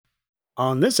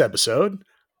On this episode,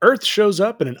 Earth shows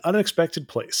up in an unexpected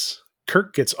place.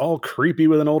 Kirk gets all creepy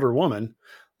with an older woman.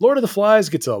 Lord of the Flies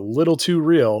gets a little too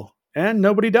real, and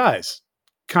nobody dies.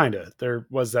 Kinda. There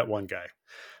was that one guy.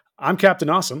 I'm Captain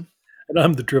Awesome. And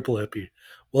I'm the Tribble Hippie.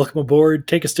 Welcome aboard,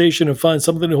 take a station, and find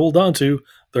something to hold on to.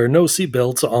 There are no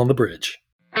seatbelts on the bridge.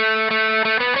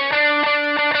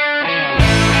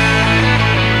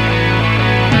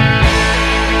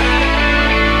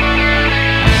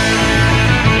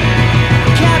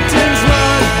 Captain's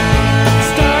log,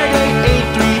 Stardate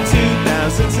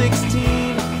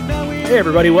 8/3/2016. Hey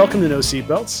everybody, welcome to No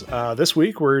Seatbelts. This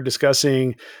week we're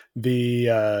discussing the,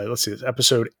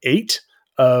 episode 8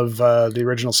 of the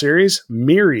original series,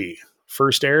 Miri.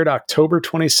 First aired October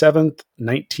 27th,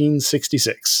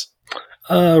 1966.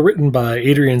 Written by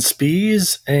Adrian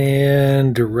Spees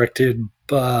and directed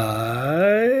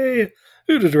by...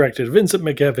 Who directed? Vincent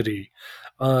McEvity.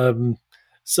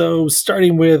 So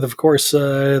starting with, of course,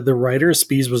 the writer.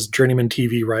 Spees was a journeyman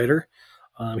TV writer.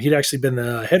 He'd actually been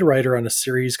the head writer on a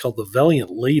series called The Valiant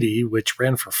Lady, which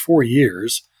ran for 4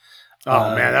 years.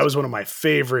 Oh man, that was one of my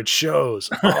favorite shows.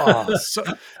 Oh,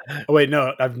 wait,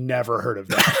 no, I've never heard of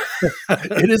that.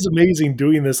 It is amazing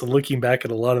doing this and looking back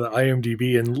at a lot of the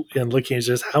IMDb and looking at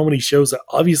just how many shows that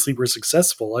obviously were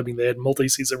successful. I mean, they had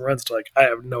multi-season runs. I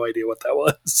have no idea what that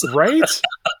was. Right?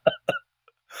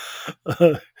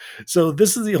 So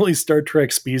this is the only Star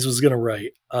Trek Spees was going to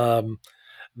write.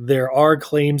 There are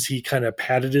claims he kind of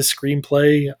padded his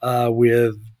screenplay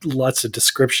with lots of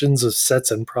descriptions of sets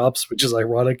and props, which is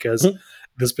ironic as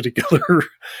this particular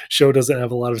show doesn't have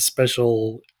a lot of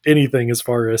special anything as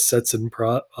far as sets and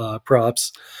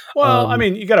props. Well, I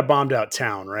mean, you got a bombed out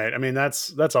town, right? I mean,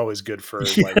 that's always good for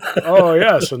oh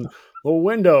yes, and the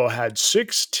window had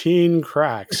 16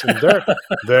 cracks, and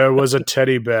there was a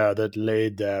teddy bear that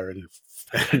laid there and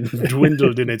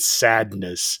dwindled in its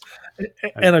sadness.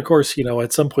 And of course,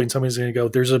 at some point somebody's going to go,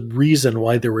 there's a reason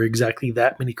why there were exactly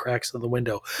that many cracks in the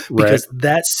window, because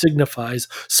that signifies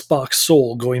Spock's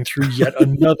soul going through yet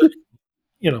another,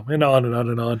 and on and on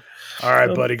and on. All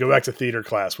right, buddy, go back to theater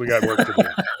class. We got work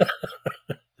to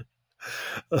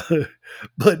do.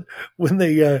 But when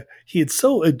they,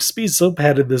 Speed so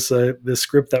padded this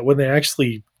script that when they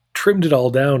actually trimmed it all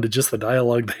down to just the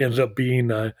dialogue, they ended up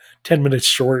being 10 minutes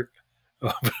short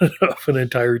of an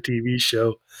entire TV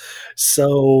show.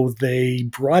 So they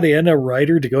brought in a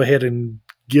writer to go ahead and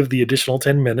give the additional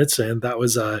 10 minutes, and that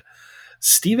was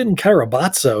Stephen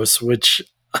Karabatsos, which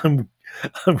I'm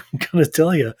going to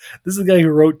tell you, this is the guy who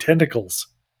wrote Tentacles,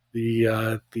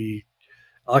 the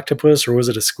octopus, or was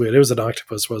it a squid? It was an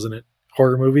octopus, wasn't it?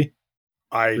 Horror movie.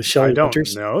 I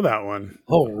don't know that one.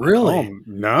 Oh, really? Oh,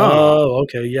 no. Oh,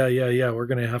 okay. Yeah. We're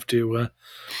going to have to...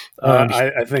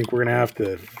 I think we're going to have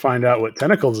to find out what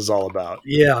Tentacles is all about.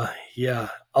 Yeah.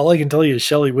 All I can tell you is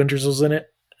Shelley Winters was in it,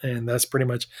 and that's pretty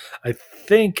much... I'm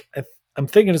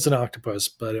thinking it's an octopus,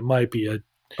 but it might be a...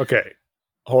 Okay,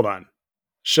 hold on.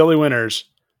 Shelley Winters,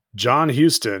 John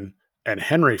Huston, and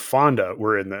Henry Fonda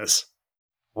were in this.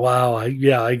 Wow.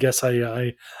 I guess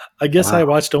I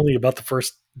watched only about the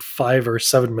first 5 or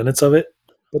 7 minutes of it.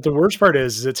 But the worst part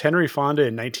is it's Henry Fonda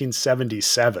in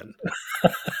 1977.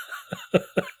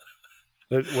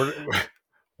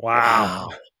 Wow.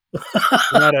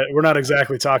 We're not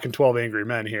exactly talking 12 Angry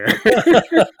Men here.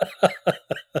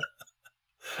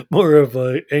 More of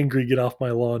a angry get off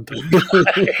my lawn type.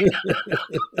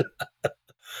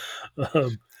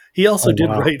 He also did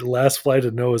write Last Flight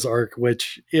of Noah's Ark,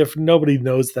 which, if nobody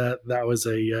knows that was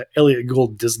a Elliot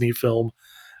Gould Disney film,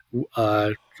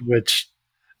 which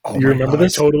you remember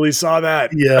this? I totally saw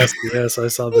that. Yes, I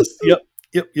saw this.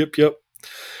 Yep.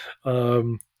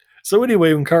 So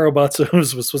anyway, when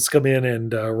Karabatsos was supposed to come in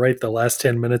and write the last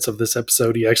 10 minutes of this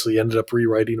episode, he actually ended up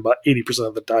rewriting about 80%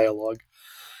 of the dialogue.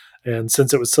 And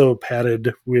since it was so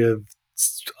padded with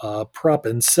prop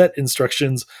and set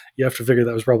instructions, you have to figure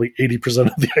that was probably 80%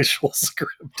 of the actual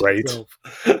script. Right.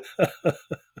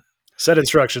 Set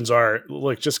instructions are,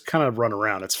 look, just kind of run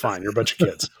around. It's fine. You're a bunch of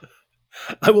kids.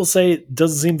 I will say it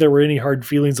doesn't seem there were any hard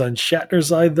feelings on Shatner's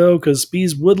side, though, because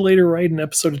Spees would later write an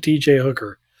episode of T.J.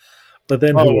 Hooker. But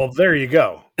then, well, there you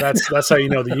go. That's how you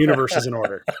know the universe is in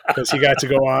order, because he got to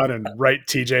go on and write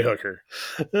T.J. Hooker.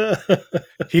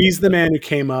 He's the man who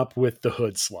came up with the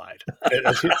hood slide.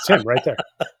 It's him right there.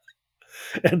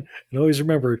 And always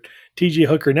remember T.J.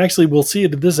 Hooker. And actually, we'll see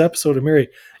it in this episode of Miri.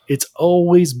 It's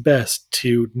always best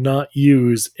to not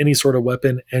use any sort of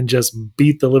weapon and just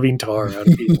beat the living tar out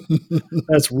of people.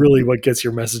 That's really what gets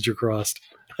your message across.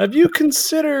 Have you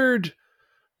considered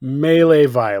melee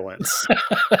violence?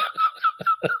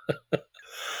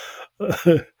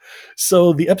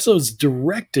 So the episode's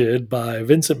directed by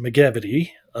Vincent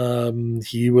McGavity.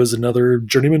 He was another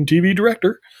journeyman TV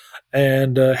director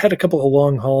and had a couple of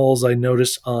long hauls. I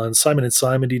noticed on Simon and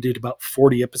Simon, he did about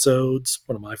 40 episodes,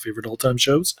 one of my favorite all-time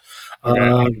shows. Okay,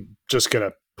 I'm just going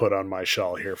to put on my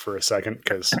shawl here for a second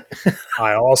because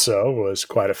I also was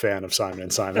quite a fan of Simon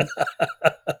and Simon.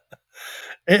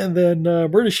 And then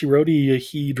Murder, She Wrote,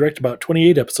 he directed about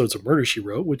 28 episodes of Murder, She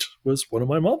Wrote, which was one of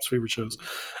my mom's favorite shows.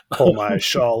 Pull my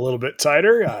shawl a little bit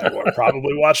tighter. I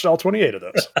probably watched all 28 of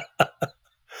those.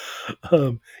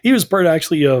 He was part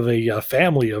actually of a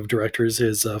family of directors.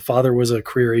 His father was a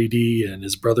career AD and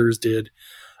his brothers did.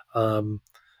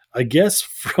 I guess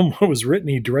from what was written,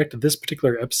 he directed this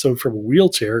particular episode from a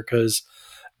wheelchair because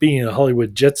being a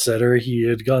Hollywood jet setter, he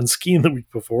had gone skiing the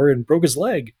week before and broke his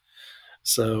leg.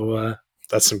 So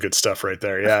that's some good stuff right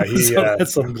there. Yeah,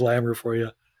 that's some glamour for you.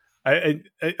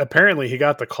 Apparently, he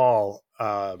got the call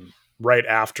right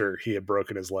after he had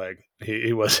broken his leg.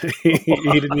 He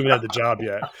didn't even have the job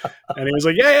yet, and he was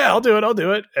like, "Yeah, I'll do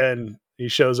it." And he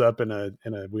shows up in a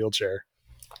wheelchair.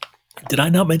 Did I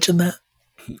not mention that?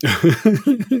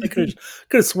 I could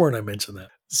have sworn I mentioned that.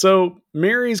 So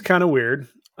Miri's kind of weird.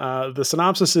 The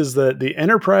synopsis is that the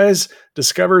Enterprise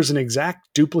discovers an exact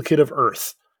duplicate of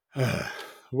Earth,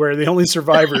 where the only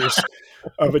survivors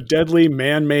of a deadly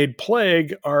man-made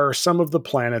plague are some of the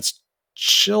planet's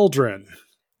children.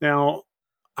 Now,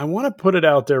 I want to put it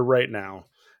out there right now.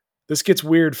 This gets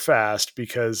weird fast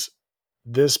because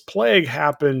this plague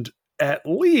happened at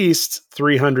least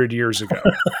 300 years ago.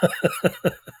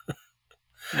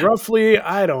 Roughly,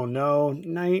 I don't know,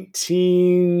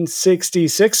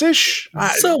 1966-ish?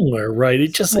 Somewhere, right?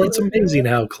 It's amazing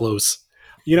how close.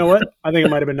 You know what? I think it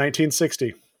might have been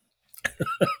 1960.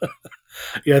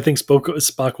 Yeah, I think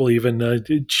Spock will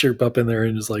even chirp up in there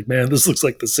and is like, man, this looks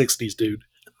like the 60s, dude.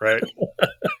 Right.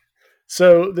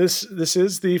 So this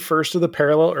is the first of the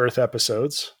Parallel Earth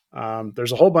episodes.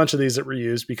 There's a whole bunch of these that were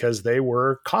used because they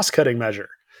were cost-cutting measure.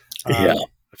 Yeah.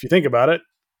 If you think about it,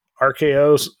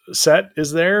 RKO's set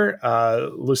is there.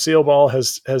 Lucille Ball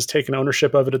has taken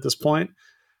ownership of it at this point.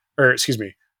 Or excuse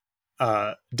me,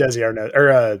 Desi Arnett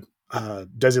or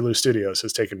Desilu Studios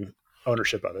has taken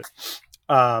ownership of it.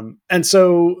 And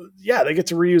so, yeah, they get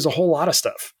to reuse a whole lot of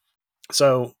stuff.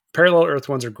 So Parallel Earth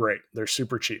ones are great. They're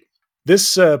super cheap.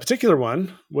 This particular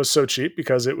one was so cheap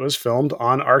because it was filmed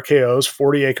on RKO's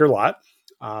 40-acre lot,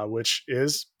 which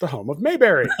is the home of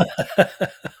Mayberry.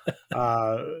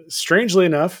 Strangely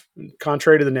enough,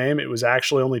 contrary to the name, it was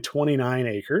actually only 29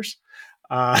 acres.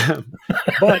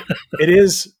 But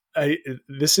this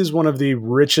is one of the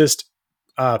richest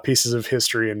pieces of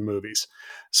history in movies.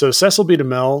 So Cecil B.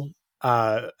 DeMille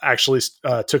actually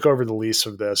took over the lease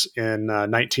of this in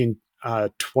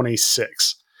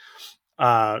 1926. In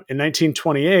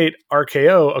 1928,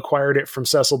 RKO acquired it from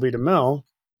Cecil B. DeMille.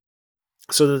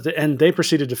 And they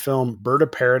proceeded to film Bird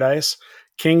of Paradise,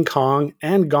 King Kong,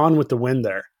 and Gone with the Wind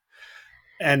there.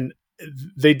 And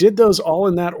they did those all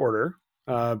in that order.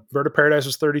 Bird of Paradise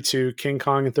was 32, King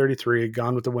Kong in 33,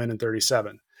 Gone with the Wind in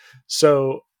 37.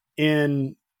 So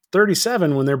in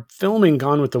 37, when they're filming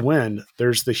Gone with the Wind,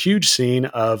 there's the huge scene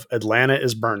of Atlanta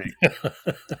is burning.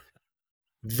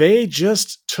 They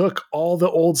just took all the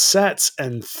old sets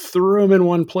and threw them in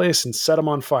one place and set them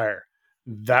on fire.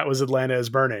 That was Atlanta is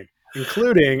burning,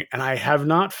 including, and I have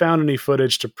not found any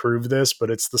footage to prove this, but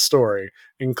it's the story,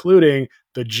 including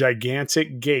the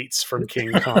gigantic gates from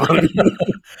King Kong.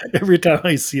 Every time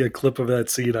I see a clip of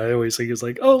that scene, I always think it's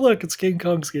like, oh, look, it's King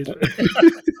Kong's gate.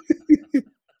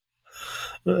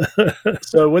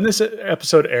 So when this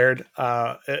episode aired,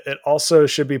 it also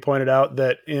should be pointed out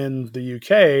that in the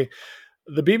UK,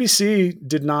 the BBC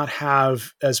did not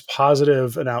have as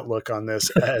positive an outlook on this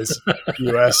as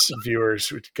US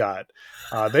viewers got.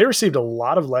 They received a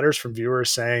lot of letters from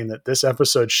viewers saying that this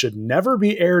episode should never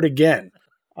be aired again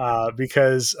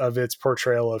because of its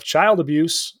portrayal of child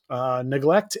abuse,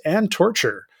 neglect, and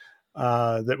torture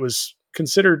that was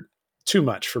considered too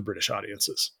much for British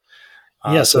audiences.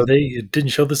 So they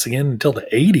didn't show this again until the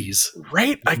 80s.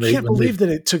 Right. I can't believe that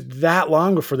it took that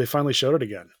long before they finally showed it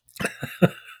again.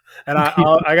 And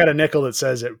I got a nickel that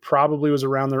says it probably was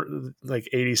around the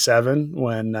 87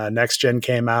 when Next Gen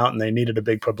came out and they needed a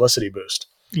big publicity boost.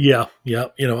 Yeah. You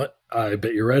know what? I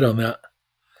bet you're right on that.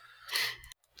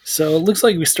 So it looks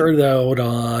like we started out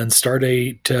on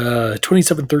Stardate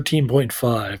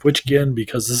 2713.5, which again,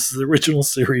 because this is the original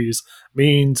series,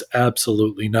 means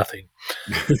absolutely nothing.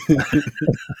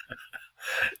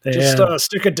 Just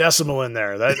stick a decimal in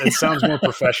there. It sounds more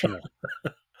professional.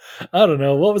 I don't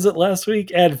know. What was it last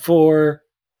week? Add 4.2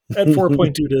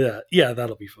 to that. Yeah,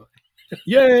 that'll be fun.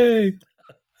 Yay!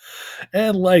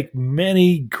 And like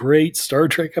many great Star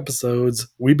Trek episodes,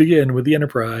 we begin with the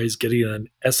Enterprise getting an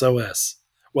SOS.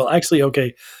 Well, actually,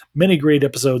 okay, many great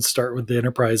episodes start with the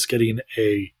Enterprise getting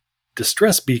a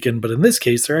distress beacon, but in this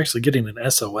case, they're actually getting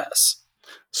an SOS.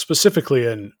 Specifically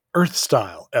an Earth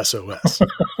style SOS,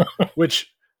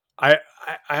 which I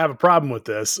have a problem with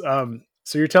this.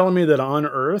 So you're telling me that on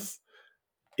Earth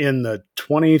in the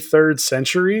 23rd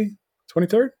century,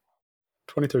 23rd?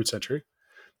 23rd century,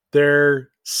 they're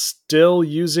still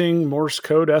using Morse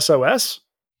code SOS?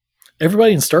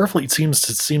 Everybody in Starfleet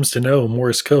seems to know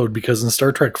Morse code because in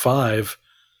Star Trek V,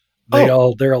 they're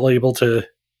all able to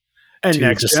And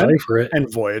Next Gen decipher it.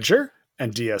 and Voyager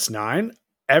and DS9,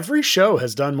 every show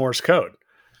has done Morse code.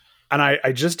 And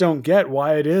I just don't get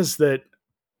why it is that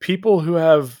people who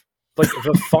have like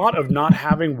the thought of not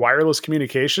having wireless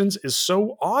communications is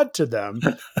so odd to them,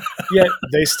 yet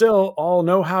they still all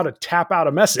know how to tap out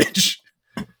a message.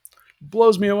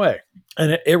 Blows me away.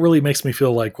 And it really makes me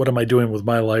feel like, what am I doing with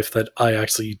my life that I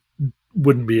actually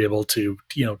wouldn't be able to,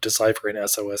 decipher an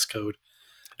SOS code?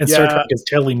 And Star Trek is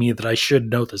telling me that I should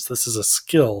know this. This is a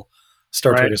skill.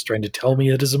 Star Trek is trying to tell me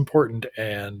it is important,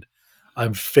 and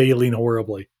I'm failing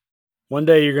horribly. One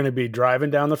day you're going to be driving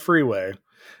down the freeway,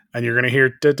 and you're going to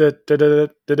hear, and you're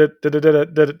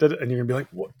going to be like,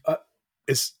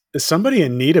 is somebody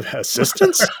in need of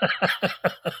assistance?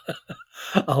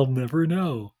 I'll never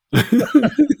know.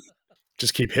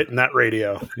 Just keep hitting that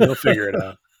radio. You'll figure it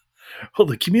out. Well,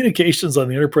 the communications on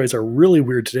the Enterprise are really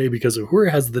weird today because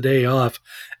Uhura has the day off.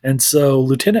 And so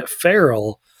Lieutenant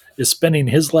Farrell is spending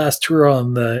his last tour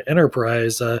on the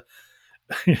Enterprise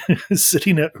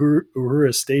sitting at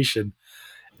Uhura Station.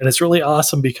 And it's really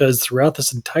awesome because throughout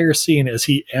this entire scene, as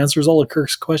he answers all of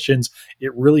Kirk's questions,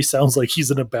 it really sounds like he's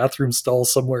in a bathroom stall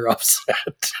somewhere offset.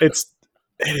 It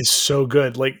is so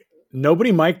good. Like,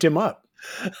 nobody mic'd him up.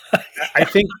 I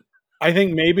think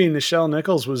maybe Nichelle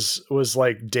Nichols was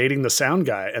like dating the sound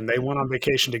guy, and they went on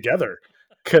vacation together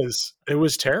because it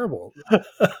was terrible.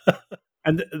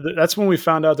 And that's when we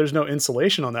found out there's no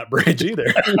insulation on that bridge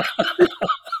either.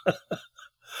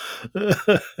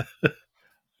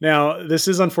 Now, this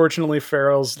is unfortunately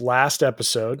Farrell's last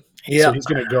episode. Yeah. So he's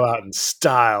going to go out in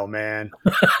style, man.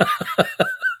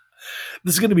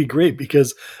 This is going to be great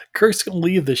because Kirk's going to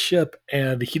leave the ship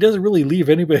and he doesn't really leave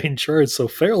anybody in charge. So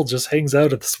Farrell just hangs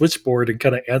out at the switchboard and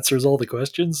kind of answers all the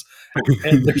questions.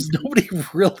 And there's nobody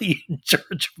really in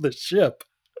charge of the ship.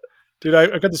 Dude,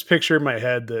 I got this picture in my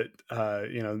head that,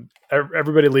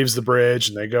 everybody leaves the bridge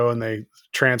and they go and they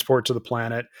transport to the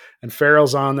planet. And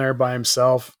Farrell's on there by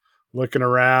himself looking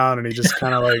around, and he just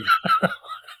kind of like,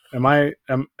 am I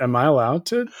allowed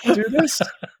to do this?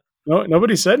 No,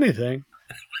 nobody said anything.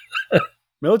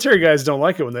 Military guys don't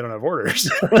like it when they don't have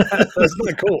orders. That's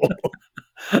not cool.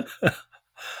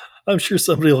 I'm sure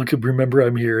somebody could remember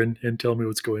I'm here and tell me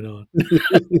what's going on.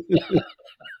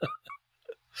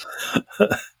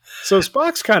 So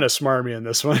Spock's kind of smarmy in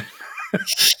this one.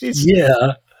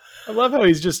 Yeah. I love how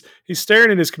he's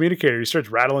staring at his communicator. He starts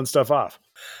rattling stuff off.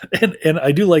 And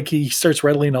I do like he starts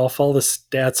rattling off all the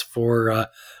stats for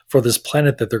this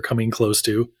planet that they're coming close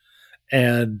to.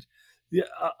 And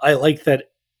I like that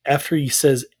after he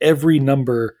says every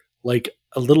number, like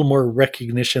a little more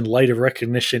recognition, light of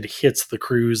recognition hits the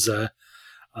crew's.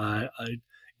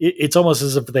 It's almost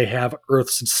as if they have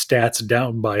Earth's stats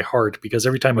down by heart, because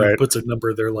every time he puts a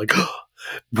number, they're like, oh,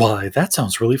 why, that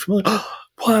sounds really familiar. Oh,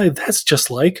 why, that's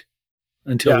just like,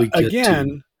 until we get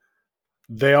again.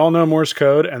 They all know Morse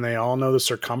code and they all know the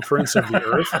circumference of the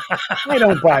Earth. I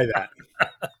don't buy that.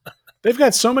 They've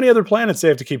got so many other planets they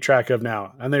have to keep track of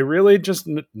now, and they really just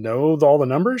know all the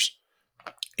numbers.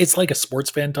 It's like a sports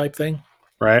fan type thing,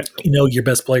 right? Your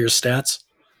best player's stats.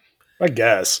 I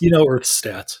guess Earth's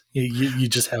stats. You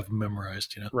just have them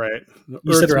memorized. Right.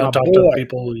 You sit around talking to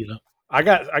people. I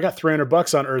got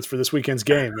 $300 on Earth for this weekend's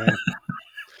game, man.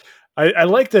 I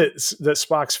like that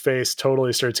Spock's face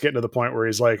totally starts getting to the point where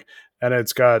he's like, and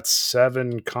it's got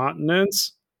 7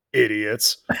 continents.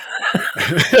 Idiots.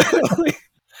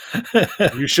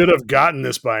 You should have gotten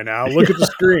this by now. Look at the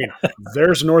screen.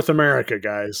 There's North America,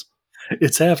 guys.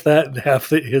 It's half that and half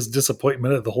his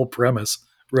disappointment at the whole premise.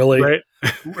 Really? Right?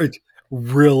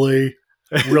 Really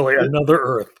another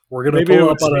Earth. We're going to pull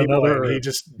up on another Earth. He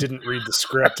just didn't read the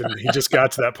script, and he just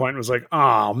got to that point and was like,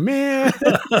 oh, man.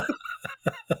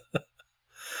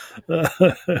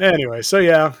 Anyway, so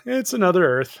yeah, it's another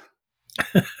Earth.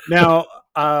 Now,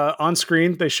 on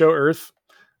screen, they show Earth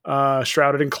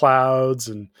shrouded in clouds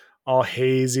and all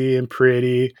hazy and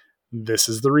pretty. This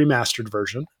is the remastered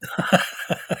version.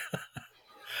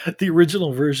 The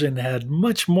original version had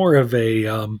much more of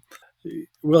a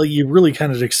Well, you really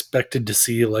kind of expected to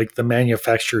see like the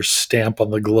manufacturer's stamp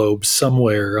on the globe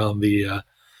somewhere on the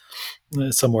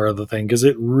somewhere on the thing, because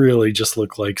it really just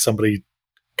looked like somebody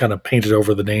kind of painted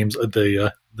over the names,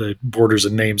 the borders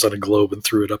and names on a globe and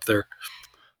threw it up there.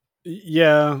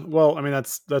 Yeah, well, I mean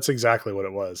that's exactly what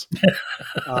it was.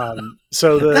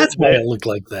 So That's why it looked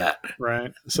like that.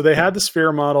 right. So they had the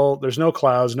sphere model. There's no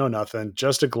clouds, no nothing,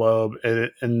 just a globe,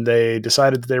 and they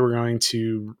decided that they were going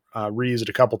to reuse it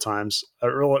a couple times, or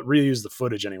reuse the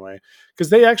footage anyway, because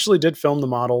they actually did film the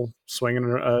model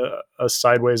swinging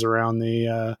sideways around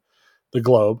the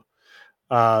globe,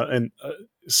 and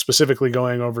specifically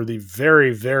going over the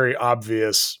very very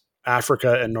obvious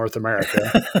Africa and North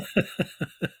America.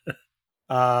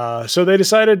 So they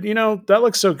decided, that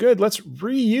looks so good. Let's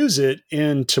reuse it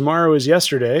in Tomorrow is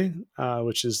Yesterday,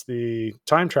 which is the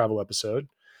time travel episode.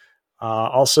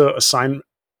 Also Assignment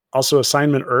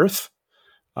Earth,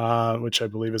 which I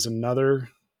believe is another.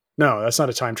 No, that's not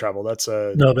a time travel. That's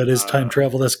a No, that is time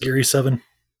travel. That's Geary 7.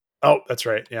 Oh, that's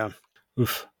right. Yeah.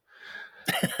 Oof.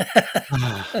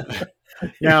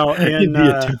 Now in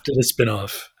the attempted a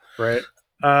spinoff, right.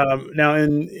 Now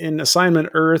in Assignment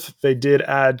Earth, they did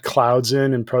add clouds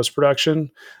in post production,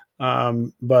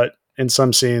 but in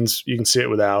some scenes you can see it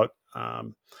without.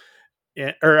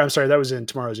 Or I'm sorry, that was in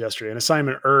Tomorrow's Yesterday. In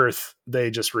Assignment Earth, they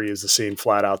just reused the scene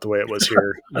flat out the way it was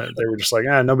here. They were just like,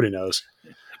 nobody knows.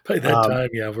 by that time,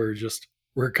 yeah,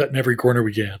 we're cutting every corner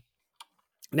we can.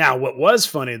 Now, what was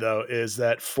funny though is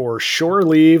that for Shore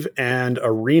Leave and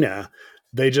Arena,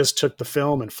 they just took the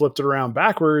film and flipped it around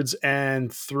backwards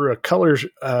and threw a color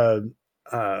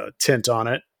tint on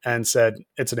it and said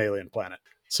it's an alien planet.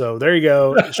 So there you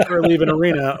go. Shore Leave and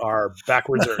Arena are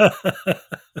backwards Earth.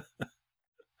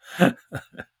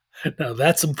 Now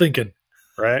that's some thinking,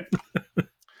 right?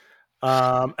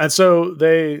 And so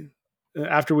they,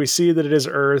 after we see that it is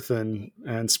Earth and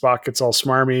Spock gets all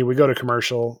smarmy, we go to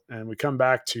commercial and we come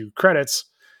back to credits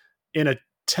in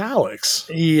italics.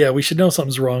 Yeah, we should know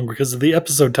something's wrong because the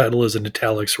episode title is in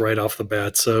italics right off the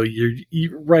bat. So you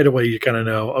right away you kind of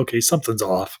know, okay, something's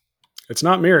off. It's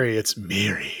not Miri, it's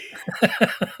Miri.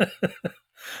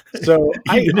 So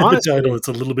even in the title, it's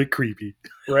a little bit creepy,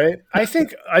 right? I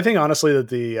think honestly that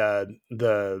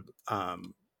the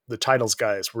titles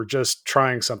guys were just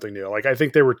trying something new. Like I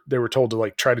think they were told to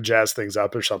like try to jazz things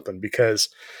up or something, because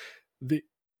the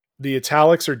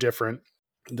italics are different,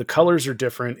 the colors are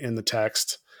different in the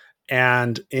text,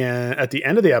 and at the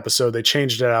end of the episode they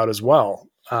changed it out as well.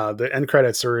 The end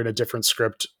credits are in a different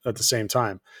script at the same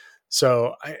time.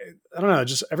 So I don't know,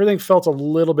 just everything felt a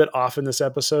little bit off in this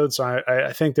episode. So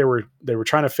I think they were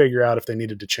trying to figure out if they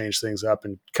needed to change things up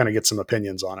and kind of get some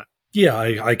opinions on it. Yeah,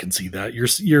 I can see that.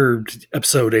 You're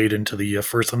episode 8 into the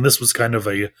first one. This was kind of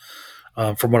a,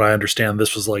 from what I understand,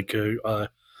 this was like kind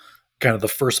of the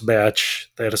first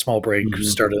batch. They had a small break,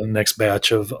 started the next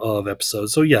batch of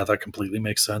episodes. So yeah, that completely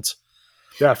makes sense.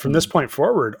 Yeah, from this point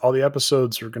forward, all the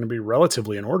episodes are going to be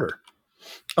relatively in order.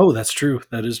 Oh, that's true.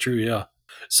 That is true. Yeah.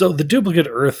 So the duplicate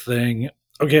Earth thing.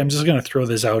 Okay, I'm just going to throw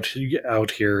this out here.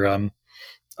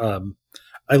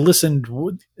 I listened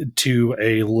to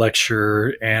a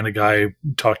lecture and a guy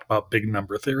talked about big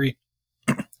number theory,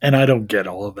 and I don't get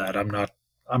all of that. I'm not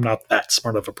that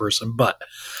smart of a person, but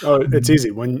it's easy.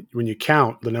 When you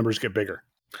count, the numbers get bigger.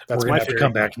 That's my theory. To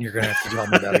come back and you're going to have to tell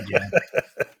me that again.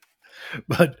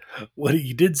 But what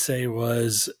he did say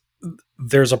was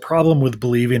there's a problem with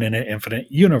believing in an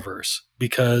infinite universe,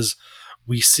 because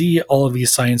we see all of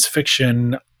these science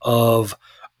fiction of,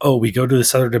 oh, we go to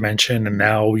this other dimension and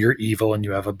now you're evil and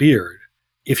you have a beard.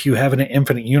 If you have an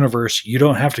infinite universe, you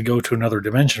don't have to go to another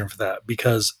dimension for that,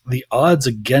 because the odds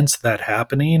against that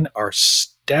happening are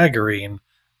staggering,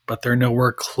 but they're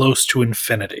nowhere close to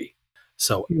infinity.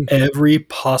 So every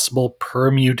possible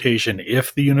permutation,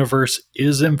 if the universe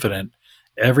is infinite,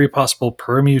 every possible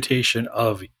permutation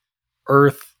of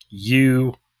Earth,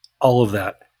 you, all of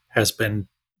that has been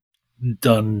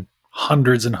done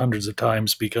hundreds and hundreds of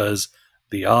times, because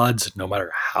the odds, no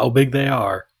matter how big they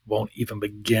are, won't even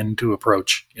begin to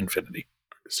approach infinity.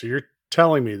 So you're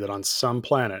telling me that on some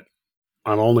planet,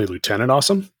 I'm only Lieutenant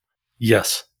Awesome?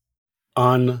 Yes.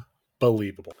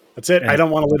 Unbelievable. That's it. I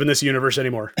don't want to live in this universe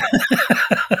anymore.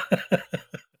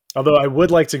 Although I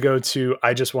would like to go to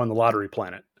I Just Won the Lottery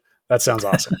planet. That sounds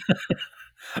awesome.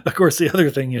 Of course, the other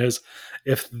thing is,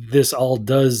 if this all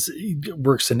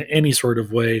works in any sort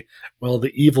of way, well,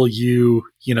 the evil you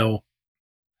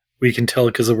we can tell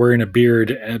because of wearing a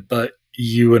beard, but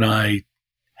you and I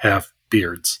have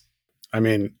beards. I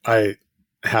mean, I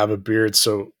have a beard,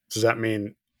 so does that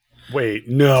mean, wait,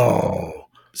 no.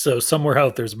 So somewhere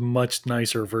out there's much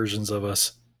nicer versions of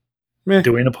us. Meh,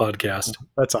 doing a podcast.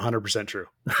 that's 100% true.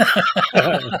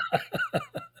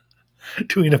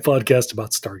 Doing a podcast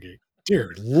about Stargate.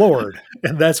 Dear Lord.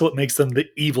 And that's what makes them the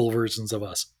evil versions of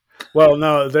us. Well,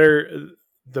 no,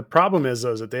 the problem is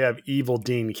though is that they have evil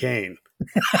Dean Cain.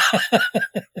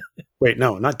 Wait,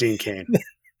 no, not Dean Cain.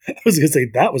 I was going to say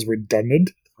that was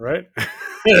redundant. Right?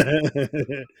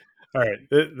 All right,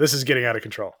 this is getting out of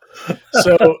control.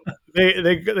 So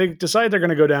they decide they're going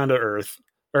to go down to Earth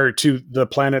or to the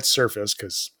planet's surface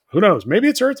because who knows? Maybe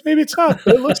it's Earth, maybe it's not.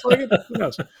 But it looks like it. Who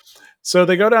knows? So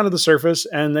they go down to the surface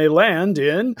and they land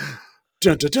in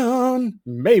dun, dun, dun,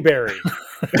 Mayberry.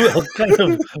 Well, kind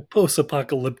of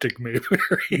post-apocalyptic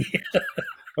Mayberry.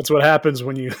 That's what happens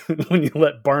when you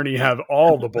let Barney have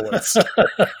all the bullets.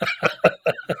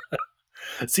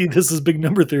 See, this is big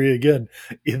number theory again.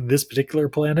 In this particular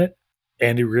planet,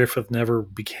 Andy Griffith never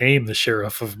became the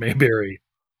sheriff of Mayberry.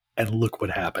 And look what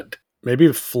happened.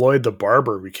 Maybe Floyd the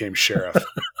Barber became sheriff.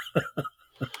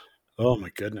 Oh my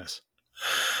goodness.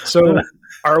 So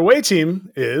our away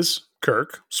team is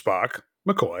Kirk, Spock,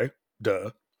 McCoy,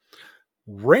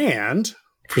 Rand,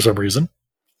 For some reason.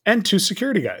 and 2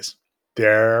 security guys.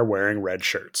 They're wearing red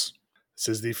shirts. This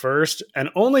is the first and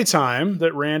only time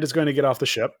that Rand is going to get off the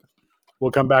ship.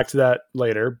 We'll come back to that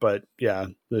later, but yeah,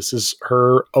 this is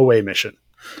her away mission.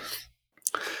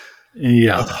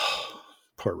 Yeah. Oh,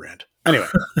 poor Rand. Anyway.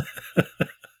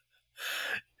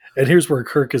 And here's where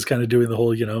Kirk is kind of doing the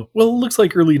whole, well, it looks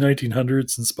like early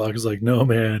 1900s. And Spock is like, no,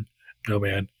 man.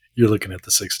 You're looking at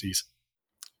the 60s.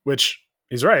 Which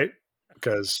he's right,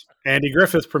 because Andy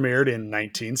Griffith premiered in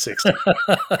 1960.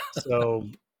 So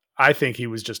I think he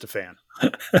was just a fan.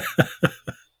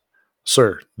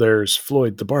 Sir, there's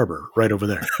Floyd the Barber right over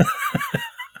there.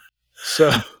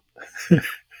 So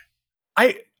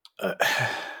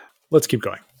let's keep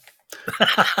going.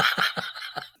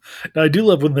 Now, I do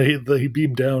love when they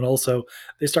beam down also.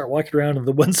 They start walking around and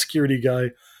the one security guy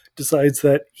decides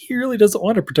that he really doesn't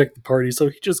want to protect the party, so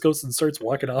he just goes and starts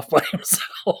walking off by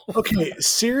himself. Okay,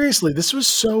 seriously, this was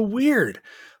so weird.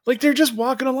 Like they're just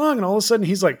walking along and all of a sudden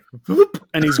he's like, whoop,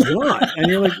 and he's gone. And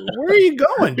you're like, where are you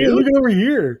going, dude? Hey, look over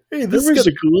here. Hey, this is kind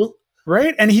of cool.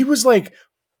 Right? And he was like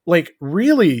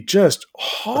really just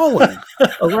hauling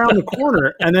around the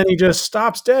corner. And then he just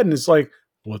stops dead and it's like,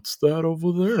 what's that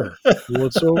over there?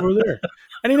 What's over there?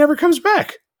 And he never comes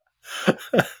back.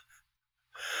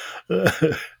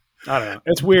 I don't know.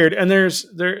 It's weird. And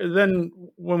then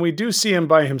when we do see him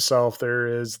by himself, there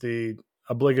is the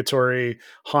obligatory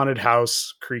haunted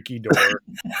house creaky door.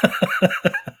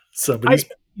 Somebody's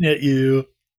pointing at you.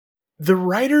 The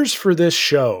writers for this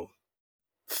show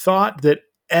thought that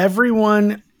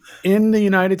everyone in the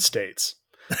United States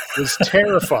was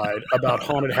terrified about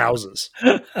haunted houses.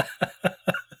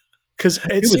 Because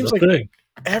it seems like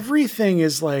everything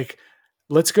is like,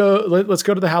 let's go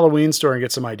to the Halloween store and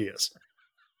get some ideas.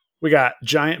 We got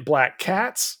giant black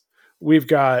cats. We've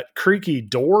got creaky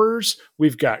doors.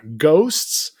 We've got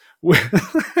ghosts.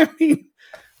 I mean,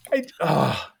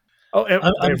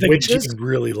 I'm thinking Jim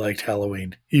really liked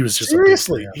Halloween. He was just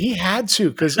seriously, he had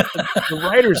to because the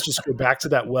writers just go back to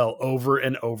that well over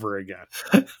and over again.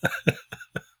 I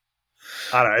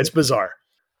don't know. It's bizarre.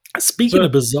 Speaking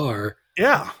of bizarre,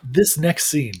 yeah, this next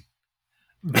scene,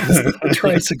 the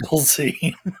tricycle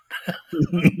scene.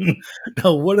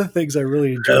 Now, one of the things I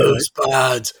really enjoy. Those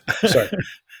pods. Sorry.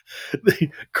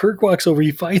 Kirk walks over.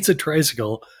 He finds a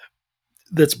tricycle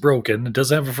that's broken. It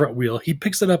doesn't have a front wheel. He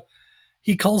picks it up.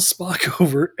 He calls Spock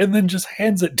over and then just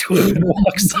hands it to him and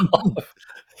walks off.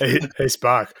 Hey,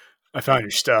 Spock, I found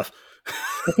your stuff.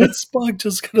 And Spock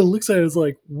just kind of looks at it and is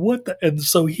like, what the? And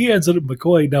so he hands it to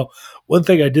McCoy. Now, one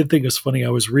thing I did think was funny, I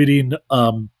was reading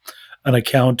an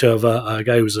account of a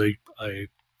guy who's a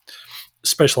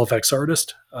special effects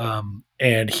artist,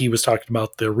 and he was talking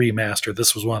about the remaster.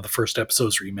 This was one of the first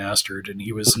episodes remastered, and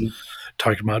he was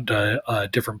talking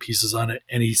about different pieces on it.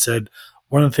 And he said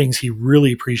one of the things he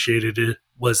really appreciated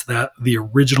was that the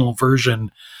original version,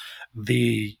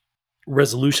 the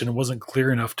resolution wasn't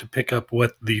clear enough to pick up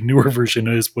what the newer version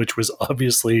is, which was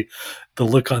obviously the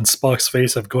look on Spock's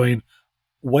face of going,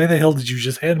 why the hell did you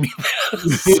just hand me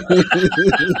this?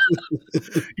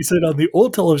 He said on the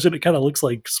old television, it kind of looks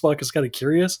like Spock is kind of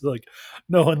curious. Like,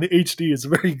 no, on the HD, it's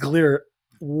very clear.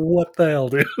 What the hell,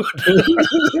 dude?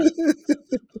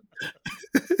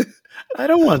 I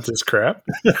don't want this crap.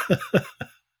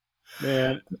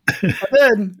 Man. And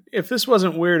then, if this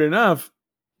wasn't weird enough,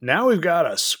 now we've got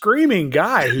a screaming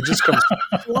guy who just comes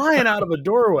flying out of a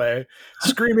doorway,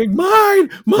 screaming, mine,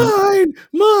 mine,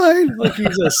 mine, like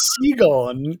he's a seagull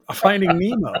in Finding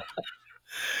Nemo.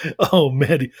 Oh,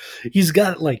 man. He's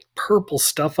got like purple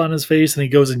stuff on his face, and he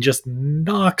goes and just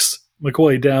knocks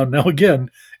McCoy down. Now, again,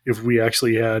 if we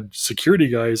actually had security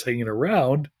guys hanging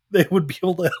around, they would be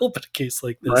able to help in a case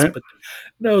like this. Right. But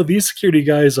no, these security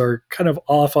guys are kind of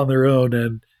off on their own,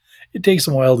 and it takes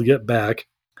them a while to get back.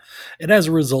 And as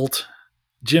a result,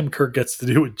 Jim Kirk gets to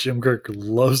do what Jim Kirk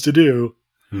loves to do,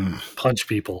 punch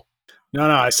people. No,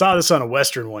 I saw this on a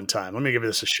Western one time. Let me give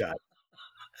this a shot.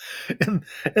 And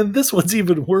this one's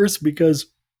even worse because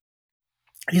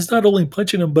he's not only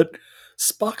punching him, but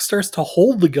Spock starts to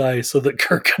hold the guy so that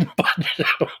Kirk can punch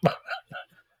him.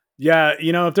 Yeah,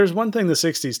 if there's one thing the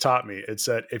 60s taught me, it's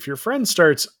that if your friend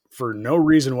starts for no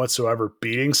reason whatsoever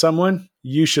beating someone,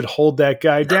 you should hold that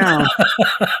guy down.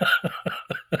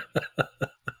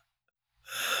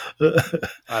 I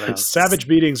don't know. Savage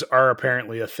beatings are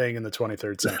apparently a thing in the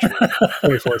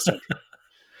 24th century.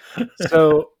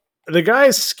 So the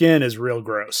guy's skin is real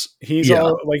gross. He's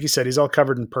all, like you said, he's all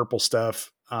covered in purple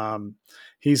stuff.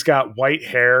 He's got white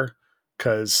hair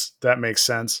because that makes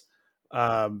sense.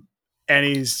 And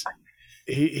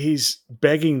he's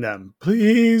begging them,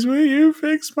 please, will you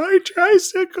fix my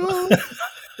tricycle?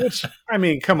 Which, I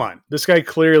mean, come on. This guy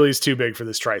clearly is too big for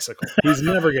this tricycle. He's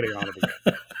never getting on it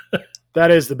again. That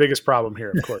is the biggest problem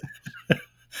here, of course.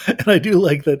 And I do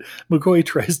like that McCoy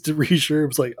tries to reassure him,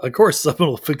 it's like, of course, someone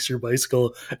will fix your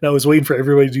bicycle. And I was waiting for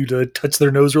everybody to touch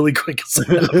their nose really quick.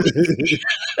 I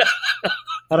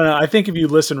don't know. I think if you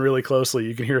listen really closely,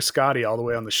 you can hear Scotty all the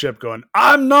way on the ship going,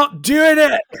 I'm not doing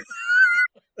it.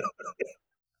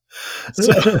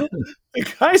 So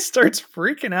the guy starts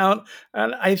freaking out,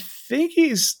 and I think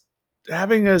he's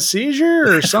having a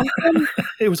seizure or something.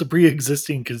 It was a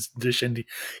pre-existing condition.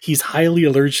 He's highly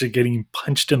allergic to getting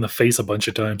punched in the face a bunch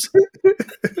of times.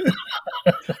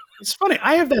 It's funny.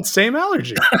 I have that same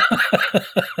allergy.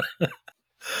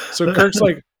 So Kirk's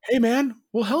like, hey, man,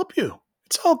 we'll help you.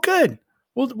 It's all good.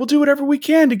 We'll do whatever we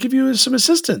can to give you some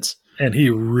assistance. And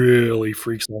he really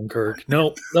freaks on Kirk.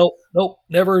 Nope,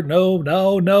 never,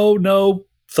 no,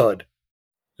 thud.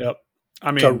 Yep.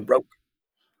 I mean,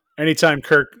 anytime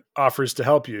Kirk offers to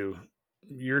help you,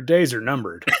 your days are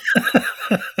numbered.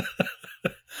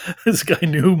 This guy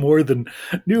knew more than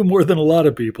a lot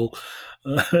of people.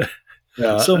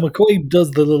 Yeah. So McCoy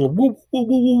does the little woo, woo, woo,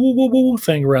 woo, woo, woo, woo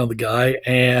thing around the guy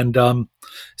and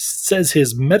says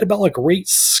his metabolic rate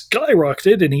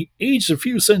skyrocketed and he aged a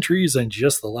few centuries in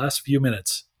just the last few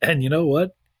minutes. And you know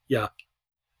what? Yeah,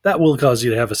 that will cause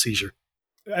you to have a seizure.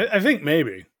 I think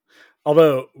maybe.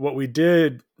 Although what we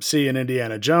did see in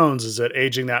Indiana Jones is that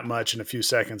aging that much in a few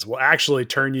seconds will actually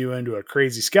turn you into a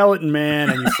crazy skeleton man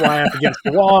and you fly up against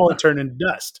the wall and turn into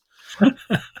dust. I'm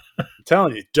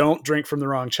telling you, don't drink from the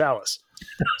wrong chalice.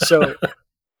 So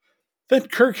then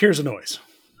Kirk hears a noise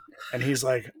and he's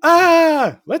like,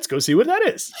 let's go see what that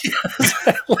is.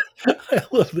 I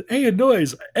love it. Hey, a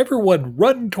noise. Everyone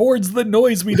run towards the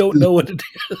noise. We don't know what it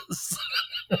is.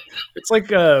 It's like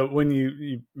when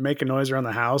you make a noise around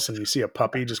the house and you see a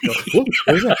puppy just go, whoop,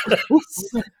 whoop.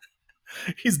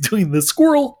 He's doing the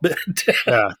squirrel bit.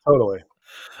 Yeah, totally.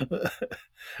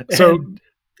 So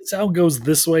the sound goes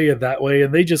this way and that way,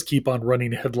 and they just keep on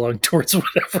running headlong towards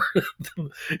whatever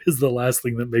is the last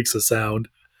thing that makes a sound.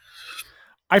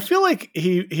 I feel like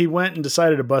he went and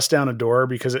decided to bust down a door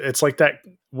because it's like that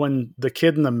when the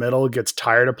kid in the middle gets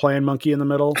tired of playing monkey in the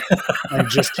middle and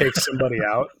just takes somebody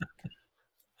out.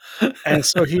 And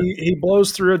so he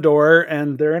blows through a door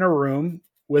and they're in a room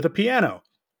with a piano,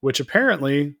 which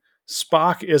apparently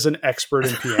Spock is an expert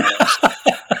in pianos.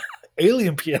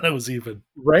 Alien pianos even.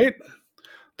 Right?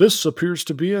 This appears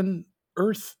to be an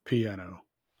Earth piano,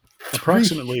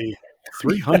 approximately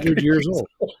 300 years old.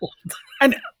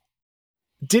 And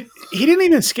he didn't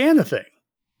even scan the thing.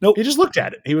 Nope. He just looked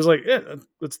at it. He was like, yeah,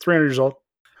 it's 300 years old.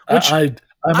 Which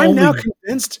I'm now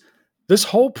convinced this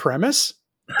whole premise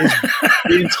is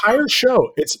the entire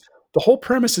show. The whole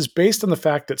premise is based on the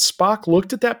fact that Spock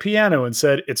looked at that piano and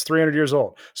said, it's 300 years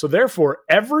old. So therefore,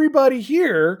 everybody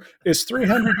here is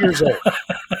 300 years old.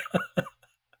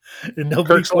 And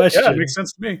nobody questions. Yeah, it makes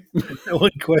sense to me. No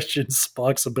one questions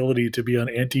Spock's ability to be on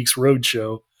Antiques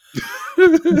Roadshow.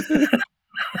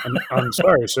 I'm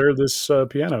sorry, sir. This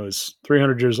piano is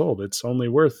 300 years old. It's only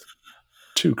worth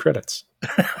 2 credits.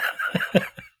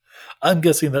 I'm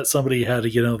guessing that somebody had,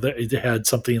 they had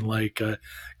something like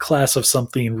class of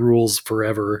something rules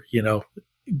forever,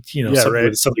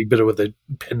 right. Somebody bit it with a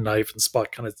penknife and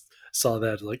Spock kind of saw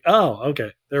that like, oh,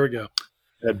 okay, there we go.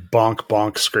 That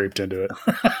bonk scraped into it.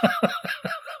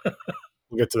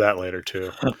 We'll get to that later too.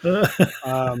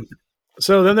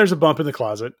 So then there's a bump in the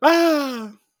closet.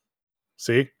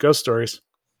 See, ghost stories.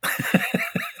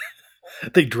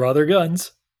 They draw their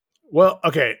guns. Well,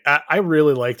 okay. I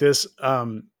really like this.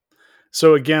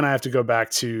 So again, I have to go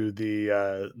back to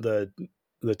the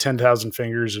 10,000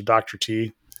 Fingers of Dr.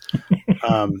 T,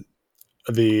 um,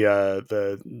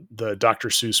 the Dr.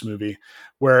 Seuss movie,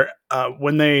 where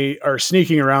when they are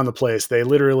sneaking around the place, they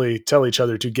literally tell each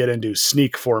other to get into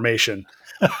sneak formation,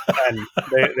 and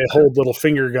they hold little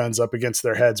finger guns up against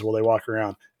their heads while they walk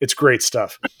around. It's great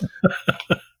stuff.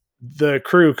 The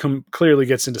crew clearly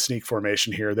gets into sneak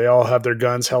formation here. They all have their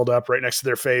guns held up right next to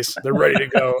their face. They're ready to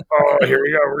go. Oh, here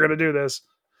we go. We're going to do this.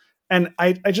 And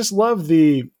I just love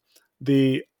the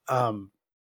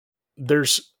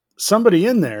there's somebody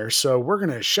in there. So we're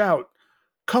going to shout,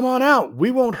 come on out. We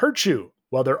won't hurt you.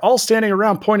 While they're all standing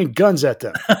around pointing guns at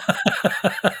them.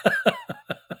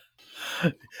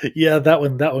 Yeah, that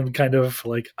one kind of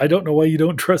like, I don't know why you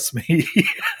don't trust me.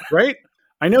 Right?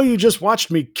 I know you just watched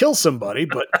me kill somebody,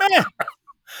 but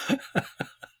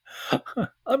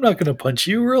I'm not going to punch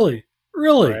you, really.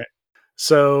 Really? Right.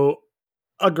 So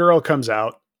a girl comes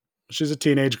out. She's a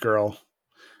teenage girl,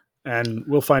 and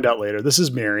we'll find out later. This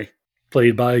is Miri.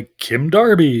 Played by Kim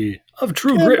Darby of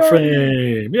True Kim Grit Darby.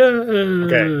 fame. Yeah.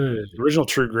 Okay. The original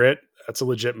True Grit, that's a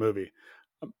legit movie.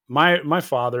 My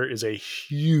father is a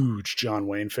huge John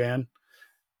Wayne fan,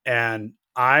 and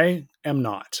I am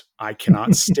not. I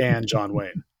cannot stand John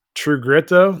Wayne. True Grit,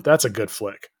 though, that's a good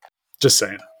flick. Just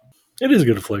saying. It is a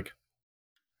good flick.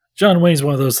 John Wayne's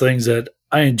one of those things that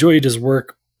I enjoyed his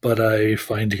work, but I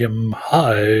find him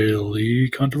highly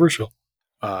controversial.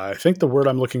 I think the word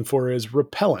I'm looking for is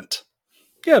repellent.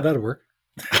 Yeah, that'll work.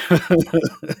 A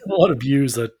lot of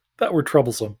views that were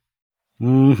troublesome.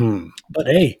 Mm-hmm. But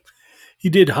hey, he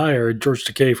did hire George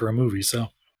Takei for a movie, so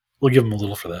we'll give him a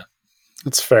little for that.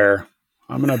 That's fair.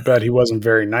 I'm going to bet he wasn't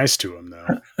very nice to him, though.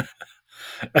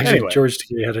 Actually, Anyway. George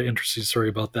Takei had an interesting story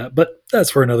about that, but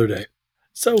that's for another day.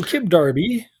 So Kim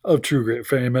Darby, of True Grit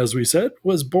fame, as we said,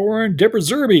 was born Deborah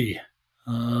Zerby.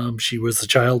 She was the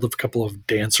child of a couple of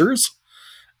dancers.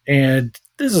 And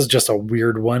this is just a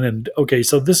weird one. And okay,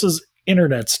 so this is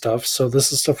internet stuff. So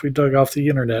this is stuff we dug off the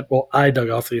internet. Well, I dug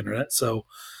off the internet. So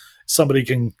somebody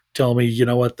can tell me, you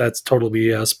know what, that's total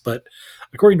BS. But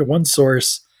according to one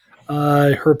source,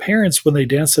 her parents, when they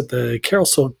danced at the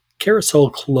Carousel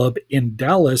Club in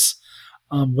Dallas,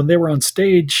 when they were on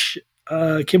stage,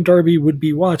 Kim Darby would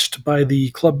be watched by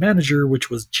the club manager, which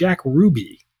was Jack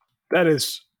Ruby. That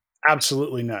is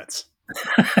absolutely nuts.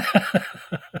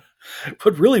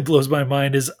 What really blows my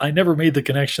mind is I never made the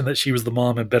connection that she was the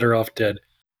mom and Better Off Dead.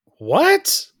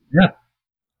 What? Yeah.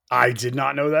 I did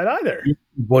not know that either.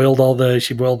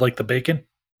 She boiled like the bacon.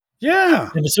 Yeah.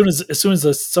 And as soon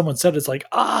as someone said it, it's like,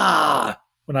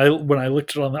 when I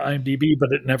looked it on the IMDb,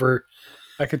 but it never.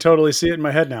 I can totally see it in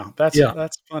my head now. That's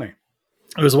funny.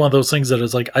 It was one of those things that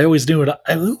is like, I always knew it.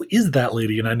 Who is that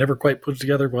lady? And I never quite put it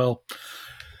together. Well,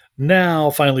 now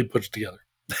finally put it together.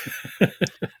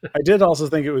 I did also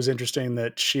think it was interesting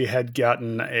that she had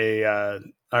gotten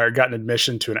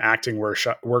admission to an acting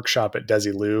workshop at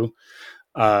Desilu,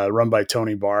 run by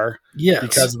Tony Barr. Yes.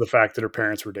 Because of the fact that her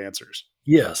parents were dancers.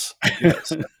 Yes.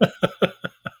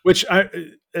 Which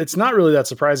it's not really that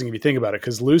surprising if you think about it,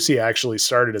 because Lucy actually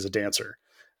started as a dancer.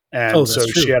 And so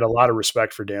true. she had a lot of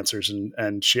respect for dancers,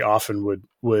 and she often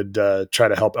would try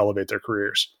to help elevate their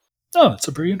careers. Oh, that's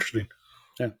pretty interesting.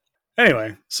 Yeah.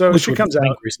 Anyway, so she comes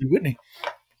out. Whitney.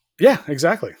 Yeah,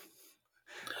 exactly.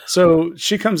 So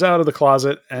she comes out of the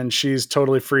closet and she's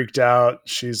totally freaked out.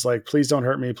 She's like, please don't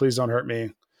hurt me. Please don't hurt me.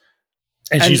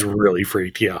 And she's really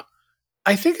freaked. Yeah.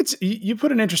 I think you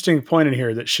put an interesting point in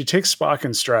here that she takes Spock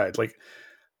in stride. Like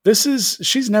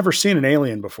she's never seen an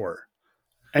alien before.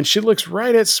 And she looks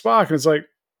right at Spock and it's like,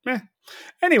 meh.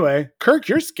 Anyway, Kirk,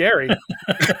 you're scary.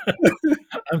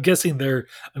 I'm guessing in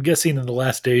the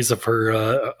last days of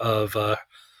her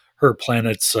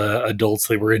planet's adults,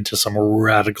 they were into some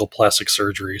radical plastic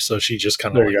surgery. So she just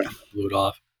kind of blew it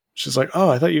off. She's like, oh,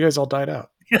 I thought you guys all died out.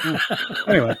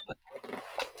 Anyway.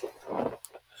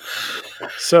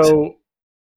 So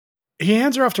he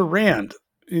hands her off to Rand.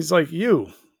 He's like,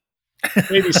 you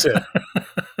babysit.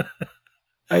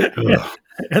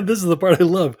 And this is the part I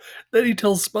love. Then he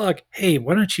tells Spock, hey,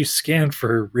 why don't you scan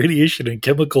for radiation and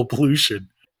chemical pollution?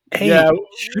 Hey,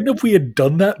 shouldn't we have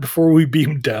done that before we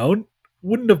beamed down?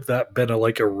 Wouldn't have that been a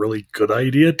really good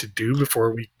idea to do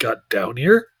before we got down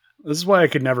here? This is why I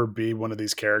could never be one of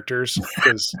these characters.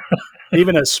 Because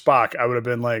even as Spock, I would have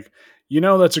been like,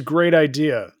 that's a great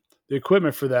idea. The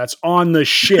equipment for that's on the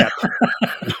ship.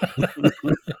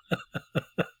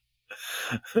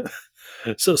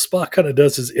 So Spock kind of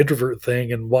does his introvert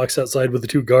thing and walks outside with the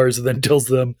two guards and then tells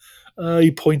them,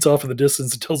 he points off in the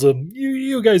distance and tells them,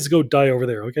 you guys go die over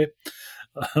there, okay?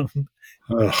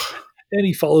 And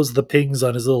he follows the pings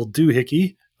on his little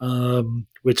doohickey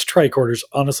Which tricorders,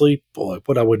 honestly, boy,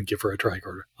 what I wouldn't give for a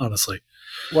tricorder, honestly.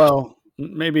 Well,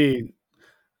 maybe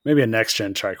a next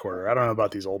gen tricorder. I don't know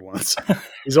about these old ones.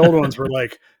 These old ones were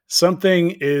like,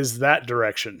 something is that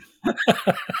direction.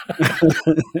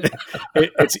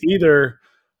 It's either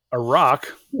a rock,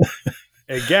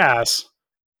 a gas,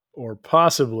 or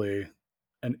possibly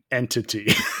an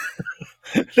entity.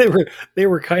 They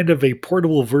were kind of a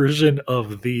portable version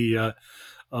of the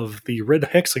red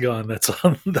hexagon that's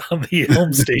on the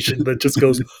home station that just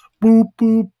goes boop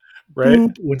boop Right?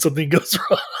 boop when something goes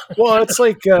wrong. Well, it's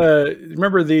like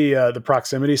remember the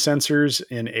proximity sensors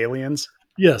in Aliens?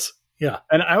 Yes, yeah.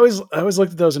 And I always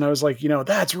looked at those and I was like,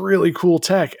 that's really cool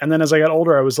tech. And then as I got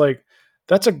older, I was like,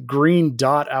 that's a green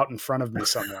dot out in front of me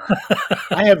somewhere.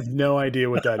 I have no idea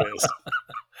what that is.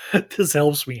 This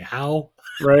helps me. How?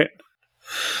 Right?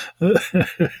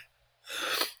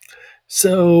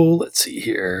 So let's see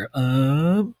here.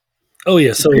 Oh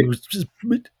yeah, so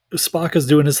Spock is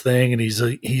doing his thing, and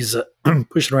he's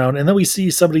pushing around, and then we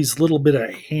see somebody's little bit of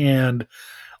hand,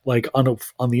 like on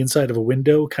the inside of a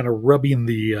window, kind of rubbing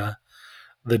the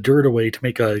dirt away to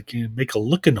make a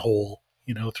looking hole,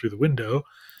 through the window.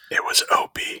 It was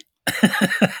Opie.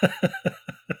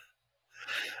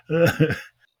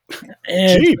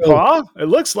 Gee, Pa, it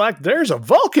looks like there's a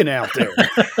Vulcan out there.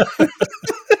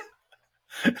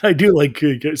 I do like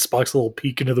Spock's little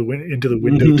peek into the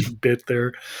window bit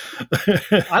there.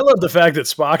 I love the fact that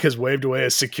Spock has waved away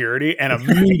as security and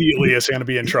immediately is going to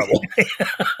be in trouble.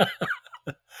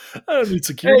 I don't need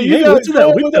security. Hey, what's in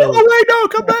that window? Oh, wait, no,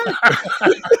 come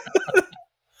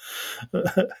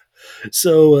back.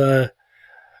 So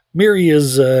Miri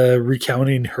is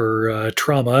recounting her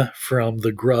trauma from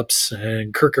the Grups,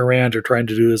 and Kirk and Rand are trying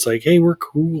to do this like, hey, we're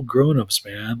cool grown-ups,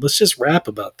 man. Let's just rap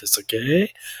about this,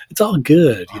 okay? It's all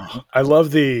good, I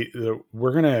love the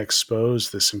we're going to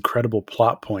expose this incredible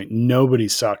plot point nobody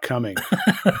saw coming.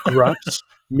 Grups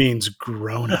means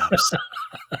grown-ups.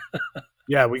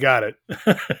 Yeah, we got it.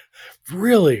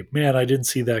 Really? Man, I didn't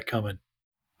see that coming.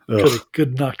 Could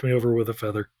have knocked me over with a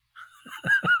feather.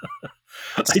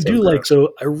 I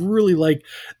really like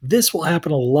this. Will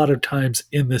happen a lot of times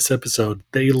in this episode.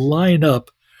 They line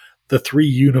up the three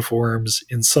uniforms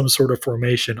in some sort of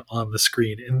formation on the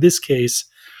screen. In this case,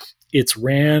 it's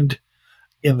Rand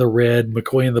in the red,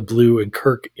 McCoy in the blue, and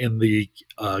Kirk in the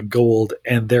gold,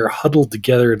 and they're huddled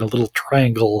together in a little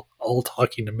triangle, all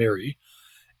talking to Miri.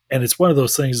 And it's one of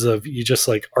those things of, you just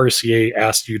like, RCA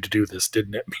asked you to do this,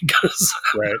 didn't it? Because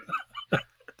right.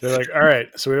 They're like, all right,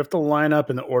 so we have to line up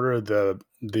in the order of the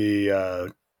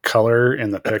color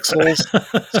in the pixels.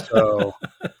 So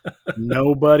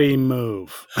nobody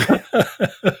move.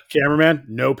 Cameraman,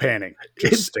 no panning.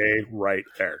 Just stay right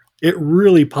there. It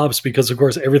really pops because, of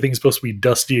course, everything's supposed to be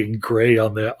dusty and gray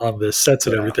on the sets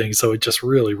and everything. So it just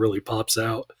really, really pops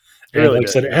out. And really, like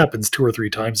I said, it happens 2 or 3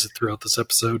 times throughout this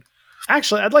episode.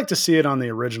 Actually, I'd like to see it on the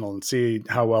original and see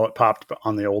how well it popped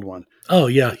on the old one. Oh,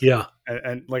 yeah, yeah.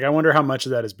 And like, I wonder how much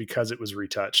of that is because it was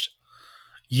retouched.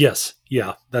 Yes,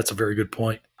 yeah, that's a very good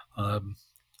point.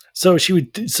 So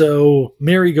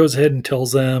Mary goes ahead and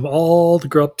tells them all the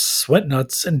Grups went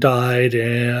nuts and died,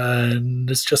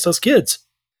 and it's just us kids.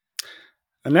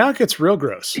 And now it gets real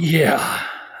gross. Yeah.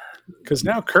 Because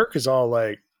now Kirk is all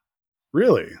like,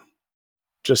 really?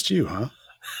 Just you, huh?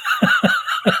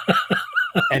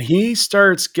 And he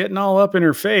starts getting all up in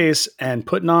her face and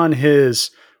putting on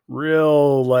his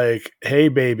real, like, hey,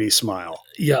 baby smile.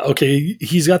 Yeah, okay.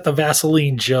 He's got the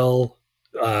Vaseline gel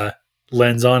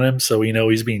lens on him, so we know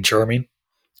he's being charming.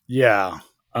 Yeah.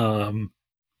 But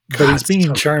he's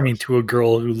being charming to a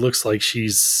girl who looks like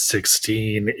she's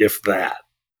 16, if that.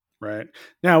 Right.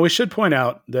 Now, we should point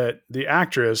out that the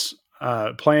actress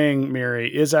playing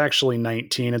Miri is actually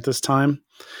 19 at this time.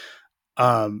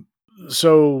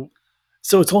 So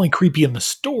it's only creepy in the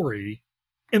story.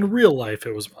 In real life,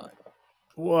 it was fine.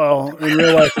 Well, in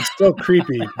real life, it's still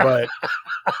creepy, but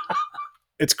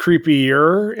it's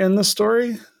creepier in the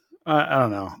story. I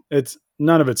don't know.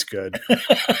 None of it's good.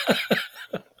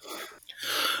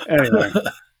 Anyway.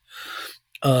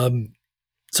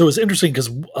 So it's interesting because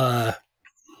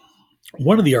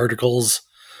one of the articles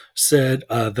said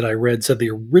that I read said the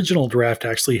original draft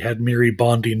actually had Miri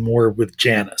bonding more with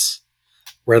Janice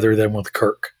rather than with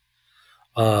Kirk.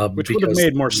 Which would have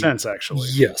made more sense, actually.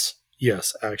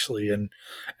 Yes, actually. And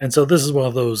so this is one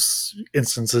of those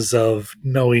instances of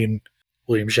knowing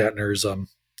William Shatner's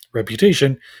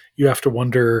reputation. You have to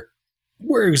wonder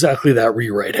where exactly that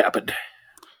rewrite happened.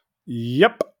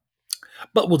 Yep.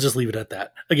 But we'll just leave it at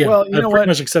that. Again, well, you know I've pretty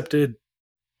much accepted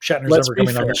Shatner's never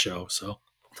coming on the show. So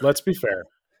let's be fair.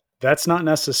 That's not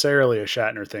necessarily a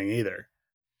Shatner thing either.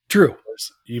 True.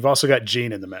 You've also got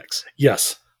Gene in the mix.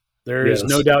 Yes. There is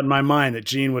no doubt in my mind that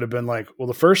Gene would have been like, well,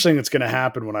 the first thing that's going to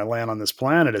happen when I land on this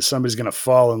planet is somebody's going to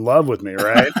fall in love with me,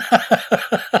 right?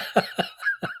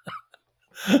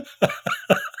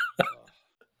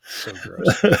 So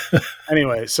gross.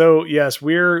 Anyway, so yes,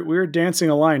 we're dancing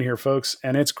a line here, folks,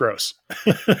 and it's gross.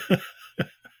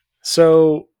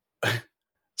 So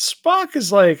Spock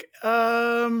is like,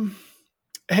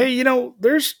 hey,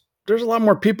 there's a lot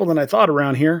more people than I thought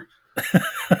around here.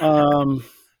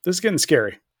 This is getting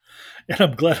scary. And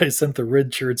I'm glad I sent the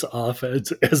red shirts off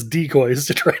as decoys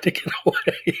to try to get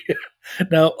away.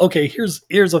 Now, okay, here's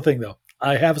the thing, though.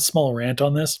 I have a small rant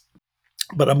on this,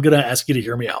 but I'm going to ask you to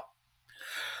hear me out.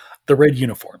 The red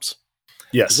uniforms.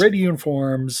 Yes. The red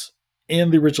uniforms in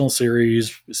the original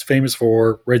series is famous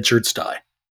for red shirts die.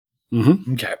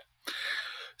 Mm-hmm. Okay.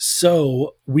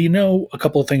 So we know a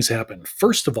couple of things happen.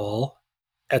 First of all,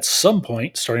 at some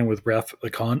point, starting with Wrath of the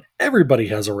Khan, everybody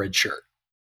has a red shirt.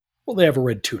 Well, they have a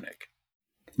red tunic.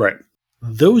 Right.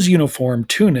 Those uniform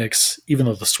tunics, even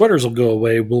though the sweaters will go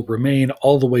away, will remain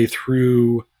all the way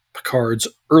through Picard's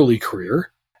early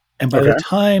career. And by the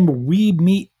time we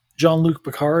meet Jean-Luc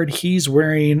Picard, he's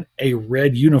wearing a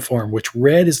red uniform, which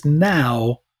red is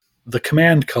now the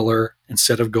command color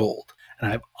instead of gold.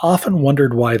 And I've often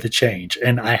wondered why the change,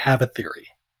 and I have a theory.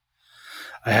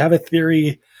 I have a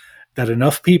theory that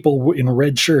enough people in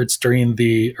red shirts during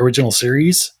the original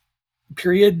series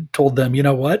period told them, you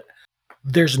know what?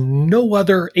 There's no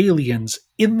other aliens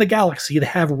in the galaxy that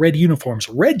have red uniforms.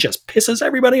 Red just pisses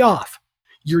everybody off.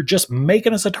 You're just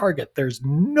making us a target. There's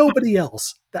nobody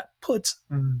else that puts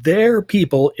their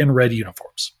people in red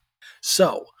uniforms.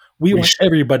 So we want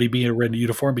everybody be in a red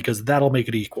uniform because that'll make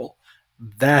it equal.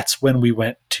 That's when we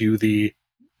went to the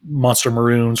Monster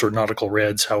Maroons or Nautical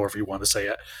Reds, however you want to say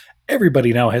it.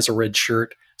 Everybody now has a red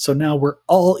shirt. So now we're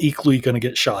all equally going to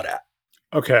get shot at.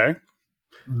 Okay.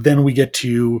 Then we get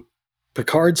to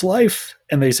Picard's life,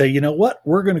 and they say, you know what?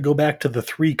 We're going to go back to the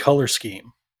 3-color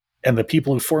scheme. And the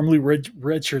people who formerly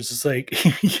red shirts is like,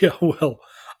 yeah, well,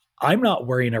 I'm not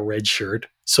wearing a red shirt.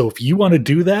 So if you want to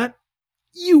do that,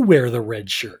 you wear the red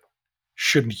shirt.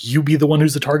 Shouldn't you be the one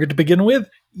who's the target to begin with?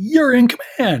 You're in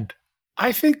command.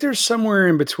 I think there's somewhere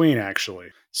in between, actually.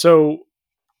 So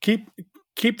keep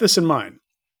this in mind.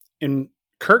 In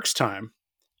Kirk's time,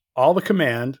 all the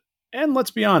command, and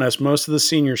let's be honest, most of the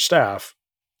senior staff,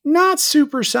 not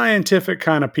super scientific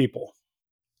kind of people.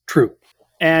 True.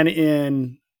 And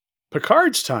in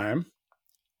Picard's time,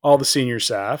 all the senior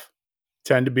staff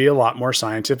tend to be a lot more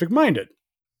scientific minded.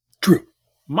 True.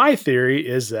 My theory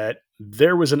is that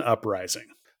there was an uprising.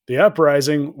 The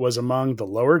uprising was among the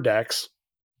lower decks,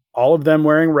 all of them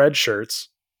wearing red shirts.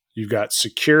 You've got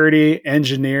security,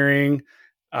 engineering,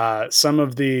 some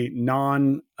of the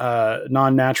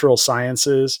non-natural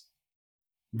sciences.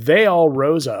 They all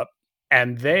rose up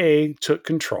and they took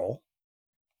control,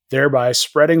 thereby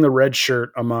spreading the red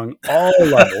shirt among all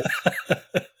levels.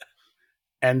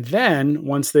 And then,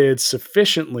 once they had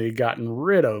sufficiently gotten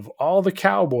rid of all the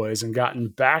cowboys and gotten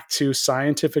back to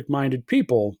scientific-minded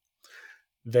people,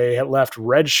 they had left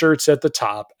red shirts at the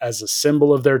top as a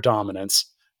symbol of their dominance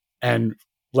and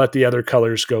let the other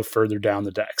colors go further down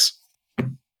the decks.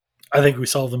 I think we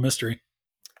solved the mystery.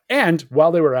 And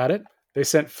while they were at it, they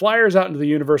sent flyers out into the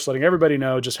universe letting everybody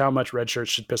know just how much red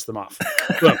shirts should piss them off.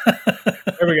 Boom.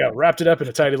 There we go. Wrapped it up in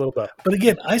a tidy little bow. But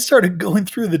again, I started going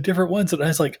through the different ones and I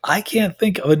was like, I can't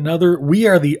think of another. We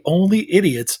are the only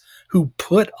idiots who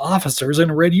put officers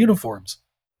in red uniforms.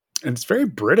 And it's very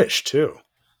British too.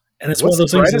 And it's What's one of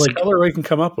those the things brightest like color we can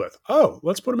come up with? Oh,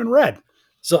 let's put them in red.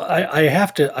 So I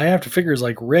have to figure is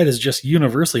like red is just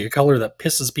universally a color that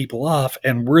pisses people off,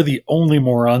 and we're the only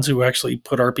morons who actually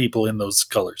put our people in those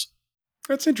colors.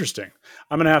 That's interesting.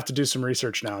 I'm going to have to do some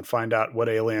research now and find out what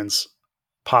aliens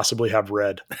possibly have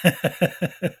red.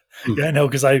 Yeah, I know,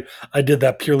 because I did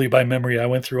that purely by memory. I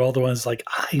went through all the ones like,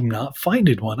 I'm not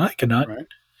finding one. I cannot. Right.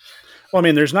 Well, I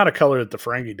mean, there's not a color that the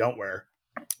Ferengi don't wear.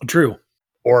 True.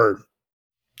 Or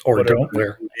don't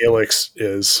wear. Neelix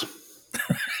is.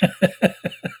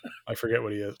 I forget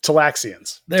what he is.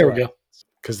 Talaxians. There we go.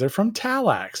 Because they're from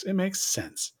Talax. It makes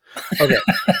sense. Okay.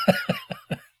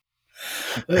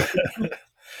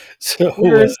 So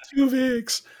where's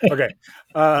Tuvix? Okay.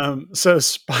 So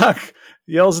Spock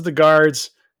yells at the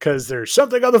guards because there's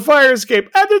something on the fire escape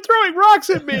and they're throwing rocks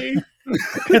at me.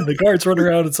 And the guards run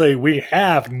around and say, we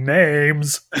have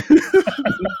names.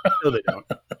 No, they don't.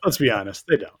 Let's be honest.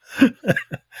 They don't.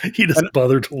 He doesn't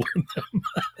bother to learn them.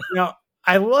 Now,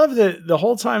 I love that the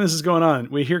whole time this is going on,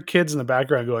 we hear kids in the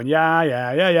background going, yeah,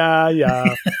 yeah, yeah, yeah,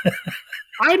 yeah.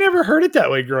 I never heard it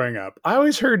that way growing up. I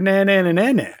always heard na, na, na,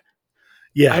 na, na.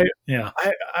 Yeah, I, yeah.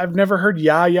 I've never heard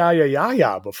ya ya ya ya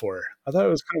ya before. I thought it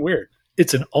was kind of weird.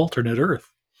 It's an alternate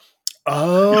Earth.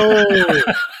 Oh,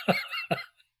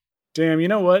 damn! You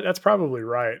know what? That's probably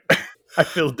right. I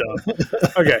feel dumb.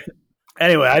 Okay.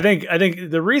 Anyway, I think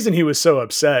the reason he was so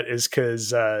upset is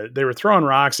because they were throwing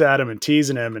rocks at him and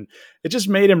teasing him, and it just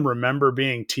made him remember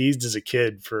being teased as a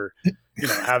kid for,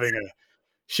 having a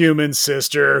human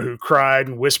sister who cried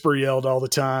and whisper yelled all the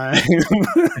time.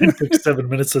 It took 7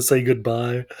 minutes to say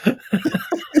goodbye.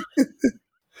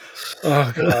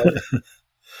 Oh God.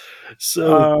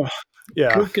 So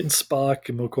Yeah. Kirk and Spock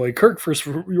and McCoy. Kirk first,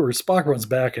 or Spock runs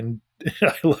back, and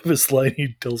I love his line.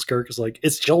 He tells Kirk, "Is like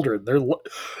it's children.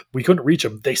 We couldn't reach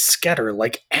them. They scatter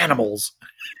like animals."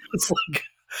 It's like,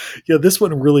 yeah, this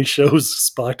one really shows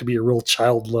Spock to be a real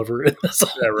child lover in this.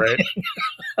 Yeah, right.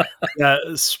 Yeah,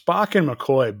 Spock and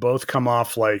McCoy both come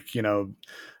off like,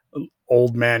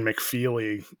 old man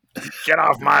McFeely. Get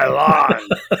off my lawn.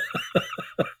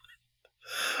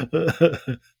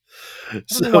 I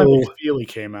don't know why McFeely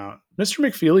came out. Mr.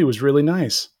 McFeely was really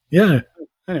nice. Yeah.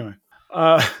 Anyway.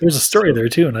 There's a story there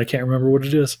too, and I can't remember what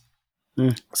it is.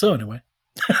 Yeah. So anyway.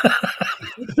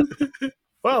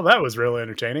 Well, that was really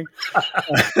entertaining.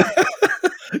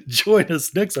 Join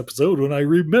us next episode when I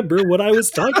remember what I was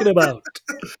talking about.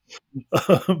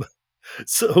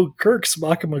 So Kirk,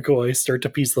 Spock, and McCoy start to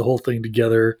piece the whole thing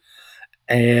together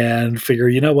and figure,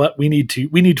 you know what, we need to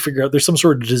figure out there's some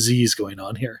sort of disease going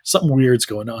on here. Something weird's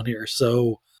going on here.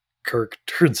 So Kirk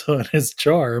turns on his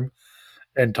charm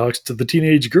and talks to the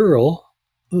teenage girl.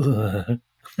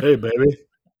 Hey, baby.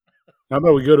 How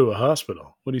about we go to a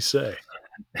hospital? What do you say?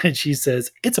 And she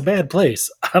says, it's a bad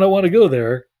place. I don't want to go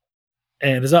there.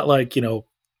 And it's not like,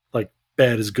 like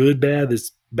bad is good, bad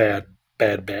is bad,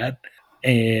 bad, bad.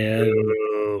 And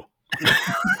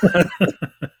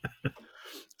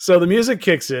so the music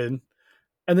kicks in,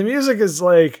 and the music is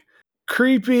like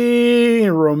creepy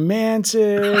and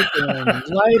romantic and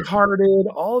lighthearted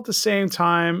all at the same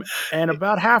time. And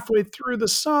about halfway through the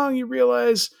song, you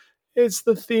realize it's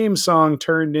the theme song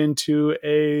turned into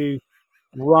a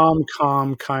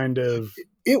rom-com kind of.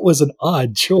 It was an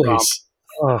odd choice.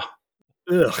 Ugh.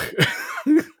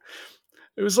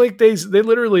 It was like they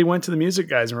literally went to the music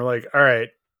guys and were like, all right,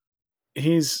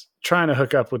 he's trying to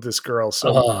hook up with this girl,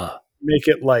 so make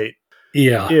it light.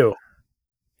 Yeah. Ew.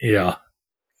 Yeah.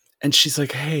 And she's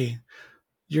like, hey,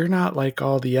 you're not like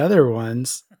all the other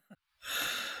ones.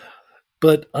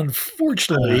 But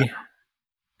unfortunately,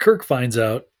 Kirk finds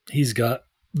out he's got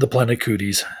the planet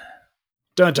cooties.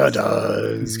 Dun, dun,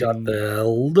 dun. He's got the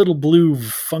little blue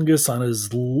fungus on his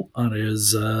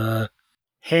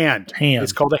hand.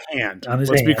 It's called a hand.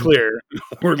 Let's be clear.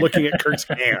 We're looking at Kirk's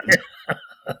hand.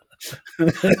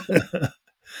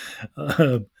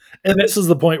 And this is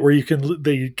the point where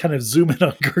they kind of zoom in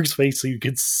on Kirk's face so you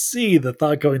can see the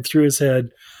thought going through his head.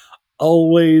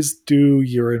 Always do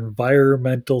your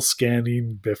environmental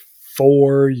scanning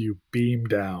before you beam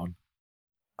down.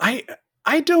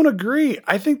 I don't agree.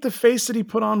 I think the face that he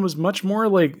put on was much more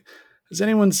like, has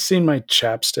anyone seen my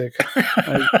chapstick?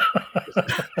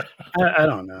 I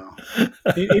don't know.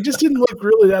 He just didn't look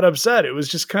really that upset. It was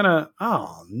just kind of,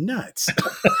 oh, nuts.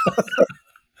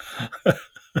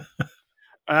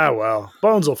 Well,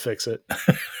 Bones will fix it.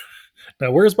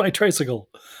 Now, where's my tricycle?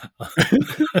 So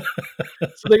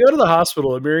they go to the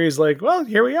hospital, and Miri's like, well,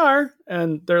 here we are.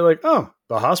 And they're like, oh,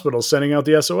 the hospital's sending out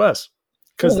the SOS.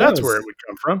 Because that's where it would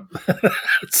come from.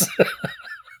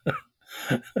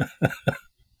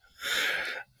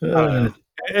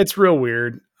 It's real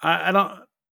weird. I don't.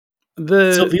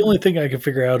 So the only thing I can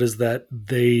figure out is that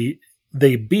they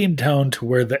beamed down to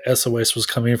where the SOS was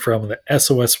coming from. The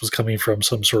SOS was coming from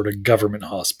some sort of government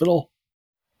hospital,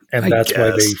 and that's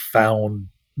why they found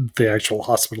the actual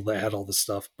hospital that had all this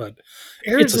stuff. But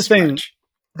here's the thing: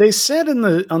 they said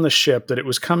on the ship that it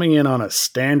was coming in on a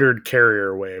standard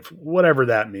carrier wave, whatever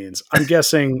that means. I'm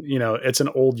guessing it's an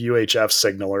old UHF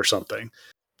signal or something.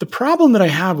 The problem that I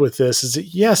have with this is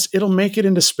that, yes, it'll make it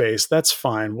into space. That's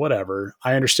fine. Whatever.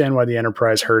 I understand why the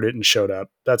Enterprise heard it and showed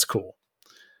up. That's cool.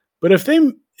 But if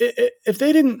they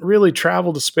didn't really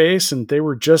travel to space and they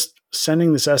were just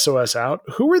sending this SOS out,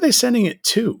 who were they sending it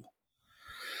to?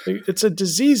 It's a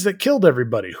disease that killed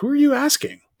everybody. Who are you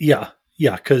asking? Yeah.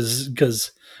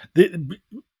 Because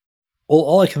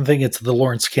all I can think it's the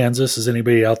Lawrence, Kansas. Is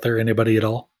anybody out there? Anybody at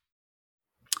all?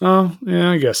 Oh,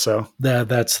 yeah, I guess so.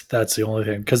 That's the only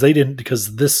thing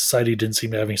because this society didn't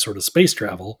seem to have any sort of space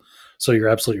travel. So you're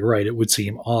absolutely right. It would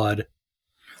seem odd.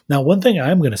 Now, one thing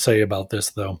I'm going to say about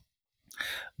this, though,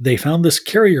 they found this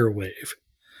carrier wave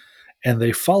and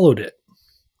they followed it.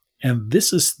 And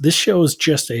this shows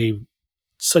just a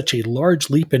such a large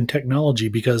leap in technology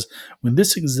because when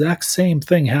this exact same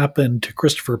thing happened to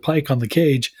Christopher Pike on the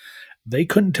Cage, they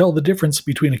couldn't tell the difference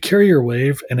between a carrier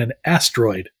wave and an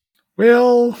asteroid.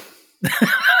 Well,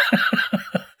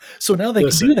 so now they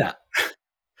can do that.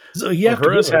 So you have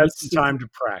Uhura's to had some time to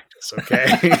practice,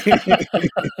 okay?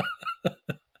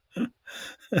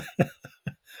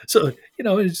 So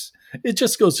it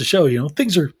just goes to show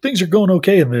things are going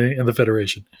okay in the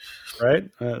Federation, right?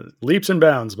 Leaps and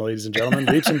bounds, ladies and gentlemen,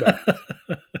 leaps and bounds.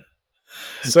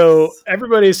 So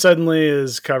everybody suddenly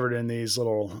is covered in these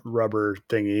little rubber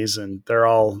thingies, and they're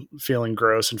all feeling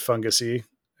gross and fungusy,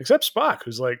 except Spock,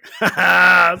 who's like,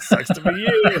 sucks to be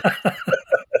you.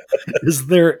 Is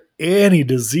there any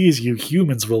disease you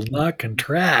humans will not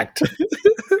contract?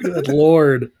 Good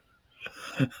Lord.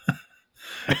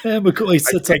 And McCoy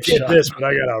sits up shop. This, but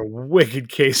I got a wicked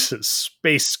case of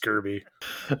space scurvy.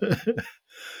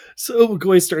 So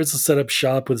McCoy starts to set up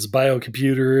shop with his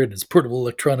biocomputer and his portable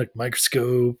electronic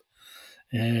microscope.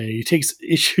 And he takes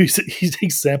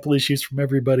sample issues from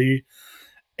everybody.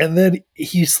 And then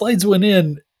he slides one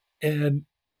in, and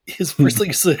his first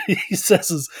thing he says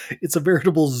is it's a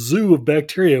veritable zoo of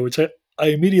bacteria, which I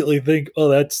immediately think, oh,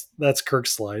 that's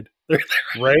Kirk's slide.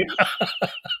 Right?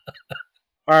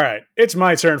 All right. It's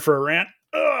my turn for a rant.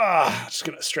 Just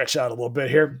going to stretch out a little bit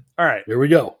here. All right. Here we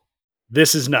go.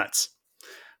 This is nuts.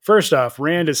 First off,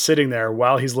 Rand is sitting there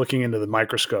while he's looking into the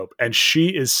microscope, and she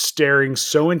is staring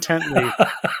so intently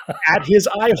at his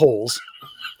eye holes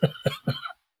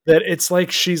that it's like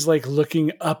she's like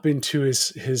looking up into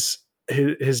his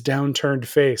downturned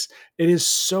face. It is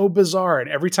so bizarre. And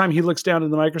every time he looks down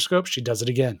in the microscope, she does it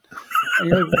again. And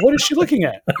you're like, what is she looking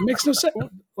at? It makes no sense.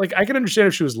 Like, I can understand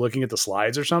if she was looking at the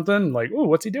slides or something. Like, oh,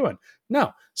 what's he doing?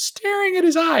 No, staring at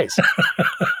his eyes.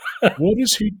 What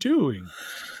is he doing?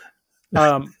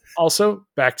 Also,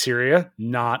 bacteria,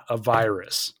 not a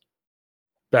virus.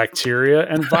 Bacteria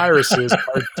and viruses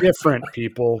are different,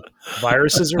 people.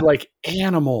 Viruses are like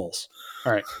animals.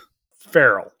 All right.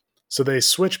 Farrell. So they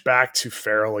switch back to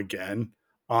Farrell again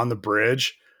on the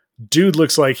bridge. Dude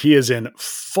looks like he is in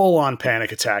full-on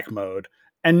panic attack mode.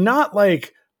 And not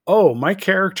like, oh, my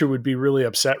character would be really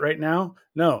upset right now.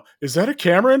 No. Is that a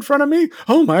camera in front of me?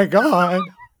 Oh, my God.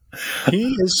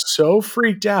 He is so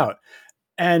freaked out.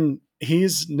 And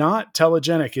he's not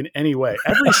telegenic in any way.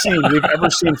 Every scene we've ever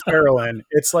seen Farrell in,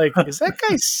 it's like, is that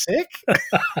guy sick?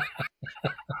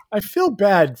 I feel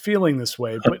bad feeling this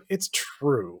way, but it's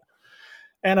true.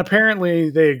 And apparently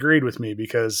they agreed with me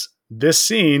because this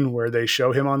scene where they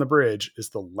show him on the bridge is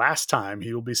the last time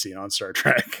he will be seen on Star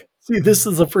Trek. See, this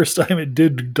is the first time it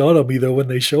did dawn on me, though, when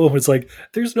they show him. It's like,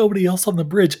 there's nobody else on the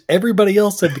bridge. Everybody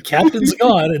else said the captain's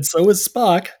gone, and so is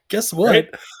Spock. Guess what? Right?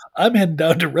 I'm heading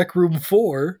down to Rec Room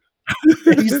 4.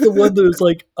 He's the one that was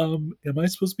like, am I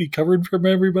supposed to be covered from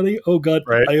everybody? Oh, God.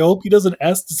 Right. I hope he doesn't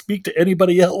ask to speak to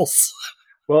anybody else.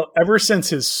 Well, ever since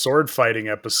his sword fighting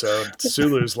episode,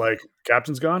 Sulu's like,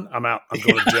 Captain's gone? I'm out. I'm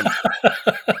going to gym.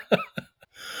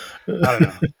 I don't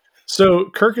know. So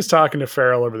Kirk is talking to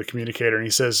Farrell over the communicator, and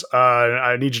he says,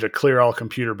 I need you to clear all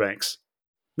computer banks.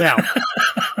 Now,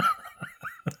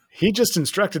 he just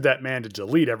instructed that man to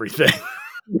delete everything.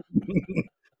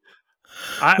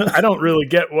 I don't really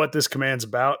get what this command's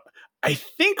about. I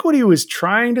think what he was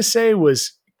trying to say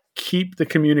was keep the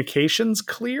communications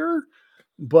clear,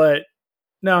 but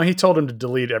no, he told him to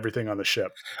delete everything on the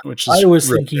ship. Which is I was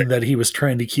thinking that he was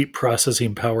trying to keep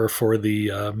processing power for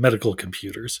the medical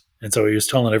computers. And so he was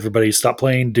telling everybody, stop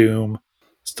playing Doom,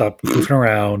 stop goofing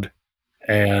around.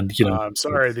 And, I'm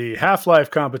sorry, the Half-Life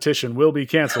competition will be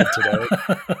canceled today.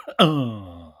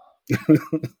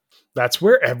 That's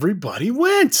where everybody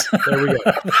went. There we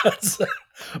go.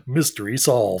 Mystery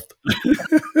solved.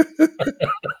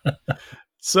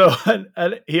 So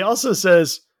and he also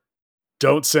says,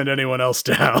 don't send anyone else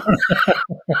down.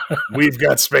 We've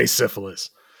got space syphilis.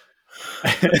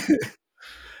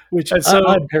 Which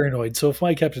I'm paranoid. So if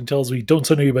my captain tells me don't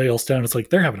send anybody else down, it's like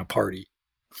they're having a party.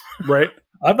 Right.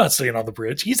 I'm not staying on the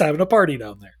bridge. He's having a party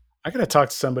down there. I got to talk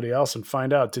to somebody else and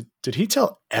find out. Did he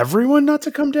tell everyone not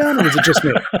to come down, or was it just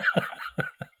me?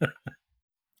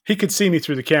 He could see me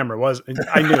through the camera.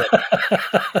 I knew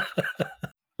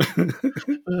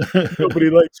it. Nobody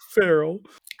likes Farrell.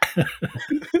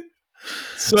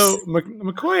 So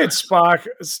McCoy and Spock.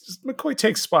 McCoy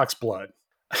takes Spock's blood,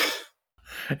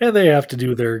 and they have to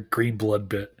do their green blood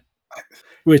bit.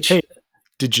 Which, hey,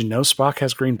 did you know Spock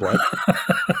has green blood?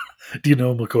 Do you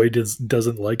know McCoy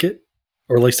doesn't like it?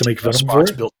 Or likes to make fun of him for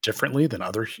it? Built differently than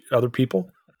other people.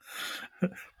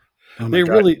 They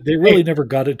really never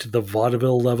got it to the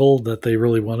vaudeville level that they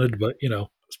really wanted, but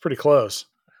it's pretty close.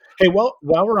 Hey, well,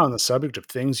 while we're on the subject of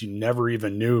things you never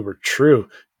even knew were true,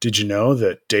 did you know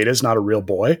that Data's not a real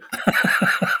boy?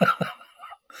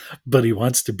 But he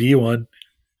wants to be one.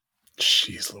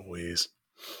 Jeez Louise.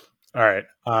 All right.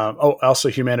 Also,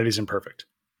 humanity's imperfect.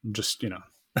 Just to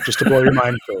blow your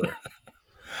mind further.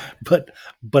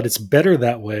 But it's better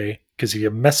that way because if you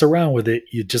mess around with it,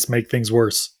 you just make things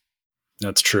worse.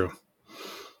 That's true.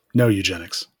 No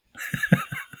eugenics.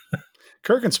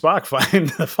 Kirk and Spock find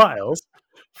the files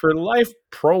for Life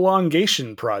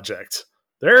Prolongation Project.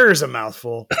 There's a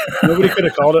mouthful. Nobody could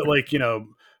have called it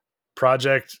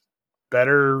Project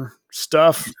Better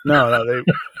Stuff. No, they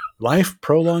Life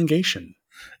Prolongation.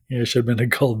 Yeah, it should have been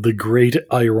called the Great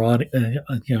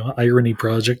Irony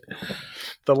Project.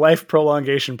 The Life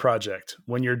Prolongation Project.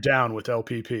 When you're down with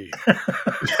LPP.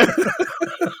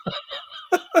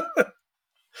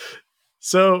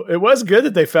 So it was good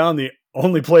that they found the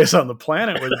only place on the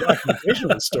planet where the documentation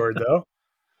was stored, though.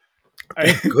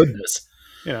 Thank goodness.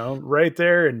 Right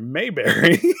there in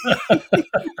Mayberry.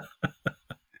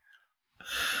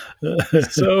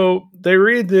 So they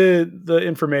read the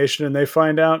information and they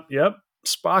find out, yep,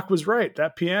 Spock was right.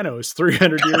 That piano is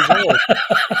 300 years old.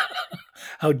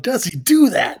 How does he do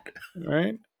that?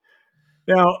 Right?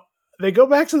 Now, they go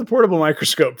back to the portable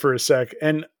microscope for a sec,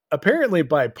 and apparently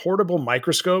by portable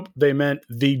microscope, they meant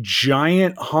the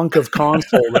giant hunk of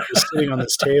console that was sitting on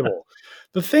this table.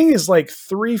 The thing is like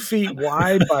 3 feet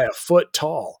wide by a foot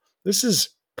tall. This is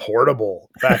portable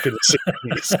back in the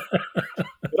 60s.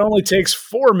 It only takes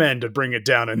 4 men to bring it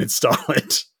down and install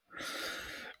it.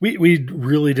 We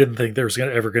really didn't think there was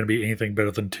ever going to be anything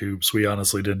better than tubes. We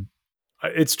honestly didn't.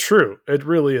 It's true. It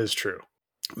really is true.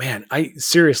 Man,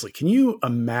 seriously, can you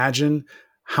imagine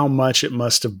how much it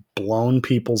must have blown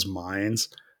people's minds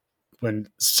when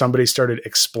somebody started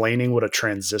explaining what a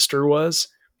transistor was?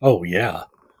 Oh, yeah.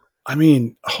 I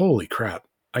mean, holy crap.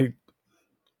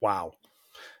 Wow.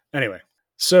 Anyway,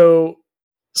 so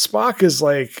Spock is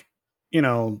like,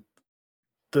 all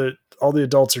the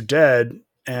adults are dead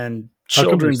and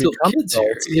children become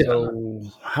adults. Yeah. So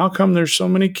how come there's so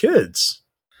many kids?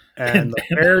 And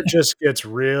the air just gets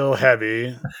real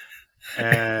heavy,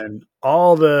 and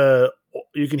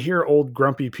you can hear old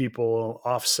grumpy people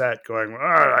offset going,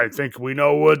 I think we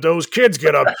know what those kids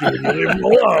get up to. You leave them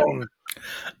alone.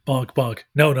 Bonk, bonk.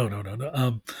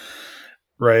 No.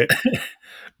 Right.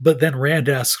 But then Rand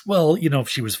asks, well, if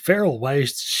she was feral, why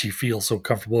does she feel so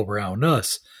comfortable around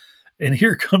us? And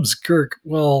here comes Kirk.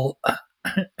 Well,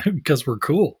 because we're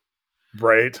cool.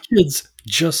 Right. Kids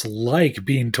just like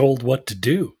being told what to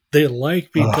do. They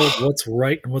like being told what's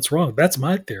right and what's wrong. That's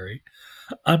my theory.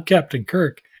 I'm Captain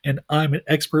Kirk, and I'm an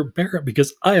expert parent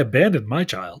because I abandoned my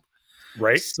child.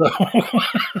 Right. So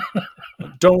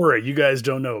don't worry, you guys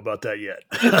don't know about that yet.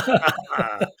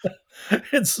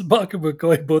 And Spock and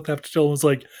McCoy both have to tell him, it's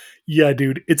like, yeah,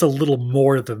 dude, it's a little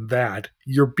more than that.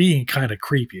 You're being kind of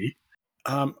creepy.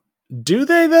 Do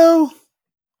they, though?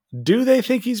 Do they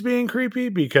think he's being creepy?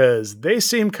 Because they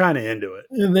seem kind of into it.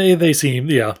 And they seem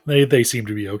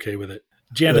to be okay with it.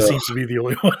 Janice seems to be the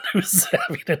only one who's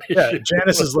having an issue. Yeah,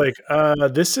 Janice is like,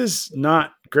 this is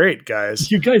not great, guys.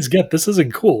 You guys get this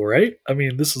isn't cool, right? I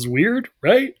mean, this is weird,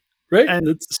 right? Right? And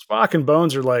Spock and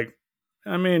Bones are like,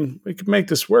 I mean, we could make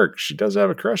this work. She does have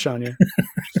a crush on you.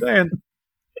 Just saying.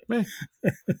 Meh.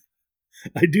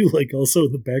 I do like also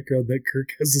in the background that Kirk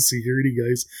has the security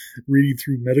guys reading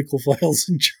through medical files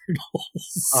and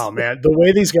journals. Oh, man. The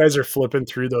way these guys are flipping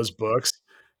through those books,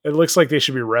 it looks like they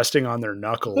should be resting on their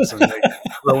knuckles and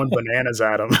throwing bananas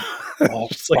at them. Oh,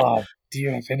 Bob, do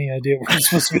you have any idea what we're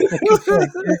supposed to be looking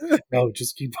for? No,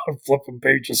 just keep on flipping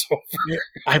pages over. Yeah,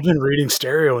 I've been reading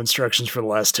stereo instructions for the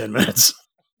last 10 minutes.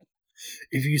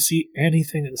 If you see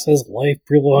anything that says Life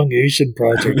Prolongation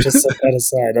Project, just set that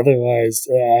aside. Otherwise,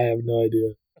 I have no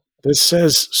idea. This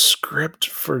says script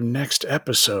for next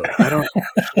episode. Should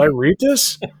I read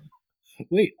this?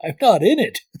 Wait, I'm not in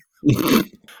it.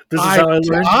 This is how I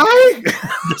learned.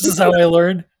 This is how I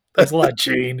learned. That's a lot,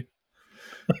 Shane.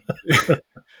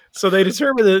 So they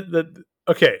determine that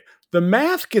okay, the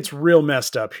math gets real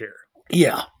messed up here.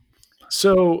 Yeah.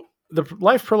 So the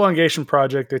Life Prolongation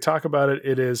Project, they talk about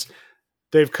it.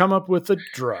 They've come up with a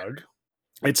drug.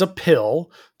 It's a pill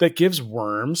that gives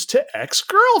worms to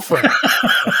ex-girlfriends.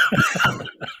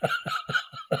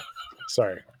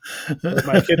 Sorry.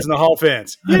 My kids in the hall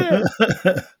fans. Yeah.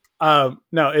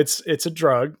 No, it's a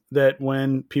drug that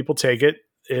when people take it,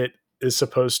 it is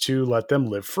supposed to let them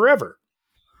live forever.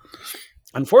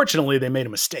 Unfortunately, they made a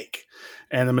mistake.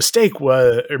 And the mistake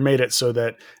made it so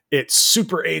that it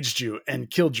super aged you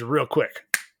and killed you real quick.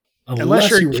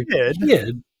 Unless you're a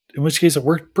kid. In which case it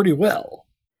worked pretty well.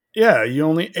 Yeah, you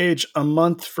only age a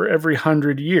month for every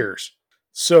 100 years.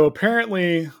 So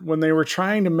apparently, when they were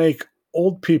trying to make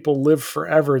old people live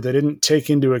forever, they didn't take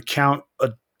into account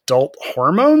adult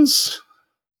hormones.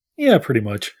 Yeah, pretty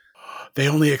much. They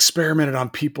only experimented on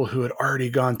people who had already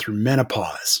gone through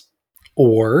menopause.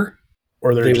 Or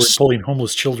Or they're they were just, pulling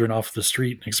homeless children off the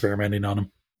street and experimenting on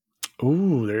them.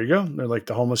 ooh, there you go. They're like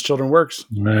the homeless children works.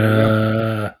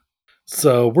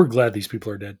 So we're glad these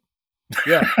people are dead.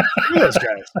 Yeah, screw those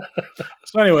guys.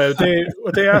 So anyway,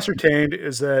 what they ascertained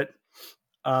is that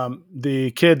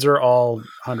the kids are all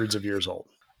hundreds of years old.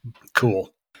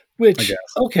 Cool, I Which, guess.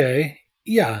 okay,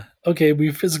 yeah, okay,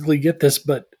 we physically get this,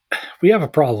 but we have a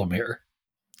problem here.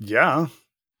 Yeah,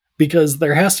 Because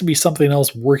there has to be something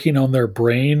else working on their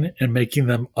brain and making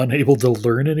them unable to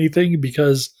learn anything,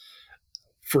 because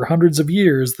for hundreds of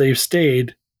years they've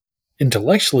stayed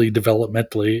intellectually,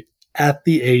 developmentally at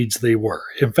the age they were.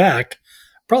 In fact,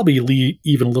 probably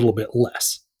even a little bit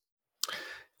less.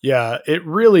 yeah. It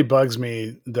really bugs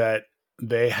me that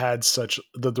they had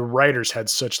the writers had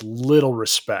such little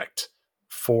respect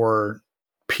for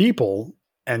people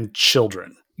and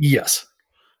children. Yes.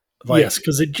 Like Yes,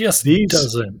 because it just these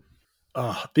doesn't.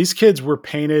 these kids were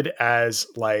painted as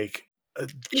like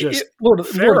just Lord of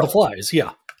the feral. Flies,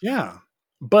 yeah. Yeah,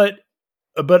 but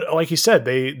like you said,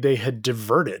 they had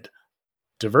reverted,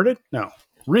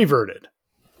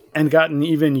 and gotten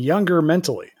even younger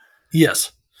mentally.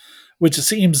 Yes. Which it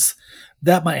seems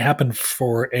that might happen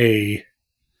for a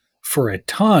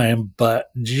time, but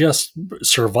just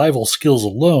survival skills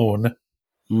alone,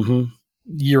 Mm-hmm.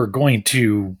 you're going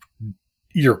to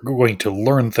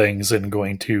learn things and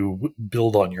going to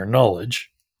build on your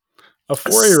knowledge. A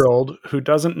 4-year-old who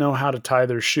doesn't know how to tie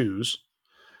their shoes,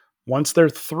 once they're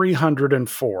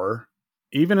 304,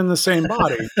 even in the same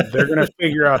body, they're going to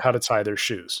figure out how to tie their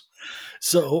shoes.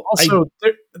 So Also,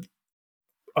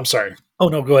 I'm sorry. Oh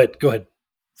no, go ahead.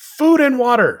 Food and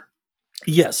water.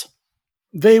 Yes.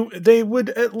 They would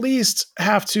at least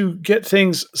have to get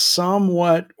things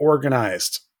somewhat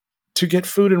organized to get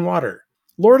food and water.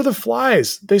 Lord of the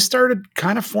Flies, they started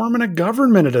kind of forming a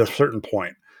government at a certain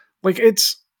point. Like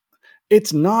it's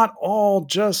not all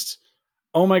just,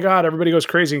 oh my God, everybody goes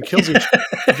crazy and kills each other.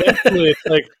 Eventually it's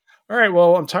like, all right,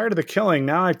 well, I'm tired of the killing.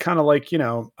 Now I'd kind of like,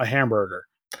 a hamburger.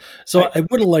 So I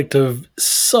would have liked to,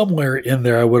 somewhere in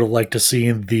there, I would have liked to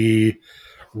see the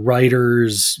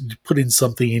writers putting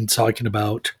something talking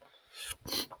about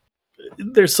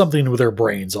there's something with their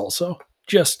brains also,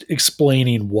 just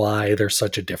explaining why there's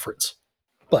such a difference.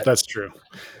 But that's true.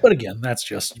 But again, that's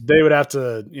just, they would have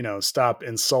to, stop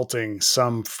insulting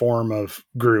some form of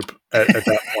group at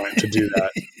that point to do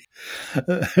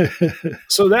that.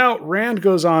 So now Rand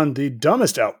goes on the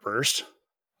dumbest outburst.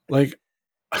 Like,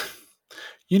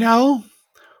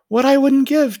 what I wouldn't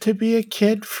give to be a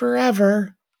kid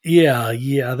forever.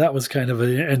 Yeah, that was kind of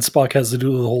and Spock has to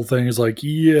do the whole thing. Is like,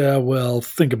 yeah, well,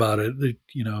 think about it.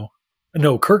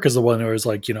 No, Kirk is the one who is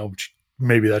like,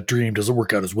 maybe that dream doesn't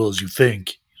work out as well as you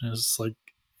think. And it's like,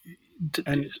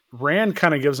 and Rand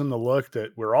kind of gives him the look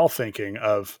that we're all thinking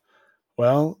of.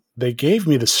 Well, they gave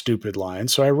me the stupid line,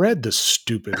 so I read the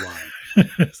stupid line.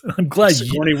 I'm glad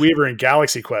Sigourney Weaver in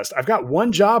Galaxy Quest. I've got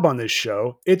one job on this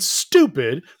show. It's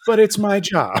stupid, but it's my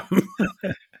job.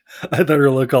 I thought her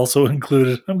look also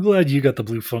included, I'm glad you got the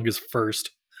blue fungus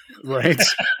first. Right.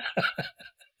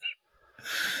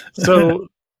 So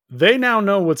they now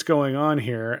know what's going on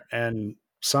here, and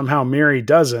somehow Miri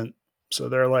doesn't. So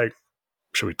they're like,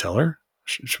 should we tell her?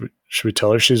 Should we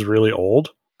tell her she's really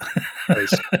old?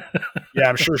 Yeah,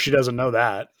 I'm sure she doesn't know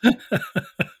that.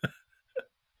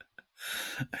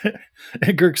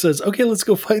 And Kirk says, okay, let's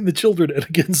go find the children. And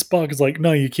again, Spock is like,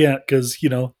 no, you can't, because,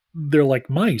 they're like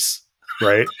mice.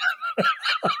 Right?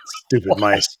 Stupid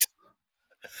mice.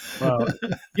 Well,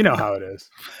 you know how it is.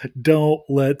 Don't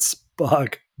let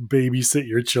Spock babysit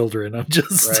your children. I'm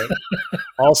just... Right.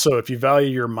 Also, if you value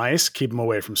your mice, keep them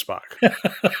away from Spock.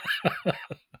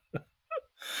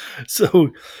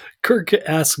 So Kirk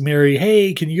asks Miri,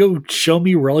 hey, can you go show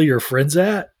me where all your friends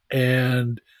at?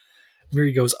 And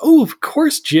Miri goes, oh, of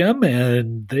course, Jim.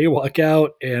 And they walk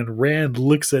out, and Rand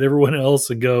looks at everyone else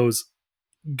and goes,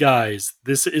 guys,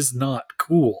 this is not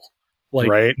cool. Like,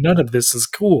 right? None of this is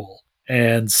cool.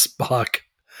 And Spock's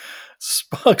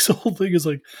whole thing is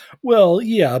like, well,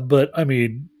 yeah, but I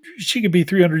mean, she could be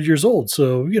 300 years old.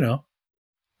 So,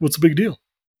 what's the big deal?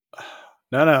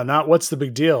 No, not what's the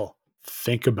big deal.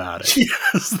 Think about it.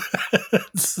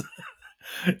 Yes.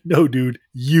 No, dude,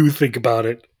 you think about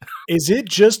it. Is it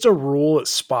just a rule that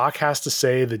Spock has to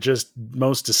say the just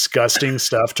most disgusting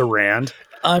stuff to Rand?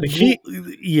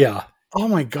 Yeah. oh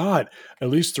my God, at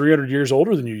least 300 years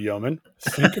older than you, yeoman.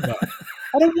 Think about it.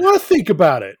 I don't want to think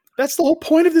about it. That's the whole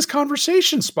point of this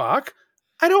conversation, Spock.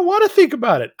 I don't want to think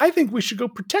about it. I think we should go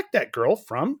protect that girl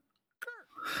from.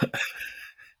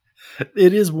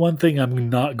 It is one thing I'm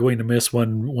not going to miss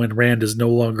when Rand is no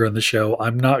longer on the show.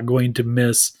 I'm not going to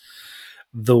miss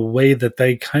the way that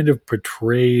they kind of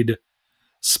portrayed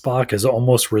Spock as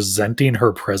almost resenting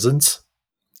her presence,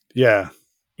 Yeah.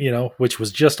 which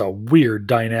was just a weird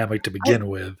dynamic to begin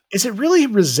with. Is it really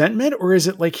resentment, or is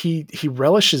it like he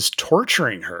relishes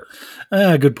torturing her?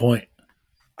 Good point.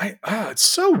 It's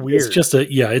so weird. It's just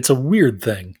it's a weird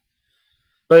thing.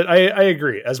 But I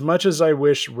agree. As much as I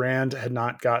wish Rand had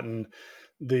not gotten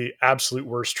the absolute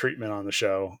worst treatment on the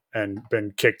show and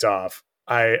been kicked off,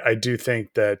 I do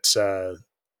think that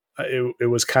it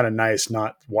was kind of nice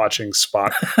not watching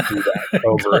Spock do that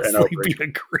over and over be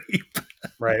a creep.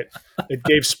 Right? It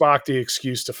gave Spock the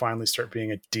excuse to finally start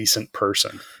being a decent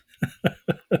person.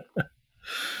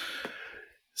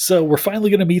 So we're finally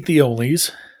going to meet the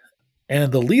Onlys,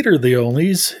 and the leader of the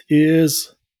Onlys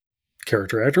is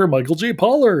character actor Michael J.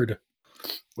 Pollard.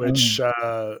 Which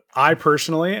I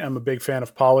personally am a big fan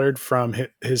of Pollard from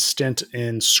his stint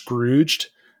in Scrooged.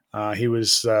 He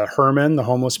was Herman, the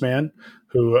homeless man,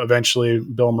 who eventually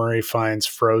Bill Murray finds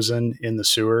frozen in the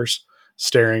sewers,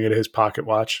 staring at his pocket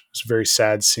watch. It's a very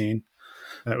sad scene.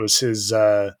 That was his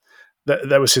that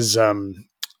was his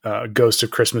Ghost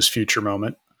of Christmas Future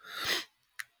moment.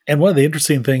 And one of the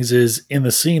interesting things is in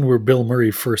the scene where Bill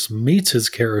Murray first meets his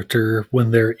character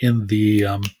when they're in the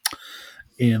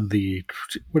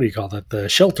what do you call that? The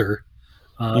shelter.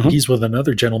 He's with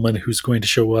another gentleman who's going to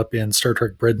show up in Star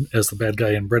Trek Bread as the bad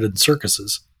guy in Bread and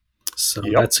Circuses. So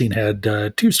that scene had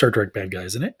 2 Star Trek bad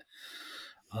guys in it.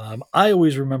 I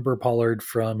always remember Pollard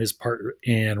from his part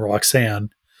in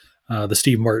Roxanne, the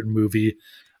Steve Martin movie,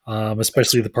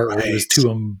 especially the part where he was too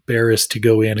embarrassed to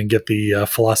go in and get the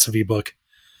philosophy book.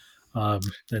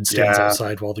 And stands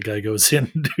outside while the guy goes in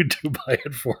to buy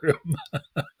it for him.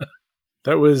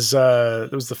 That was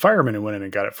the fireman who went in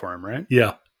and got it for him, right?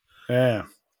 Yeah.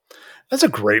 That's a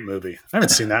great movie. I haven't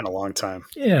seen that in a long time.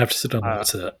 Yeah, I have to sit down and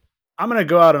watch that. I'm going to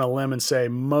go out on a limb and say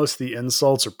most of the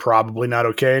insults are probably not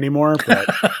okay anymore, but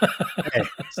hey,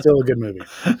 still a good movie.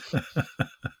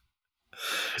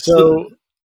 So,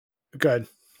 go ahead.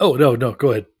 Oh, no,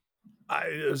 go ahead.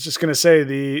 I was just going to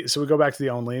say so we go back to the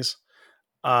Onlys.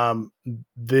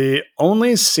 The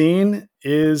only scene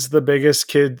is the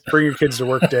biggest bring your kids to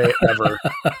work day ever.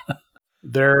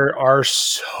 There are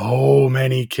so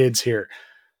many kids here.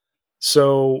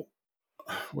 So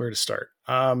where to start?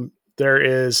 There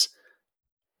is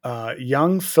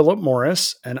young Philip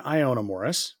Morris and Iona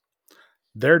Morris.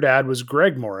 Their dad was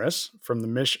Greg Morris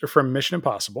from Mission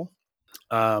Impossible.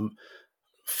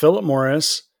 Philip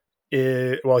Morris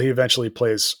he eventually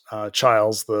plays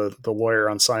Childs, the lawyer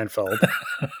on Seinfeld.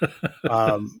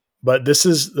 But this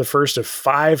is the first of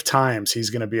 5 times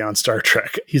he's going to be on Star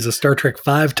Trek. He's a Star Trek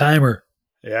 5-timer.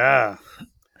 Yeah.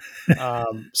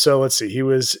 So let's see. He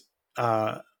was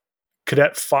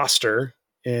Cadet Foster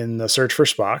in The Search for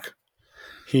Spock.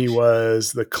 He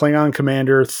was the Klingon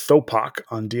commander Thopak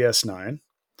on DS9.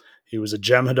 He was a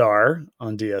Jem'Hadar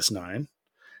on DS9.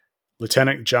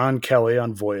 Lieutenant John Kelly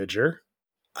on Voyager.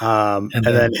 And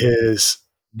then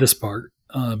this part.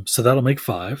 So that'll make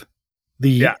 5.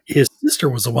 His sister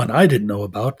was the one I didn't know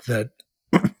about, that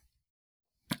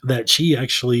she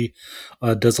actually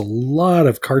does a lot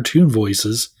of cartoon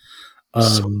voices.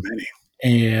 So many.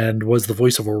 And was the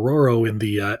voice of Aurora in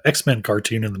the X-Men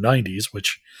cartoon in the 90s,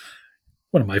 which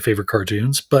one of my favorite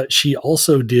cartoons. But she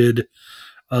also did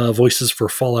voices for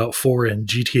Fallout 4 and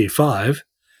GTA 5.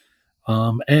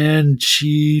 And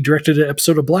she directed an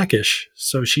episode of Blackish.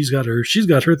 So she's got her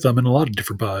thumb in a lot of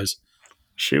different pies.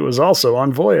 She was also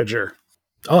on Voyager.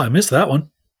 Oh, I missed that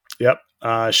one. Yep.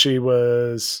 She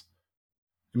was,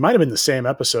 it might've been the same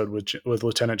episode with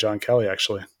Lieutenant John Kelly,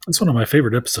 actually. That's one of my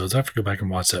favorite episodes. I have to go back and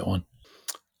watch that one.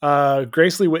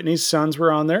 Grace Lee Whitney's sons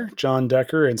were on there, John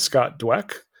Decker and Scott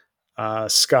Dweck.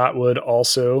 Scott would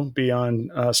also be on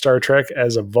Star Trek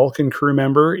as a Vulcan crew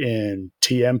member in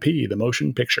TMP, the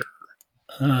motion picture.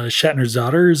 Shatner's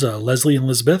daughters, Leslie and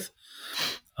Elizabeth.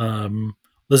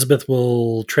 Elizabeth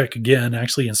will trek again,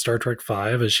 actually, in Star Trek V,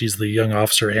 as she's the young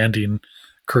officer handing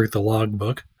Kirk the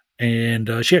logbook.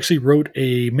 And she actually wrote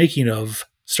a making of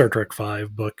Star Trek V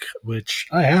book, which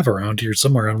I have around here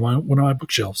somewhere on one of my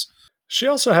bookshelves. She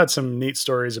also had some neat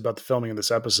stories about the filming of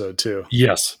this episode, too.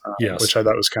 Yes. Which I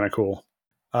thought was kind of cool.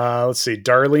 Let's see.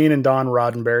 Darlene and Dawn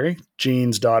Roddenberry,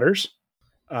 Gene's daughters.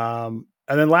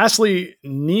 And then lastly,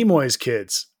 Nimoy's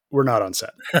kids were not on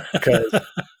set because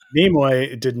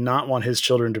Nimoy did not want his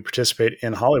children to participate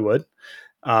in Hollywood.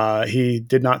 He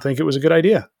did not think it was a good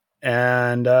idea.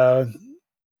 And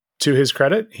to his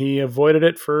credit, he avoided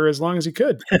it for as long as he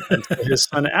could. And so his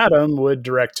son Adam would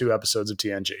direct 2 episodes of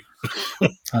TNG.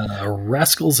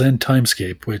 Rascals and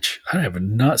Timescape, which I have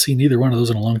not seen either one of those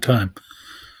in a long time.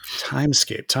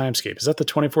 Timescape. Is that the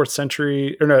 24th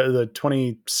century, or no, the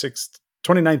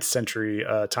 29th century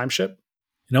time ship?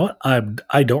 You know what?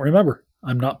 I don't remember.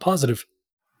 I'm not positive.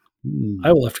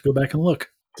 I will have to go back and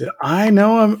look. Did I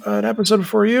know an episode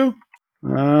before you?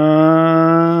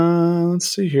 Let's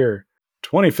see here.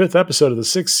 25th episode of the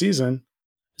 6th season.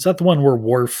 Is that the one where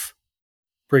Worf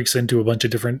breaks into a bunch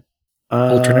of different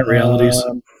alternate realities?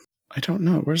 I don't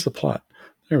know. Where's the plot?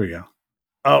 There we go.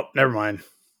 Oh, never mind.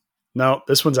 No,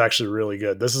 this one's actually really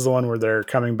good. This is the one where they're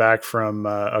coming back from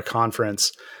a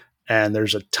conference, and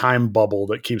there's a time bubble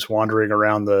that keeps wandering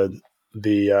around the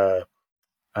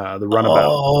runabout.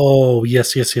 Oh,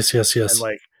 yes. And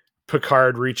like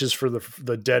Picard reaches for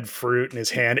the dead fruit, and his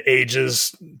hand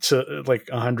ages to like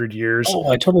 100 years. Oh,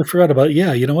 I totally forgot about it.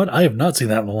 Yeah, you know what? I have not seen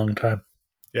that in a long time.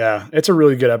 Yeah, it's a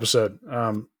really good episode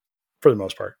for the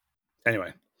most part.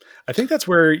 Anyway, I think that's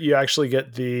where you actually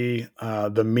get the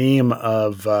meme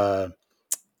of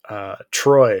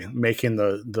Troy making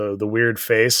the weird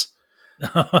face.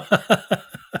 The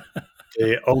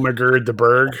Omagerd the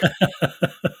Berg.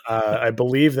 I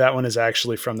believe that one is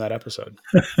actually from that episode.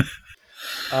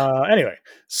 Anyway,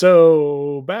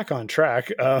 so back on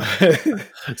track.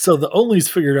 So the Onlys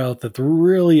figured out that the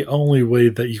really only way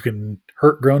that you can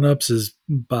hurt grown-ups is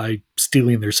by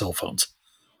stealing their cell phones.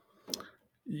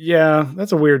 Yeah,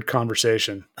 that's a weird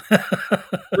conversation.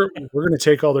 We're going to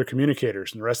take all their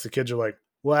communicators, and the rest of the kids are like,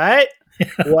 "What?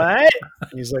 What?"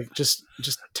 And he's like, "Just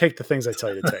take the things I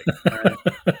tell you to take." All right?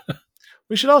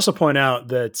 We should also point out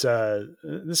that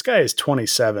this guy is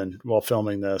 27 while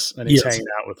filming this, and he's hanging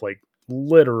out with like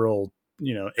literal,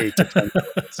 8 to 10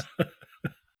 minutes.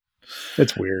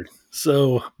 It's weird.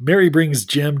 So Mary brings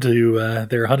Jim to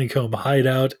their honeycomb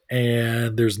hideout,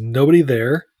 and there's nobody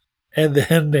there. And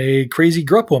then a crazy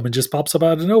grup woman just pops up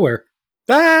out of nowhere.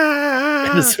 Ah!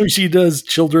 And as soon as she does,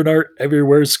 children are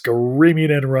everywhere screaming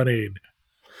and running.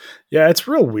 Yeah, it's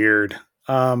real weird.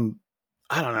 I don't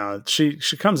know. She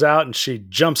comes out and she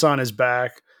jumps on his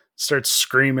back, starts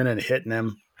screaming and hitting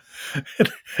him.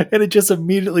 And it just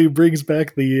immediately brings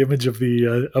back the image of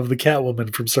the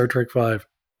Catwoman from Star Trek V.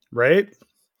 Right?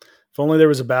 If only there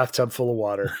was a bathtub full of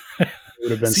water.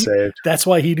 Would have been saved. That's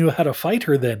why he knew how to fight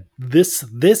her then.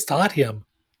 This taught him.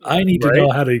 I need to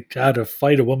know how to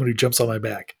fight a woman who jumps on my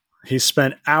back. He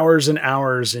spent hours and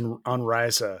hours on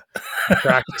Risa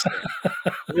practicing.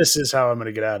 This is how I'm going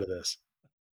to get out of this.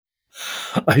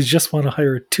 I just want to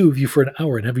hire 2 of you for an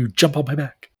hour and have you jump on my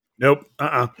back. Nope.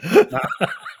 Not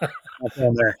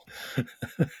down there.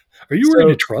 Are you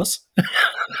wearing a truss?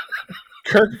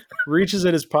 Kirk reaches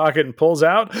in his pocket and pulls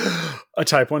out a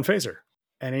Type 1 phaser.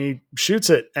 And he shoots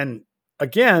it. And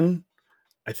again,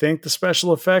 I think the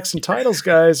special effects and titles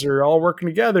guys are all working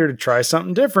together to try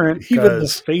something different. Even the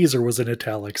phaser was in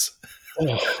italics.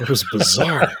 Oh, it was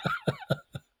bizarre.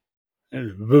 And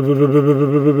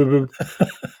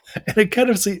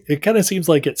it kind of seems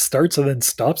like it starts and then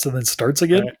stops and then starts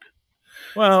again. Right.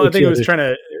 Well, I think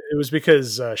it was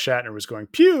because Shatner was going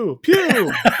pew,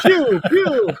 pew, pew,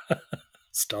 pew.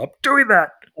 Stop doing that.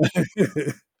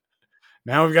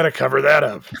 Now we've got to cover that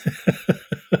up.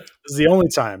 This is the only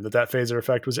time that phaser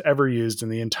effect was ever used in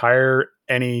the entire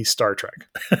any Star Trek.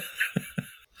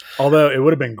 Although it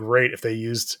would have been great if they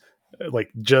used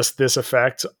like just this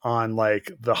effect on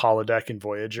like the holodeck in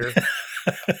Voyager.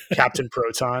 Captain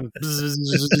Proton.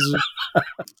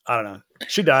 I don't know.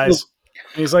 She dies.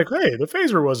 And he's like, hey, the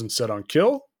phaser wasn't set on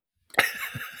kill.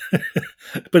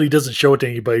 But he doesn't show it to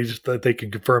anybody just that they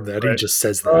can confirm that. Right. He just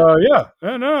says that.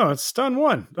 Yeah. No, it's stun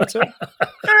 1. That's it.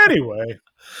 Anyway.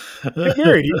 Hey,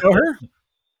 Mary, do you know her?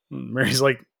 And Mary's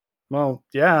like, well,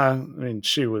 yeah. I mean,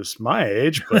 she was my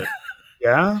age, but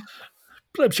yeah.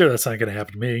 But I'm sure that's not going to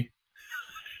happen to me.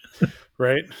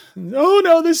 Right? Oh,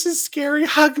 no, this is scary.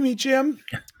 Hug me, Jim.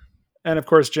 And of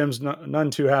course, Jim's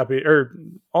none too happy, or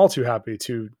all too happy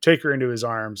to take her into his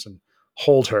arms and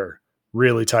hold her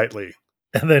really tightly.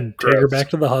 And then take her back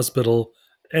to the hospital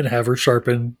and have her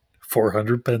sharpen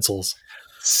 400 pencils.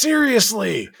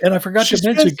 Seriously. And I forgot to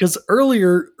mention, because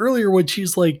earlier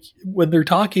when they're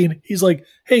talking, he's like,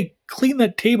 hey, clean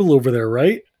that table over there,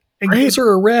 right? And gives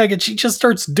her a rag, and she just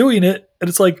starts doing it. And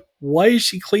it's like, why is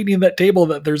she cleaning that table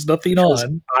that there's nothing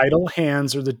on? Idle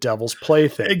hands are the devil's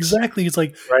plaything. Exactly. It's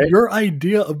like, your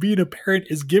idea of being a parent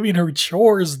is giving her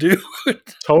chores, dude.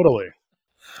 Totally.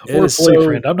 Or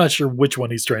boyfriend. I'm not sure which one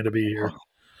he's trying to be here.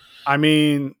 I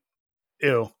mean,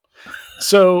 ew.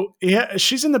 So yeah,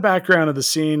 she's in the background of the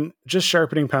scene, just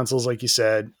sharpening pencils, like you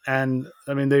said. And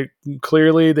I mean, they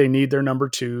need their number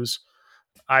twos.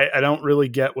 I don't really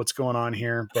get what's going on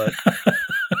here, but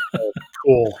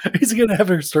cool. He's gonna have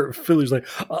her start fillers like,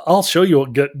 I'll show you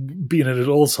what being an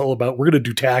adult's all about. We're gonna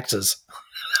do taxes.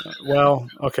 Well,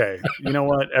 okay. You know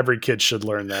what? Every kid should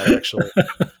learn that, actually.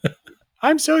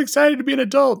 I'm so excited to be an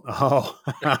adult. Oh,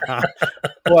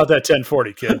 pull out that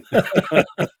 1040, kid.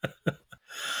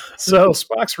 So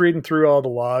Spock's reading through all the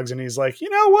logs, and he's like, you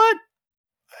know what?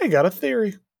 I got a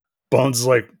theory. Bones is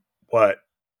like, what?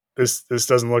 This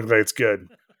doesn't look like it's good.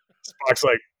 Spock's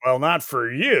like, well, not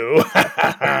for you.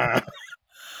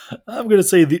 I'm gonna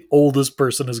say the oldest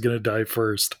person is gonna die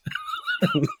first.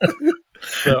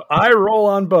 So I roll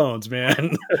on Bones,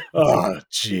 man. Oh,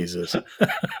 Jesus.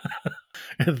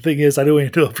 And the thing is, I don't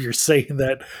even know if you're saying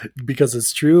that because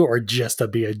it's true or just to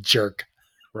be a jerk.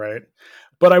 Right.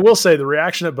 But I will say the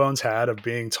reaction that Bones had of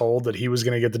being told that he was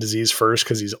going to get the disease first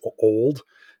because he's old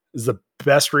is the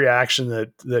best reaction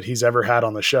that he's ever had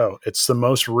on the show. It's the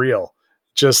most real.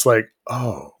 Just like,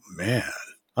 oh man,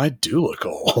 I do look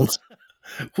old.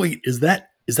 Wait, is that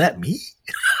me?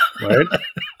 Right.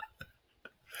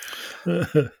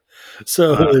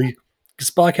 So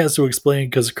Spock has to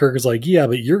explain because Kirk is like, yeah,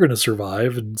 but you're going to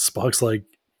survive. And Spock's like,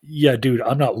 yeah, dude,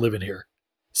 I'm not living here.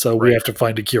 So we have to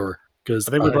find a cure. Because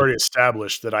I think we've already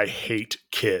established that I hate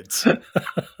kids.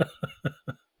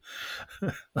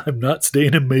 I'm not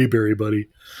staying in Mayberry, buddy.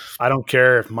 I don't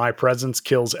care if my presence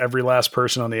kills every last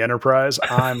person on the Enterprise.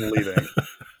 I'm leaving.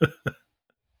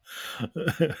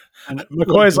 And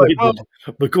McCoy's like, oh.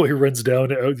 McCoy runs down.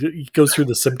 He goes through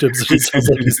the symptoms. And it sounds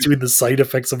like he's doing the side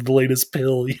effects of the latest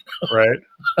pill. You know? Right.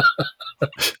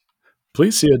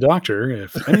 Please see a doctor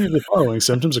if any of the following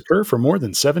symptoms occur for more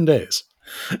than 7 days.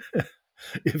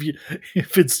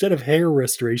 If instead of hair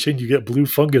restoration, you get blue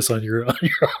fungus on your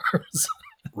arms.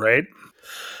 Right.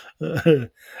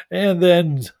 And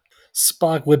then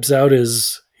Spock whips out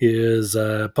his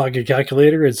pocket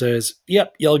calculator and says,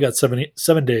 yep, y'all got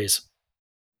 7 days.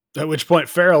 At which point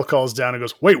Farrell calls down and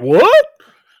goes, wait, what?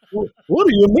 What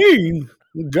do you mean?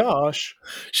 Gosh.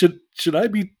 Should I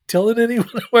be telling anyone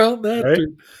about that?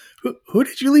 Right? Who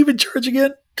did you leave in charge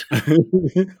again?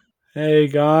 Hey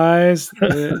guys,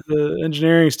 the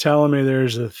engineering's telling me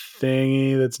there's a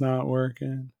thingy that's not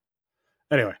working.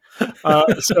 Anyway,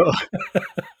 so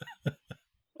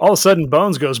all of a sudden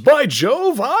Bones goes, by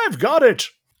Jove, I've got it.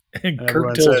 And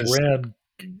Kirk tells Rand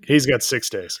he's got 6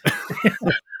 days.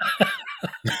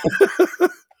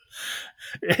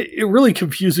 It really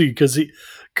confused me because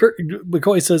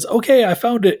McCoy says, okay, I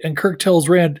found it. And Kirk tells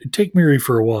Rand, take Miri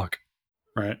for a walk.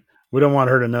 Right. We don't want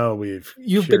her to know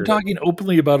you've been talking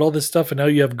openly about all this stuff and now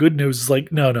you have good news. It's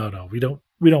like, no. We don't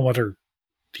want her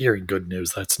hearing good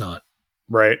news. That's not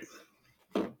right.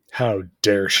 How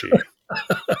dare she?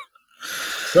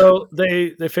 So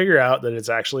they figure out that it's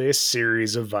actually a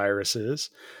series of viruses,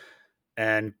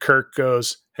 and Kirk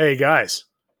goes, hey guys,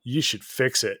 you should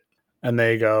fix it. And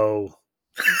they go,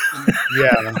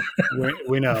 yeah,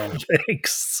 we know.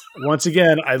 Thanks. Once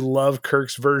again, I love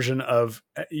Kirk's version of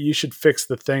you should fix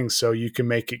the thing so you can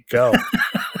make it go.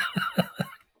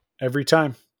 Every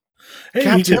time. Hey,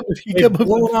 Captain, he kept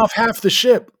blowing off half the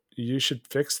ship. You should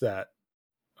fix that.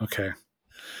 Okay.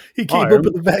 He came up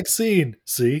with the vaccine.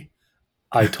 See?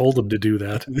 I told him to do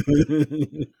that.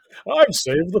 I've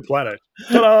saved the planet.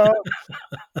 Ta-da!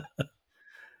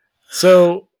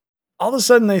 So all of a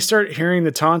sudden they start hearing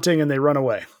the taunting and they run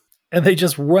away. And they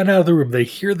just run out of the room. They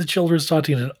hear the children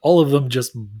taunting and all of them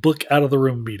just book out of the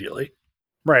room immediately.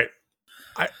 Right.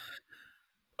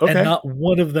 Okay. And not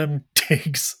one of them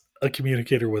takes a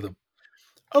communicator with them.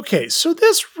 Okay, so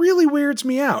this really weirds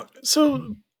me out.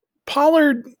 So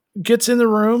Pollard gets in the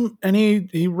room and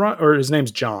he run, or his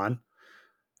name's John.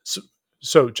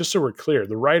 So just so we're clear,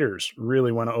 the writers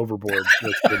really went overboard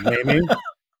with the naming.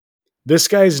 This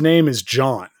guy's name is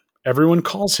John. Everyone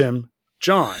calls him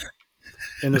John.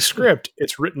 In the script,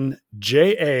 it's written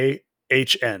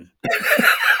J-A-H-N.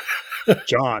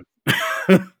 John.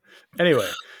 Anyway,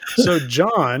 so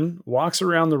John walks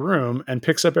around the room and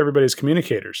picks up everybody's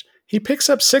communicators. He picks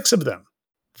up 6 of them.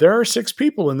 There are 6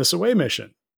 people in this away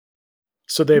mission.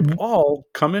 So they've all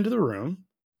come into the room,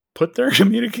 put their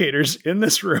communicators in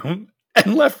this room,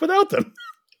 and left without them.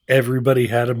 Everybody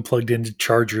had them plugged into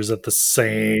chargers at the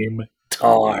same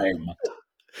time.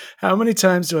 How many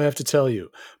times do I have to tell you?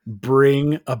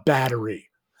 Bring a battery.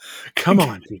 Come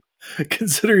on.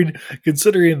 considering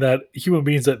that human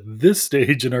beings at this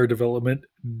stage in our development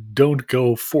don't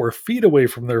go 4 feet away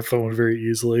from their phone very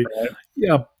easily. Right?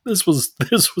 Yeah, this was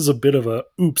a bit of a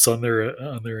oops on their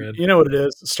end. You know what it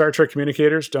is? Star Trek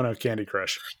communicators don't have Candy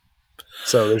Crush.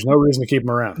 So there's no reason to keep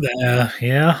them around.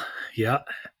 Yeah.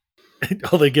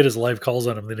 All they get is live calls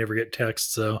on them. They never get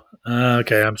texts. So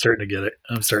okay, I'm starting to get it.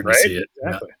 I'm starting to Right? see it.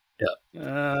 Exactly. Yeah.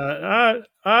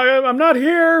 I'm not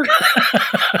here.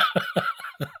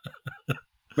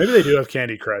 Maybe they do have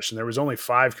Candy Crush, and there was only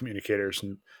 5 communicators,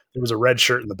 and there was a red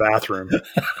shirt in the bathroom.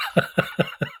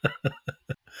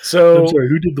 So I'm sorry.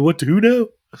 Who did the what to who now?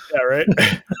 yeah, right.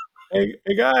 Hey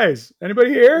guys,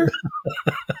 anybody here?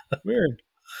 Weird.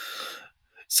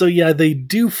 So yeah, they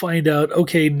do find out.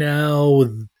 Okay, now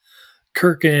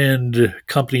Kirk and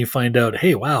company find out.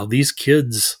 Hey, wow, these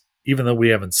kids, even though we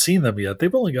haven't seen them yet,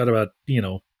 they've only got about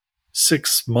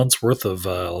 6 months worth of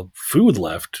food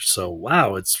left. So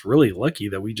wow, it's really lucky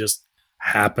that we just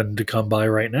happened to come by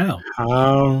right now.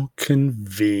 How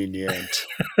convenient.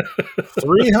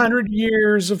 300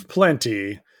 years of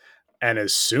plenty, and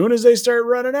as soon as they start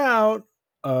running out,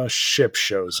 a ship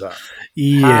shows up.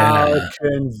 Yeah, How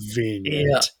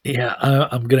convenient. yeah.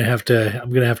 I'm gonna have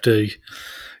to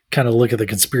kind of look at the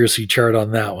conspiracy chart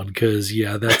on that one because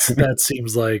yeah, that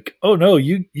seems like oh no,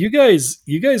 you guys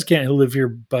can't live here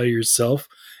by yourself.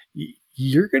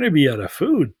 You're gonna be out of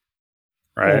food.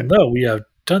 Well, Right? no, we have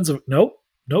tons of nope.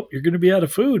 You're gonna be out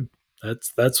of food.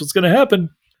 That's what's gonna happen.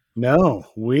 No,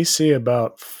 we see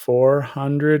about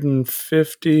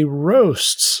 450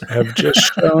 roasts have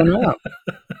just shown up.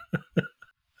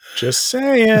 Just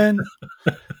saying.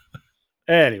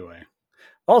 Anyway.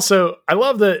 Also, I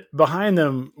love that behind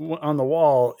them on the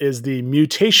wall is the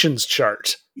mutations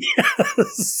chart.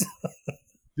 Yes.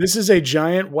 This is a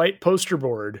giant white poster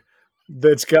board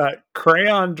that's got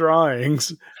crayon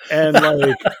drawings and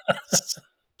like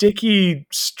sticky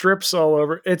strips all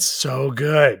over. It's so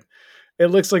good. It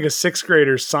looks like a 6th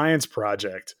grader's science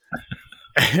project.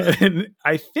 And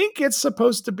I think it's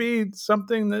supposed to be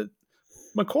something that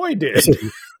McCoy did.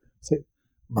 So,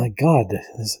 my God,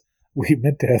 we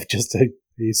meant to have just a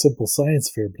simple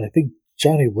science fair, but I think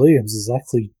Johnny Williams has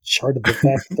actually charted the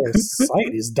fact that our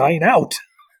society is dying out.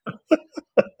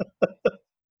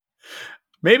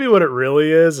 Maybe what it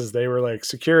really is they were like,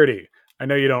 security, I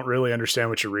know you don't really understand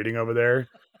what you're reading over there.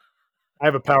 I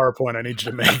have a PowerPoint I need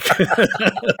you to make.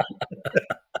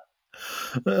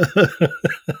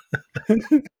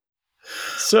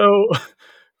 So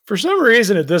for some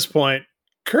reason at this point,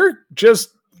 Kirk just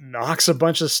knocks a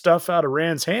bunch of stuff out of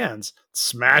Rand's hands,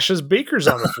 smashes beakers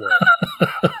on the floor.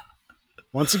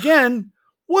 Once again,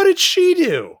 what did she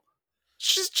do?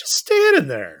 She's just standing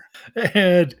there.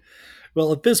 And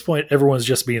well, at this point, everyone's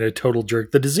just being a total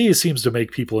jerk. The disease seems to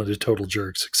make people into total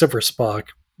jerks, except for Spock.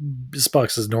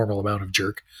 Spock's his normal amount of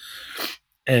jerk.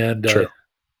 And, True.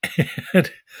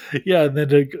 And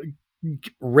then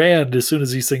Rand, as soon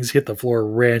as these things hit the floor,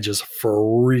 Rand just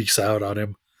freaks out on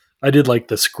him. I did like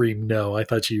the scream no. I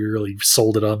thought you really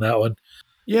sold it on that one.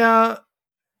 Yeah.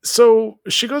 So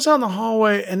she goes out in the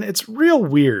hallway and it's real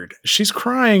weird. She's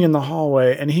crying in the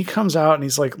hallway and he comes out and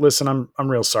he's like, listen,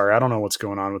 I'm real sorry. I don't know what's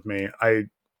going on with me. I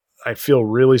feel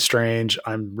really strange.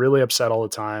 I'm really upset all the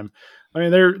time. I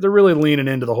mean, they're really leaning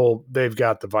into the whole, they've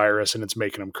got the virus and it's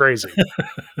making them crazy.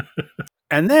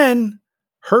 And then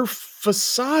her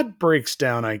facade breaks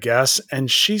down, I guess, and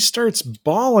she starts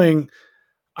bawling.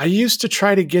 I used to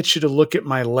try to get you to look at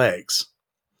my legs.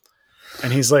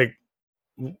 And he's like,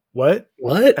 what?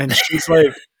 And she's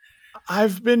like,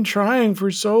 I've been trying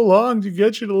for so long to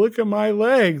get you to look at my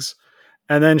legs.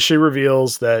 And then she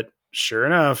reveals that, sure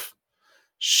enough,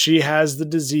 she has the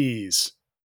disease.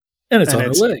 And it's on her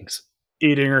legs.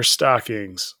 Eating her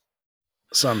stockings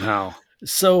somehow.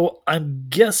 So I'm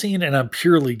guessing, and I'm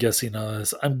purely guessing on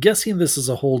this, I'm guessing this is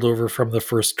a holdover from the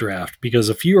first draft because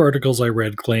a few articles I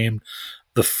read claimed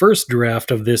the first draft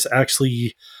of this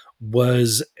actually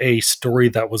was a story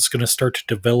that was going to start to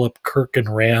develop Kirk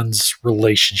and Rand's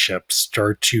relationship,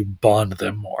 start to bond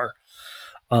them more.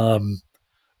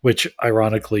 Which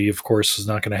ironically, of course, is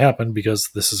not going to happen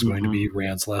because this is going to be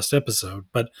Rand's last episode.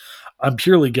 But I'm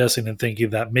purely guessing and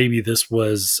thinking that maybe this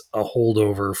was a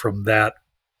holdover from that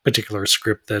particular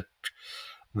script that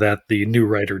the new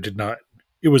writer did not.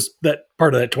 It was that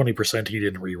part of that 20% he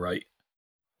didn't rewrite.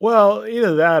 Well,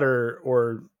 either that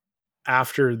or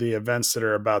after the events that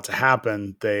are about to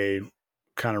happen, they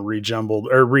kind of rejumbled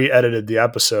or re-edited the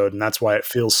episode, and that's why it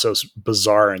feels so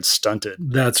bizarre and stunted.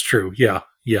 That's true. Yeah.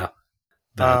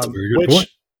 That's a very good point.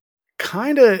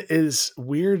 Kind of is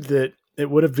weird that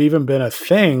it would have even been a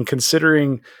thing,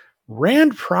 considering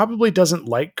Rand probably doesn't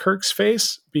like Kirk's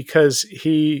face because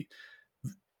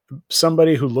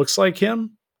somebody who looks like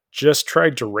him just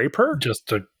tried to rape her.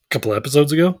 Just a couple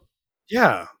episodes ago.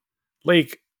 Yeah.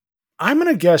 Like, I'm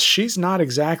going to guess she's not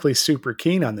exactly super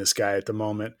keen on this guy at the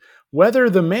moment, whether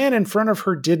the man in front of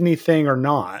her did anything or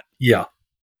not. Yeah.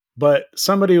 But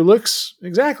somebody who looks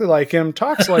exactly like him,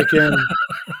 talks like him,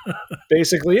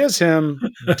 basically is him,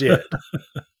 did.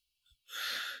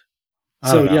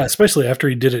 So yeah, especially after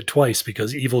he did it twice,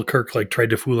 because evil Kirk like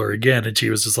tried to fool her again, and she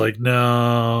was just like,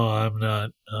 "No, I'm not."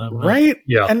 Right?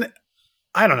 Yeah. And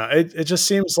I don't know. It just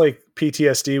seems like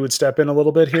PTSD would step in a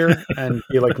little bit here and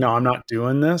be like, "No, I'm not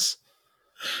doing this."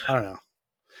 I don't know.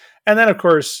 And then, of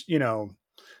course,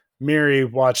 Miri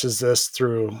watches this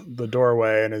through the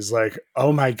doorway and is like,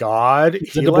 "Oh my god,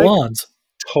 he like blondes.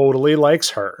 Totally likes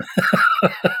her."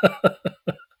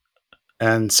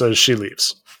 And so she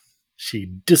leaves. She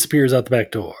disappears out the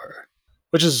back door.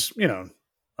 Which is,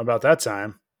 about that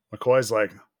time, McCoy's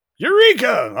like,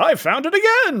 "Eureka! I found it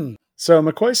again!" So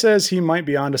McCoy says he might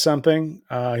be onto something.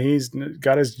 He's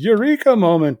got his Eureka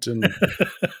moment, and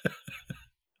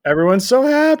everyone's so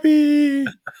happy.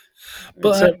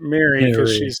 Except Miri,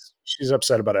 because she's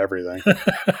upset about everything.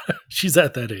 She's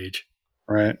at that age.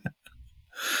 Right.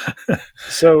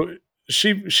 So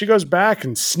she goes back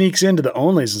and sneaks into the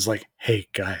Onlys and is like, "Hey,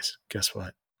 guys, guess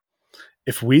what?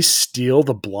 If we steal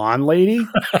the blonde lady,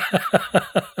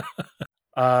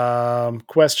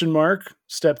 question mark,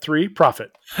 step 3,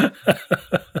 profit."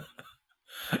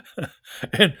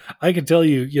 And I can tell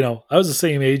you, I was the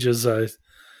same age as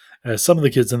some of the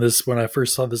kids in this when I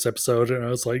first saw this episode, and I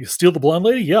was like, "Steal the blonde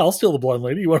lady? Yeah, I'll steal the blonde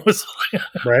lady."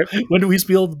 Right? When do we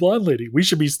steal the blonde lady? We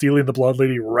should be stealing the blonde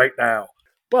lady right now.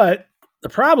 But the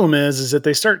problem is that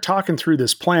they start talking through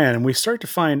this plan, and we start to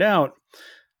find out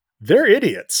they're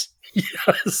idiots.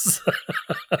 Yes.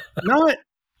 Not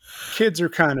kids are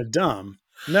kind of dumb.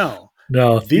 No,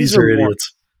 these are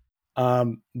idiots.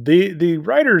 The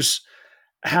writers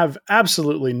have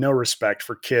absolutely no respect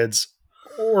for kids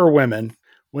or women.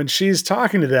 When she's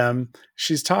talking to them,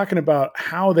 she's talking about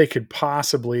how they could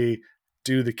possibly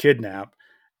do the kidnap.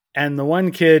 And the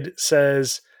one kid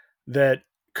says that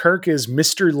Kirk is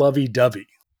Mr. Lovey-Dovey.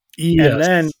 Yes. And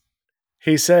then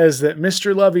he says that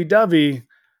Mr. Lovey-Dovey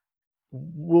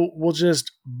will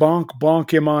just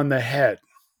bonk him on the head.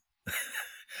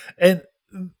 And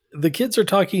the kids are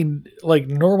talking like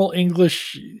normal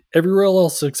English everywhere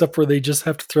else, except for they just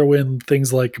have to throw in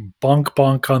things like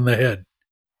bonk on the head.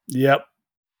 Yep.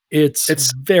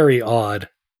 It's very odd.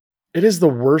 It is the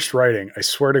worst writing, I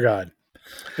swear to God.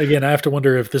 Again, I have to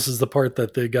wonder if this is the part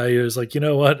that the guy is like, "You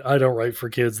know what? I don't write for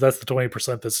kids. That's the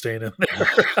 20% that's staying in there."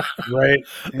 Right.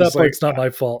 That part's not my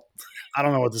fault. I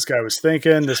don't know what this guy was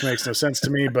thinking. This makes no sense to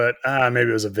me, but maybe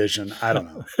it was a vision. I don't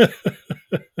know.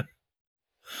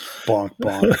 Bonk.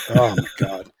 Oh my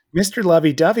God. Mr.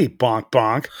 Lovey-Dovey,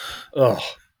 bonk. Oh.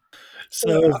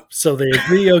 So they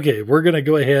agree, okay, we're going to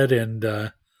go ahead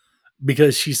and,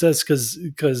 because she says,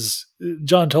 because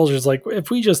John tells her, it's like,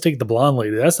 if we just take the blonde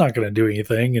lady, that's not going to do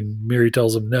anything. And Miri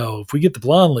tells him, no, if we get the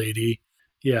blonde lady,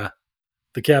 yeah,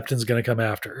 the captain's going to come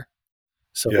after her.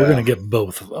 So we're going to get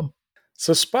both of them.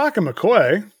 So Spock and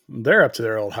McCoy, they're up to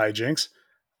their old hijinks.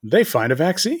 They find a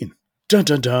vaccine. Dun,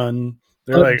 dun, dun.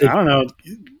 They're like, I don't know,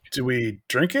 do we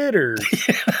drink it or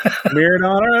smear it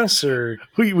on us? Or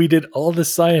we did all the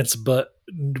science, but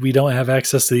we don't have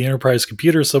access to the Enterprise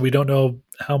computer, so we don't know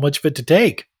how much of it to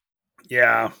take.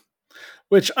 Yeah.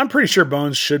 Which I'm pretty sure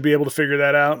Bones should be able to figure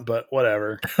that out, but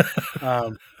whatever.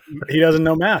 He doesn't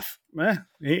know math.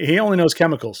 He only knows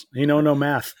chemicals. He knows no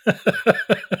math.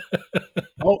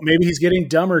 Oh, maybe he's getting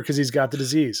dumber because he's got the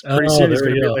disease. Pretty soon he's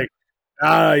going to be like,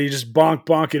 you just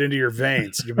bonk it into your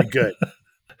veins. You'll be good.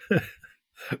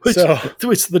 Which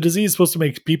the disease is supposed to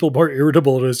make people more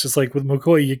irritable. And it's just like with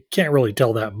McCoy, you can't really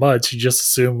tell that much. You just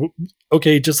assume,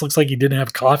 okay, it just looks like he didn't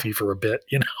have coffee for a bit,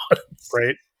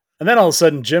 Right. And then all of a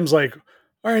sudden Jim's like,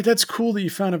 all right, that's cool that you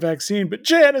found a vaccine, but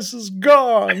Janice is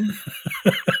gone.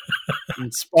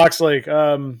 And Spock's like,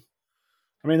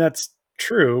 that's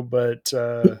true, but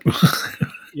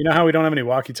you know how we don't have any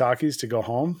walkie-talkies to go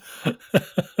home?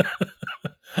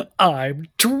 I'm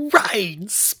trying,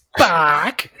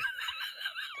 Spock.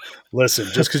 Listen,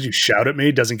 just because you shout at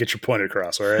me doesn't get your point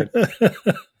across, all right?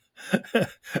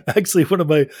 Actually, one of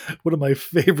my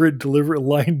favorite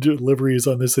line deliveries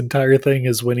on this entire thing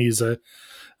is when he's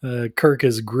Kirk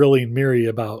is grilling Miri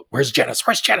about where's Janice?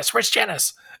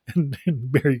 And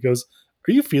Miri goes,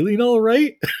 "Are you feeling all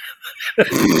right?"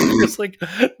 It's like,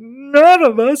 none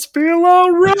of us feel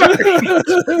all right.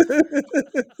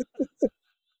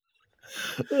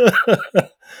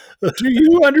 Do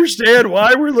you understand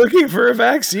why we're looking for a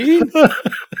vaccine?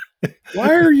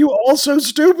 Why are you all so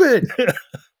stupid?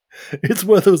 It's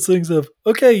one of those things of,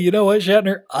 okay, you know what,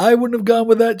 Shatner? I wouldn't have gone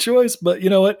with that choice, but you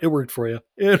know what? It worked for you.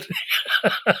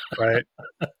 Right.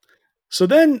 So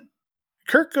then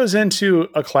Kirk goes into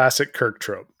a classic Kirk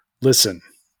trope. Listen,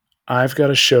 I've got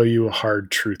to show you a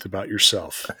hard truth about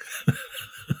yourself.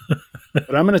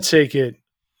 But I'm going to take it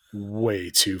way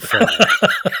too far.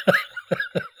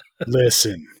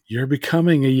 Listen, you're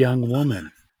becoming a young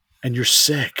woman and you're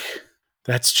sick.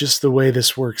 That's just the way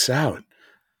this works out.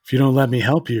 If you don't let me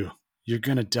help you, you're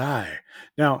going to die.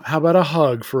 Now, how about a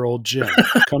hug for old Jim?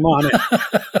 Come on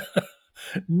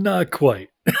in. Not quite.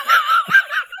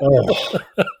 Oh.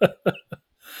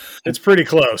 It's pretty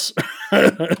close.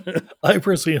 I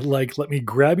personally like, let me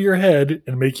grab your head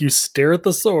and make you stare at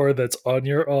the sore that's on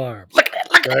your arm. Look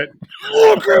at it.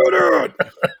 Look at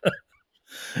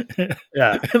it.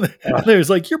 Yeah. And there's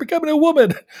like, you're becoming a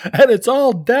woman and it's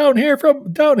all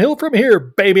downhill from here,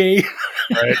 baby.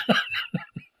 Right.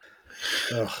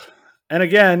 Ugh. And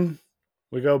again,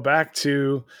 we go back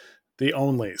to the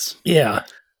onlys. Yeah.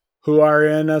 Who are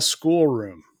in a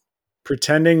schoolroom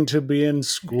pretending to be in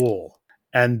school.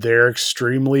 And they're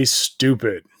extremely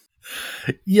stupid.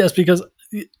 Yes, because,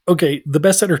 okay, the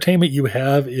best entertainment you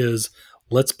have is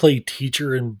let's play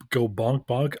teacher and go bonk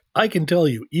bonk. I can tell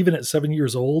you, even at 7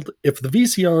 years old, if the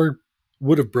VCR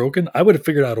would have broken, I would have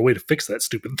figured out a way to fix that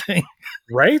stupid thing.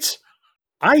 Right?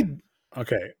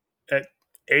 Okay. At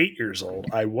 8 years old,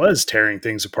 I was tearing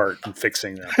things apart and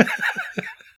fixing them.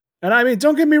 And I mean,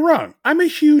 don't get me wrong. I'm a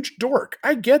huge dork.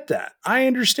 I get that. I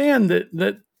understand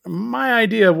that my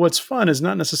idea of what's fun is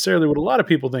not necessarily what a lot of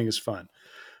people think is fun.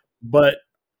 But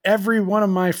every one of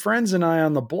my friends and I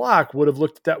on the block would have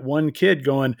looked at that one kid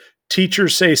going,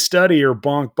 teachers say study or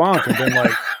bonk bonk, and been like,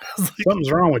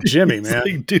 something's wrong with Jimmy, man.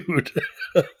 Like, dude,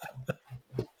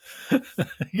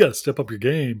 you got to step up your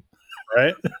game.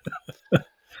 Right?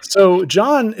 So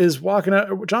John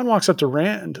walks up to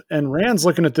Rand, and Rand's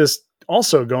looking at this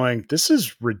also going, this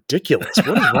is ridiculous.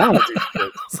 What is wrong with these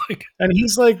kids? And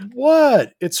he's like,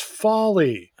 what? It's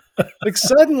folly. Like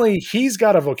suddenly he's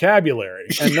got a vocabulary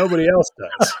and nobody else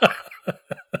does.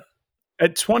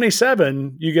 At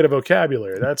 27, you get a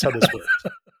vocabulary. That's how this works.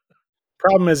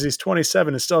 Problem is he's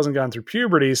 27 and still hasn't gone through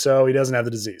puberty, so he doesn't have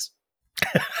the disease.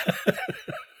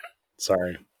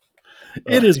 Sorry.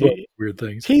 It is one of those weird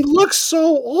things. He looks so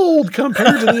old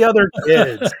compared to the other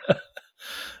kids.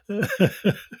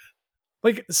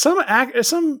 Like some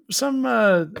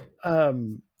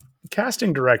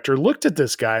casting director looked at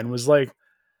this guy and was like,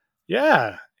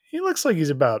 yeah, he looks like he's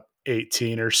about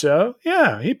 18 or so.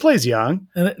 Yeah, he plays young.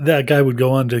 And that guy would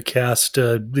go on to cast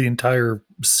the entire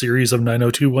series of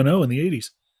 90210 in the 80s.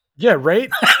 Yeah,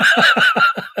 right?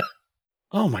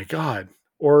 Oh my God.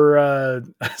 Or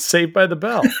Saved by the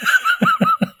Bell.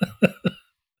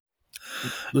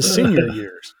 The senior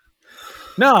years.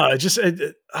 No,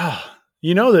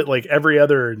 you know that like every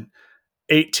other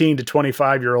 18 to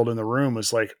 25-year-old in the room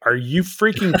was like, are you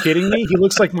freaking kidding me? He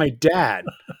looks like my dad.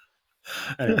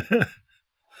 Anyway.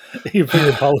 You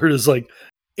figure Pollard is like,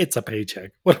 it's a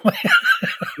paycheck. What am I?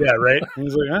 Yeah, right.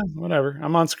 He's like, whatever.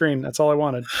 I'm on screen. That's all I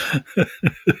wanted.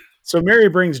 So Miri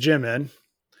brings Jim in,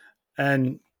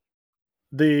 and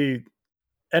the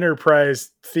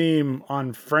Enterprise theme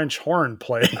on French horn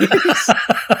plays.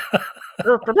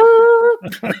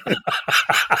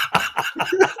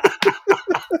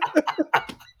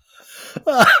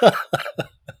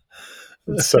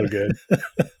 It's so good.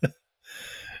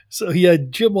 So yeah,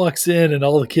 Jim walks in and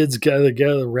all the kids gather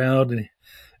around, and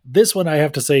this one I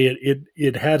have to say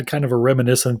it had kind of a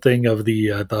reminiscent thing of the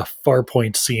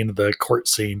Farpoint scene, the court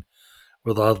scene,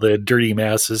 with all the dirty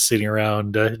masses sitting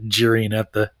around jeering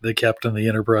at the captain of the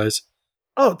Enterprise.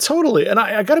 Oh, totally. And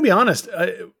I got to be honest.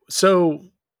 So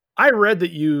I read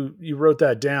that you wrote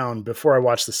that down before I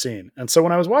watched the scene, and so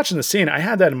when I was watching the scene, I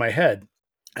had that in my head,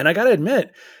 and I got to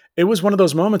admit, it was one of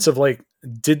those moments of like,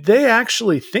 did they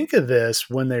actually think of this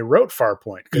when they wrote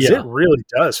Farpoint? Because it really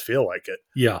does feel like it.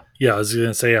 Yeah. I was going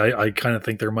to say, I kind of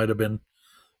think there might have been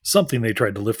something they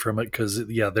tried to lift from it because,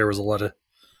 there was a lot of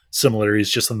similarities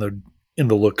just in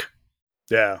the look.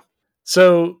 Yeah.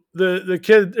 So the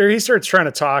kid, or he starts trying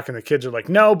to talk, and the kids are like,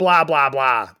 no, blah, blah,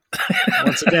 blah.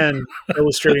 Once again,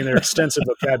 illustrating their extensive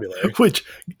vocabulary. Which,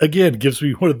 again, gives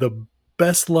me one of the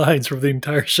best lines from the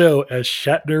entire show as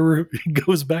Shatner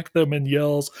goes back to them and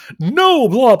yells, no,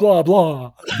 blah, blah,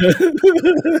 blah.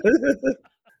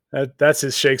 That's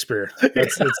his Shakespeare.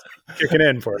 It's kicking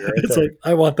in for you right it's there. Like,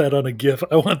 I want that on a GIF.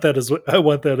 I want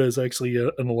that as actually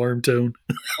an alarm tone.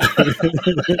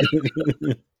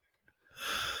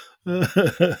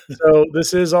 So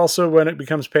this is also when it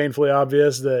becomes painfully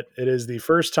obvious that it is the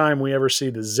first time we ever see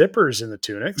the zippers in the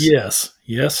tunics.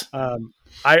 Yes. Um,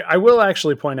 I will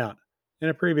actually point out in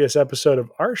a previous episode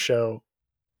of our show,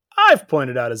 I've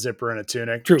pointed out a zipper in a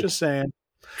tunic. True. Just saying.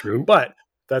 True. But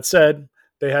that said,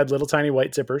 they had little tiny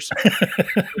white zippers.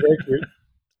 Very cute.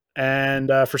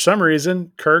 And for some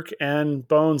reason, Kirk and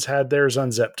Bones had theirs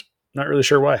unzipped. Not really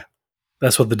sure why.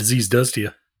 That's what the disease does to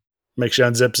you. Makes you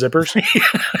unzip zippers.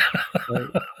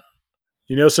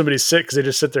 You know somebody's sick because they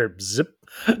just sit there, zip,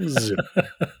 zip,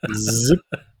 zip,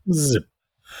 zip.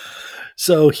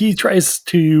 So he tries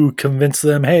to convince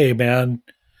them, hey, man,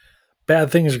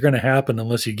 bad things are going to happen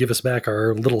unless you give us back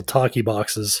our little talkie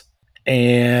boxes.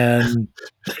 And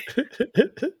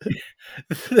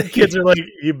the kids are like,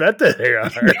 you bet that they are.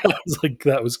 Yeah, it's like,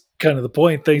 that was kind of the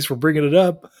point. Thanks for bringing it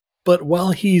up. But while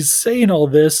he's saying all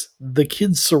this, the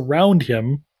kids surround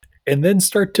him and then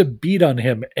start to beat on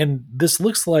him. And this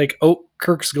looks like, oh,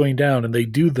 Kirk's going down. And they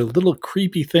do the little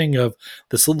creepy thing of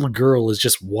this little girl is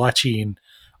just watching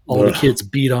all the kids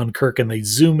beat on Kirk. And they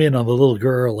zoom in on the little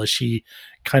girl as she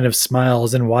kind of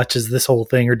smiles and watches this whole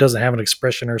thing or doesn't have an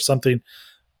expression or something.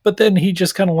 But then he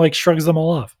just kind of like shrugs them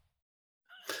all off.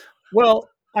 Well,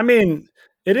 I mean,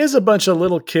 it is a bunch of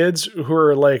little kids who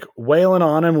are like wailing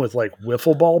on him with like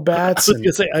wiffle ball bats. I was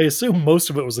gonna say, I assume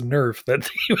most of it was a Nerf that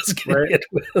he was getting hit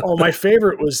with. Oh, my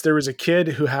favorite was there was a kid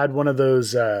who had one of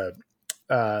those the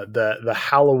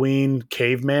Halloween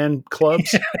caveman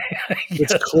clubs.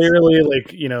 It's clearly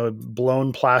like, you know,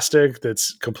 blown plastic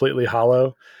that's completely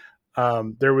hollow.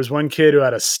 There was one kid who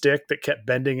had a stick that kept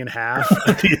bending in half.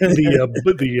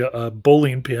 the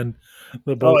bowling pin.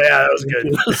 Oh yeah, that was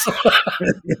good.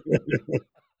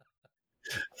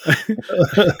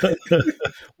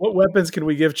 What weapons can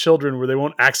we give children where they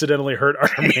won't accidentally hurt our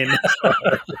main?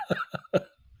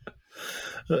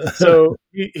 So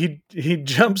he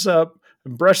jumps up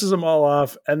and brushes them all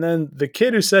off, and then the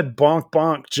kid who said bonk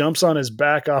bonk jumps on his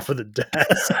back off of the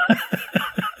desk.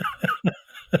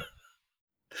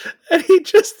 And he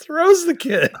just throws the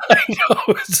kid. I know.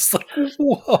 It's just like,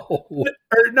 whoa. Or,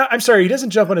 no, I'm sorry. He doesn't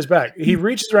jump on his back. He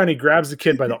reaches around, he grabs the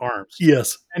kid by the arms.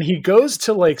 Yes. And he goes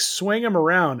to like swing him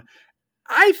around.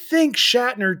 I think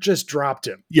Shatner just dropped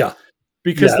him. Yeah.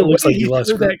 Because the way looks like he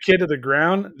threw that kid to the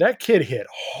ground, that kid hit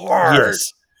hard.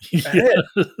 Yes.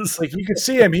 Yes. Like you could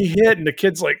see him. He hit, and the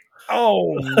kid's like,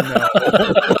 oh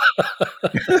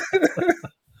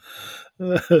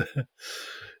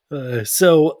no.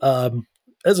 So,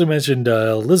 as I mentioned,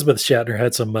 Elizabeth Shatner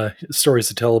had some stories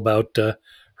to tell about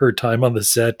her time on the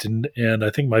set, and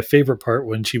I think my favorite part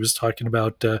when she was talking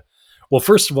about, well,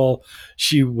 first of all,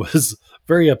 she was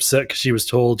very upset because she was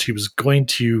told she was going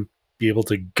to be able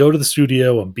to go to the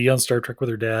studio and be on Star Trek with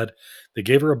her dad. They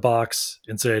gave her a box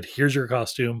and said, "Here's your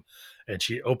costume," and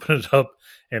she opened it up,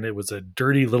 and it was a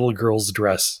dirty little girl's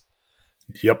dress.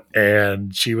 Yep.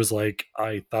 And she was like,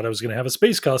 I thought I was going to have a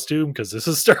space costume because this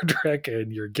is Star Trek and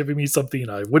you're giving me something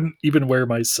I wouldn't even wear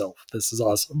myself. This is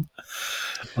awesome.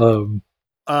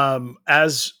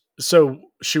 So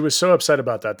she was so upset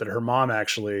about that her mom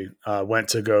actually went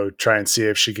to go try and see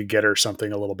if she could get her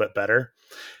something a little bit better.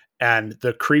 And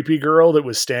the creepy girl that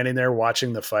was standing there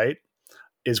watching the fight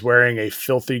is wearing a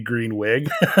filthy green wig.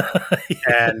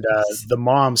 And the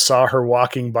mom saw her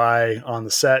walking by on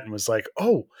the set and was like,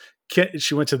 oh,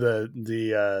 she went to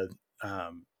the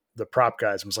prop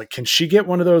guys and was like, can she get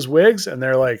one of those wigs? And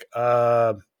they're like,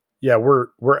 yeah,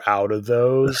 we're out of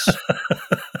those.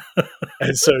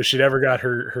 And so she never got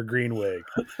her green wig.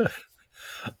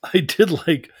 I did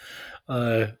like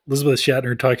Elizabeth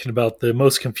Shatner talking about the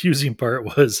most confusing part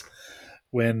was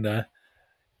when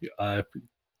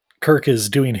Kirk is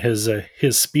doing his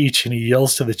speech and he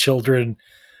yells to the children,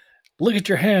 "Look at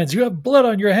your hands, you have blood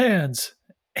on your hands."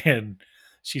 And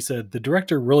she said, the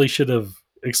director really should have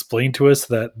explained to us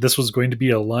that this was going to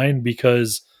be a line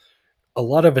because a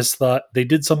lot of us thought they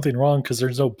did something wrong because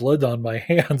there's no blood on my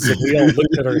hands. And we all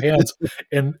looked at our hands.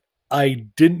 And I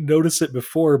didn't notice it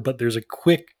before, but there's a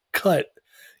quick cut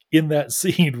in that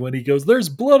scene when he goes, "There's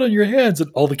blood on your hands."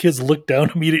 And all the kids look down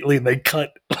immediately and they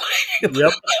cut.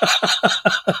 Yep.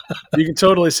 You can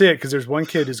totally see it because there's one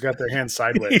kid who's got their hands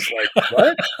sideways. Like,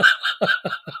 what?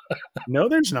 No,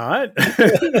 there's not.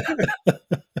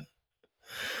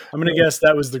 I'm going to guess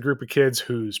that was the group of kids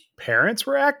whose parents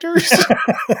were actors.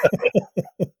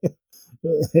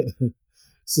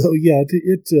 So yeah,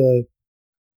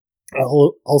 I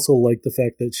also like the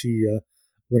fact that she,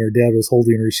 when her dad was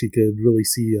holding her, she could really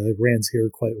see Rand's hair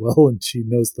quite well, and she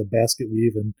knows the basket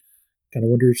weave, and kind of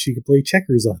wonder if she could play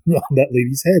checkers on that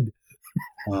lady's head.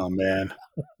 Oh man,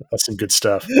 that's some good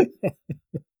stuff.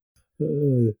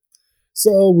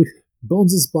 So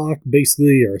Bones and Spock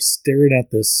basically are staring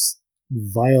at this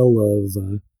vial of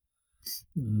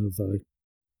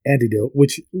antidote,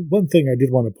 which one thing I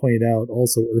did want to point out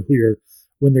also earlier,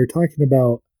 when they're talking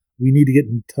about we need to get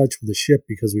in touch with the ship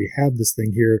because we have this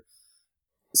thing here,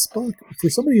 Spock,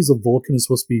 for somebody who's a Vulcan, is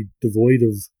supposed to be devoid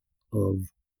of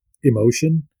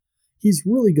emotion. He's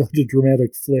really got a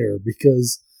dramatic flair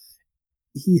because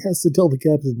he has to tell the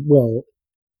captain, well,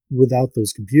 without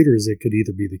those computers, it could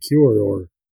either be the cure or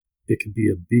it could be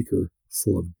a beaker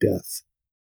full of death.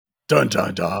 Dun,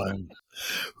 dun, dun.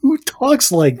 Who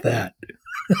talks like that?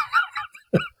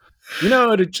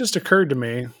 It just occurred to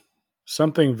me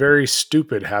something very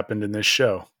stupid happened in this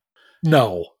show.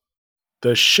 No.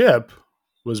 The ship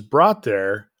was brought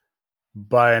there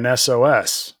by an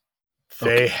SOS.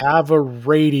 They have a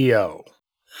radio.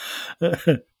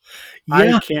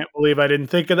 I can't believe I didn't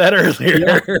think of that earlier.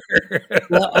 Yeah.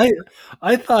 Well,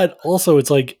 I thought also it's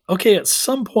like, okay, at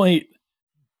some point,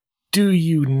 do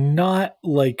you not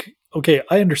okay,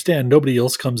 I understand nobody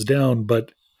else comes down,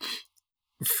 but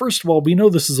first of all, we know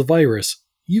this is a virus.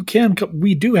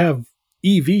 We do have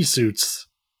EV suits.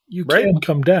 You can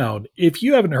come down. If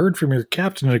you haven't heard from your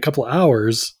captain in a couple of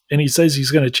hours and he says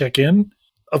he's going to check in,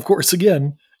 of course,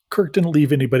 again, Kirk didn't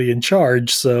leave anybody in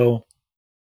charge, so.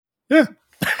 Yeah.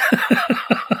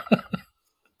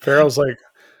 Farrell's like,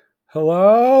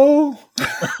 hello?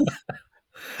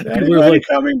 Anybody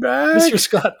coming back? Mr.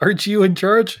 Scott, aren't you in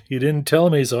charge? He didn't tell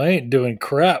me, so I ain't doing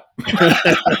crap.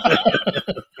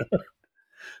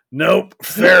 Nope.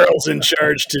 Farrell's in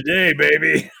charge today,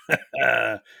 baby.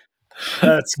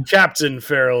 That's Captain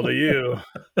Farrell to you.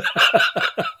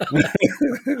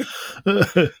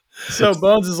 So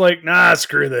Bones is like, nah,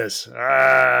 screw this.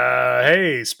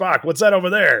 Hey, Spock, what's that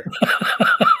over there?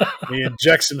 He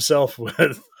injects himself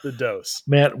with the dose.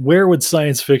 Matt, where would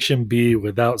science fiction be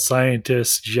without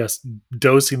scientists just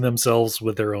dosing themselves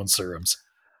with their own serums?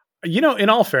 In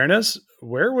all fairness,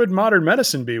 where would modern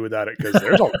medicine be without it? Because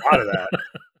there's a lot of that.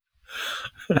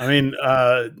 I mean,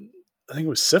 I think it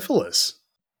was syphilis.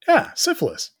 Yeah,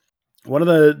 syphilis. One of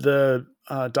the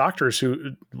doctors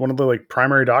one of the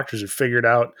primary doctors who figured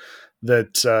out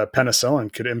that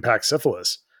penicillin could impact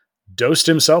syphilis, dosed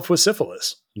himself with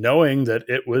syphilis, knowing that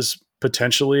it was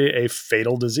potentially a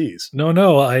fatal disease.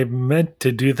 No, I meant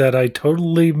to do that. I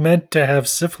totally meant to have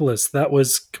syphilis. That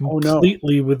was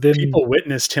completely within. People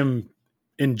witnessed him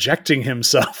injecting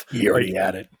himself. He already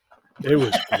had it. It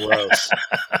was gross.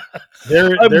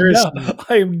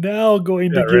 I am now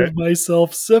going to give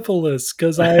myself syphilis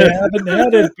because I haven't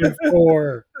had it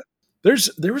before.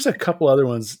 There was a couple other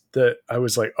ones that I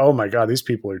was like, oh my God, these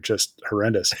people are just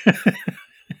horrendous.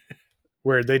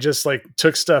 Where they just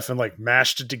took stuff and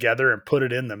mashed it together and put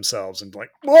it in themselves and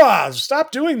whoa,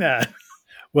 stop doing that.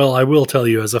 Well, I will tell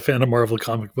you, as a fan of Marvel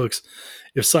comic books,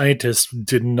 if scientists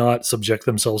did not subject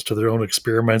themselves to their own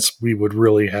experiments, we would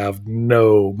really have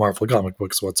no Marvel comic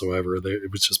books whatsoever. It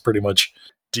was just pretty much.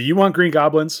 Do you want Green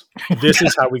Goblins? This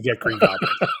is how we get Green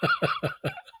Goblins.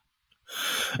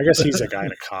 I guess he's a guy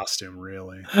in a costume,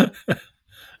 really.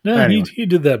 No, anyway. he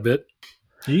did that bit.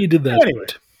 He did that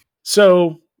bit.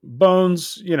 So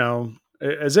Bones,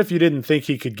 as if you didn't think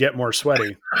he could get more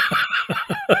sweaty,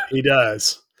 he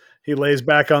does. He lays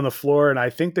back on the floor, and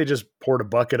I think they just poured a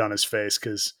bucket on his face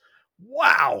because,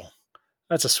 wow,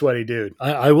 that's a sweady dude.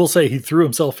 I will say he threw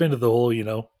himself into the whole,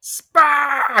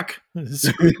 Spock!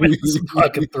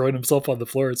 Spock and throwing himself on the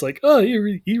floor. It's like, oh,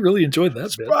 he really enjoyed that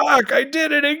Spock, bit. I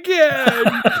did it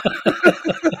again!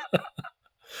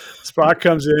 Spock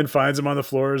comes in, finds him on the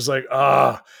floor, is like,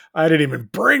 I didn't even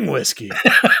bring whiskey.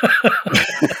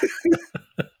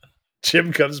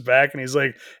 Jim comes back, and he's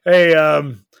like, hey,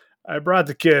 I brought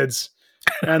the kids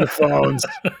and the phones.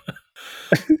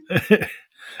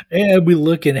 And we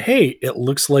look and, hey, it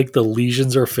looks like the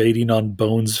lesions are fading on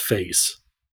Bones' face.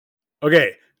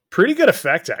 Okay. Pretty good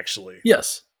effect, actually.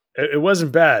 Yes. It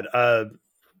wasn't bad. Blah,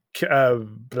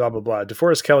 blah, blah.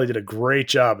 DeForest Kelley did a great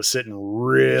job of sitting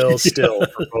real still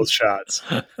for both shots.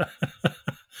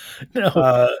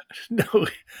 No.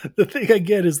 The thing I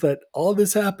get is that all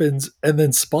this happens, and then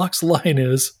Spock's line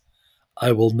is,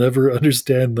 I will never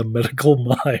understand the medical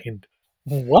mind.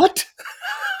 What?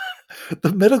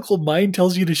 The medical mind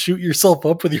tells you to shoot yourself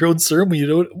up with your own serum when you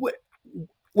don't.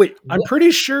 Wait, I'm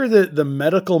pretty sure that the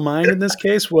medical mind in this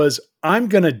case was, I'm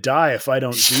going to die if I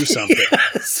don't do something.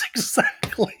 Yes,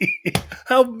 exactly.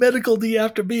 How medical do you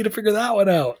have to be to figure that one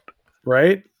out?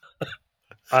 Right?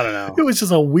 I don't know. It was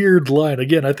just a weird line.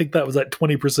 Again, I think that was at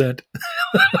 20%.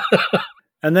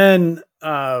 And then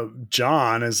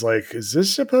John is like, is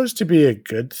this supposed to be a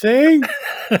good thing?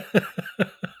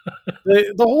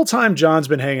 The whole time John's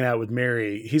been hanging out with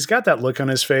Miri, he's got that look on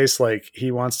his face like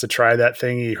he wants to try that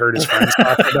thing he heard his friends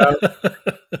talking about.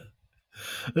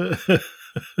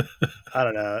 I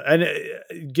don't know.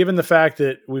 And given the fact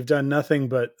that we've done nothing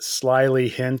but slyly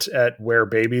hint at where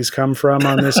babies come from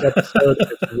on this episode,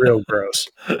 it's real gross.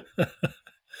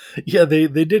 Yeah, they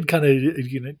did kind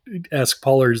of ask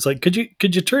Pollard, it's like, could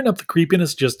you turn up the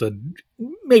creepiness just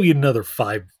maybe another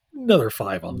five on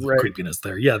the creepiness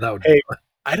there? Yeah, that would be fun.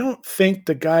 I don't think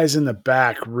the guys in the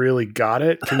back really got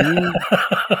it. Can you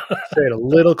say it a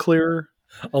little clearer?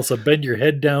 Also, bend your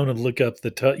head down and look up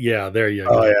the yeah, there you go.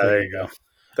 Oh yeah, there you go.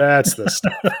 That's the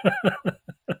stuff.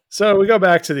 So we go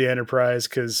back to the Enterprise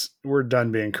because we're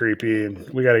done being creepy and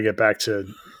we got to get back to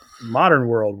modern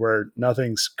world where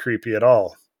nothing's creepy at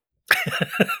all.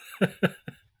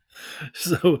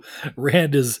 So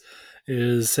Rand is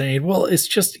saying, well, it's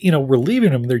just, we're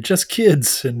leaving them. They're just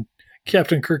kids. And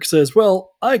Captain Kirk says,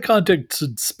 well, I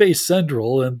contacted Space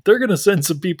Central and they're going to send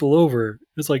some people over.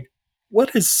 It's like,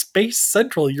 what is Space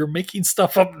Central? You're making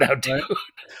stuff up now, dude.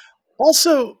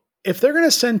 Also, if they're going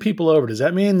to send people over, does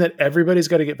that mean that everybody's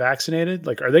got to get vaccinated?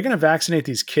 Like, are they going to vaccinate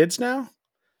these kids now?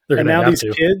 They're going to have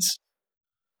to. Kids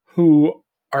who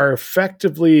are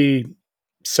effectively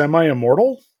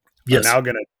semi-immortal are now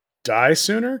going to die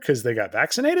sooner because they got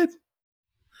vaccinated?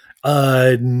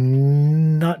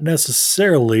 Not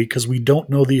necessarily, because we don't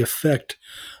know the effect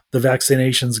the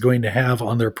vaccination is going to have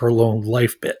on their prolonged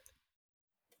life bit.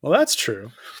 Well, that's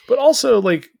true. But also,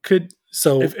 like,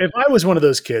 if I was one of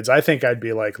those kids, I think I'd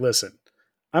be like, listen,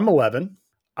 I'm 11.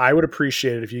 I would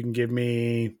appreciate it if you can give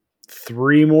me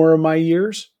 3 more of my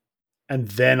years, and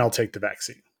then I'll take the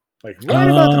vaccine. Like, right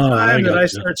about the time that I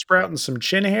start sprouting some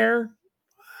chin hair,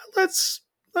 let's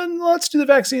do the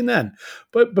vaccine then.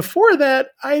 But before that,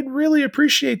 I'd really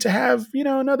appreciate to have,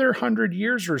 another 100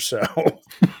 years or so.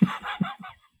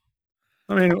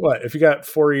 I mean, what? If you got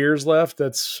 4 years left,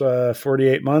 that's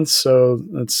 48 months. So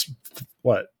that's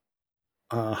what?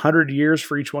 100 years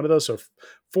for each one of those. So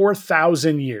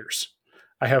 4,000 years.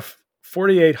 I have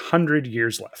 4,800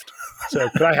 years left. So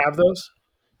could I have those?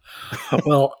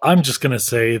 Well, I'm just going to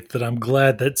say that I'm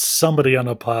glad that somebody on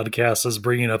a podcast is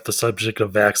bringing up the subject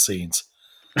of vaccines.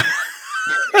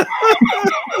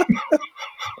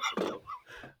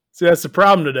 See, that's the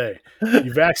problem today.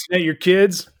 You vaccinate your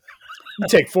kids, you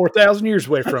take 4,000 years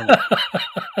away from them.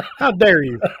 How dare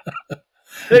you?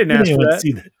 They didn't ask for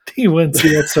that. You wouldn't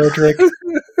see that Star Trek.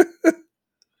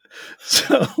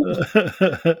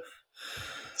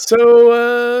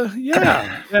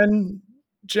 Yeah. And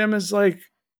Jim is like,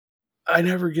 I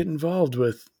never get involved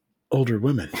with older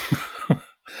women.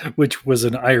 Which was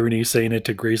an irony, saying it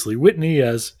to Grace Lee Whitney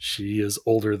as she is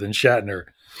older than Shatner.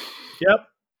 Yep.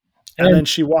 And then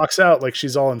she walks out like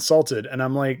she's all insulted. And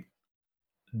I'm like,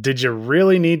 did you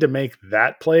really need to make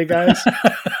that play, guys?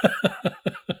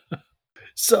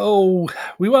 So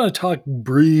we want to talk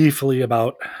briefly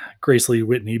about Grace Lee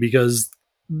Whitney because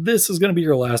this is going to be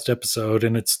her last episode,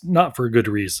 and it's not for good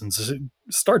reasons.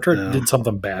 Star Trek did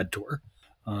something bad to her.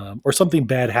 Or something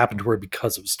bad happened to her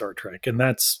because of Star Trek, and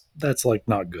that's like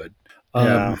not good.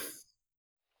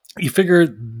 You figure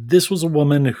this was a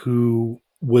woman who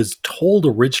was told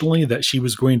originally that she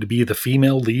was going to be the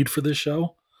female lead for this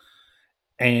show,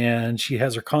 and she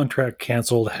has her contract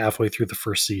canceled halfway through the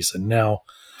first season. Now,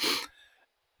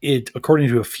 according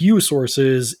to a few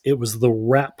sources, it was the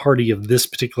wrap party of this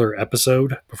particular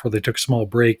episode, before they took a small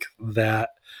break,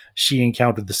 that she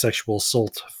encountered the sexual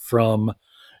assault from.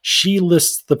 She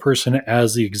lists the person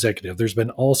as the executive. There's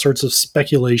been all sorts of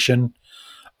speculation.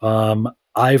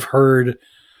 I've heard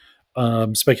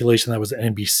speculation that was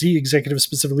an NBC executive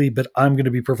specifically, but I'm going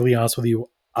to be perfectly honest with you.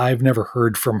 I've never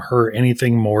heard from her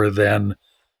anything more than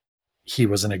he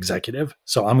was an executive.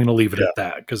 So I'm going to leave it at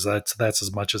that because that's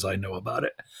as much as I know about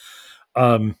it.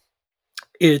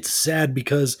 It's sad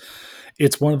because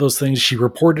it's one of those things. She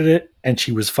reported it and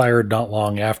she was fired not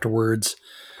long afterwards.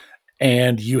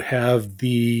 And you have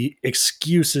the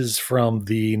excuses from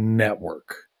the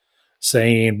network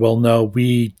saying, well, no,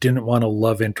 we didn't want a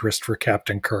love interest for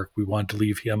Captain Kirk. We wanted to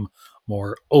leave him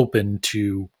more open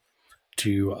to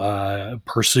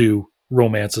pursue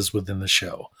romances within the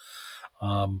show.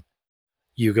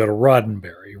 You go to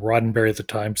Roddenberry. Roddenberry at the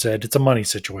time said it's a money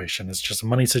situation. It's just a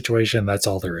money situation. That's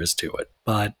all there is to it.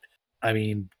 But I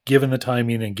mean, given the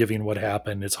timing and given what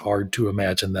happened, it's hard to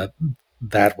imagine that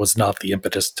was not the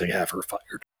impetus to have her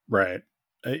fired. Right.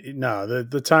 No,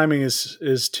 the timing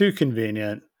is too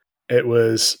convenient. It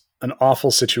was an awful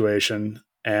situation.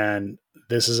 And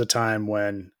this is a time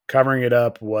when covering it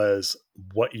up was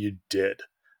what you did.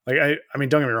 Like, I mean,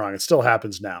 don't get me wrong. It still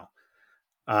happens now.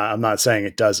 I'm not saying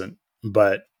it doesn't,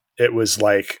 but it was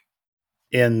like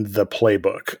in the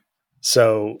playbook.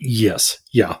 So Yes.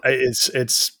 Yeah.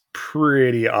 it's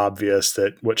pretty obvious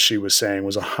that what she was saying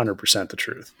was 100% the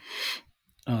truth.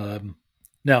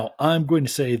 Now, I'm going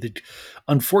to say that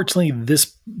unfortunately,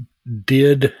 this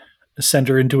did send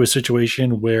her into a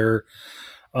situation where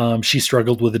she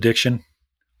struggled with addiction.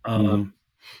 And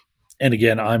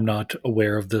again, I'm not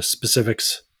aware of the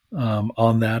specifics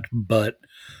on that, but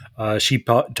she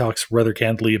talks rather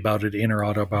candidly about it in her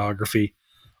autobiography.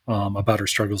 About her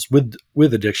struggles with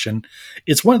addiction.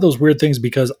 It's one of those weird things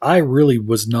because I really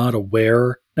was not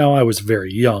aware. Now, I was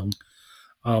very young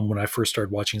when I first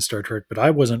started watching Star Trek, but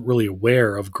I wasn't really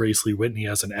aware of Grace Lee Whitney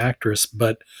as an actress.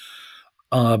 But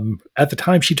at the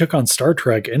time she took on Star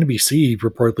Trek, NBC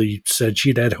reportedly said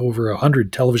she'd had over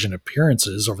 100 television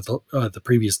appearances over the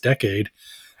previous decade.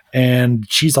 And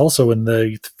she's also in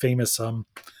the famous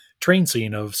train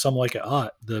scene of Some Like It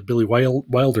Hot, the Billy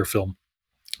Wilder film.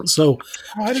 So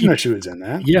I didn't know she was in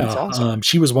that. yeah, That's awesome.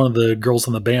 she was one of the girls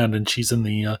in the band, and she's in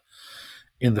the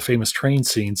famous train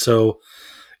scene. So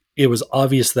it was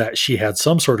obvious that she had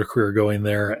some sort of career going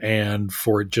there, and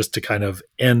for it just to kind of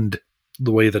end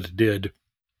the way that it did,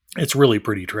 it's really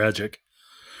pretty tragic.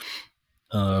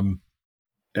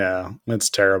 Yeah, it's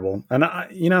terrible.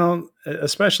 And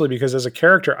especially because as a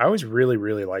character, I always really,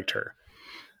 really liked her.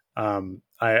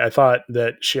 I thought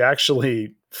that she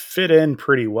actually fit in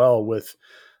pretty well with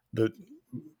the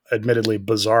admittedly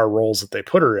bizarre roles that they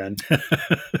put her in.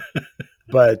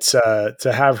 But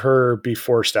to have her be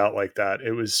forced out like that,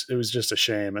 it was just a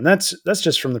shame. And that's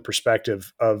just from the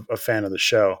perspective of a fan of the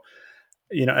show.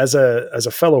 As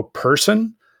a fellow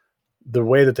person, the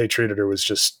way that they treated her was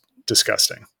just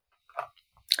disgusting.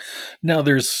 Now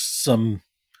there's some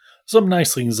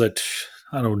nice things that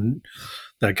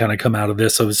that kind of come out of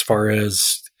this, as far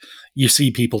as you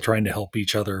see people trying to help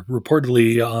each other.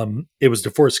 Reportedly, it was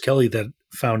DeForest Kelley that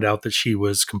found out that she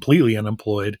was completely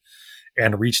unemployed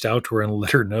and reached out to her and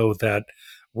let her know that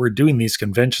we're doing these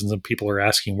conventions and people are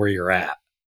asking where you're at.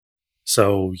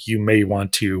 So you may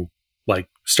want to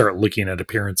start looking at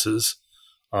appearances,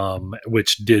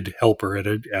 which did help her at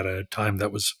a time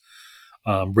that was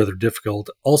rather difficult.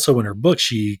 Also, in her book,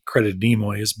 she credited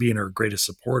Nimoy as being her greatest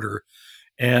supporter.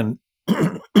 And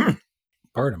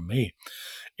pardon me.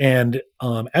 And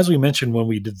as we mentioned when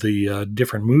we did the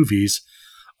different movies,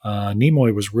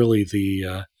 Nimoy was really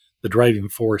the driving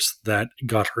force that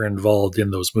got her involved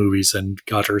in those movies and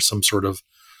got her some sort of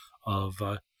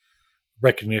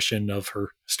recognition of her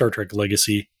Star Trek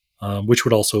legacy, which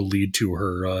would also lead to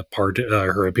her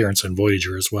her appearance in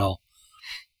Voyager as well.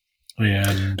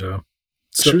 And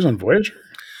so she was on Voyager.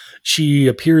 She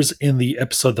appears in the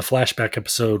flashback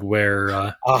episode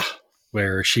where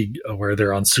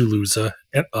they're on Sulu's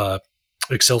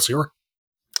Excelsior.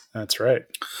 That's right.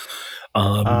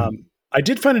 I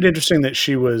did find it interesting that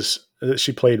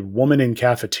she played Woman in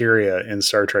Cafeteria in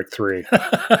Star Trek 3.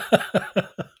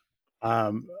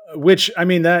 Which, I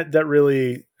mean, that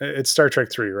really, it's Star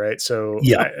Trek 3, right? So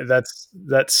yeah,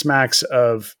 that smacks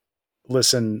of,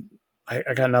 listen,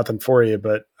 I got nothing for you,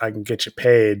 but I can get you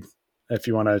paid if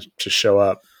you want to just show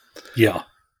up. Yeah.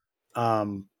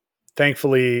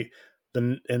 Thankfully,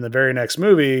 in the very next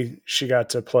movie, she got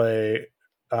to play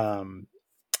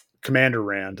Commander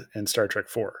Rand in Star Trek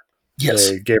 4. Yes.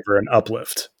 They gave her an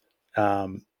uplift.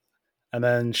 And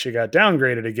then she got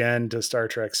downgraded again to Star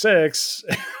Trek 6,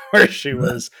 where she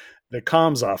was the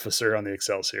comms officer on the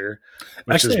Excelsior,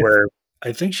 which is where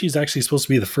I think she's actually supposed to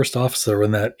be the first officer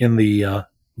in the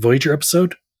Voyager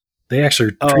episode. They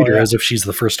actually treat her as if she's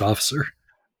the first officer.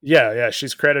 Yeah.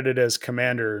 She's credited as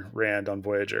Commander Rand on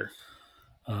Voyager.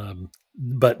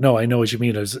 But no, I know what you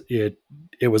mean.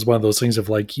 It was one of those things of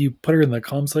you put her in the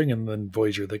comms thing, and then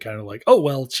Voyager, they kind of oh,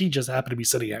 well, she just happened to be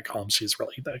sitting at comms. She's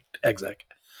really the exec.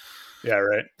 Yeah,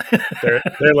 right.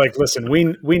 They're like, listen,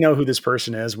 we know who this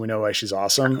person is. We know why she's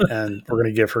awesome, and we're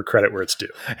going to give her credit where it's due.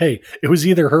 Hey, it was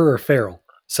either her or Farrell,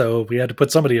 so we had to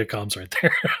put somebody at comms right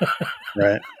there.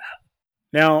 Right.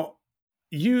 Now,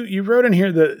 you wrote in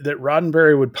here that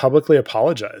Roddenberry would publicly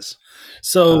apologize.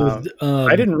 So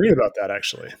I didn't read about that,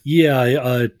 actually.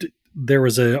 Yeah, there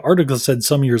was an article that said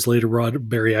some years later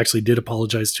Roddenberry actually did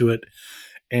apologize to it,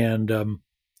 and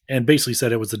basically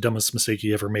said it was the dumbest mistake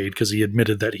he ever made, because he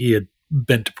admitted that he had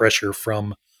been to pressure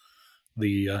from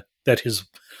that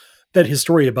his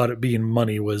story about it being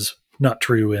money was not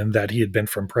true, and that he had been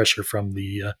from pressure from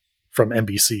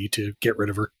NBC to get rid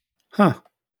of her. Huh.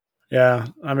 Yeah,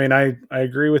 I mean, I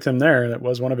agree with him there. That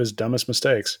was one of his dumbest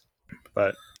mistakes.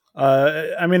 But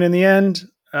I mean, in the end,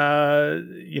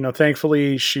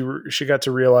 thankfully she got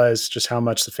to realize just how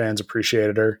much the fans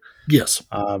appreciated her. Yes.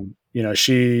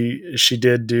 she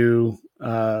did do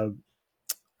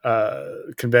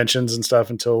conventions and stuff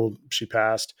until she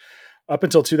passed. Up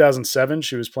until 2007,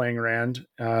 she was playing Rand.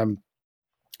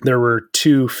 There were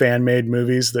 2 fan-made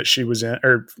movies that she was in,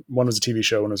 or one was a TV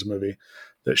show, one was a movie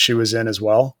that she was in as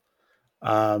well.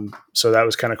 So that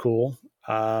was kind of cool.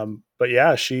 But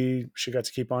yeah, she got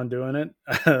to keep on doing it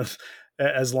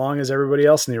as long as everybody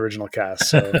else in the original cast.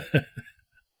 So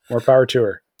more power to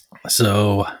her.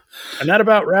 So, and that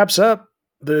about wraps up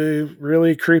the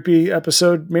really creepy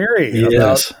episode, Miri,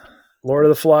 about Lord of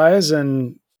the Flies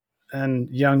and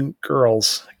young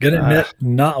girls. Gonna admit,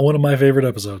 not one of my favorite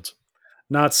episodes.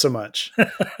 Not so much.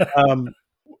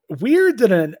 Weird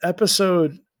that an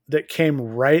episode that came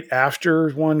right after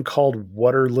one called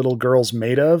What Are Little Girls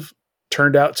Made Of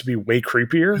turned out to be way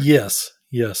creepier. Yes.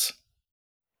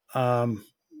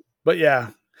 But yeah,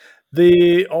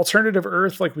 the alternative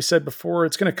Earth, like we said before,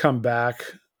 it's going to come back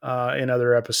in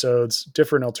other episodes,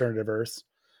 different alternative Earths.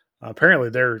 Apparently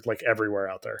they're like everywhere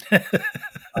out there.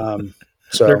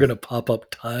 So they're going to pop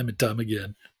up time and time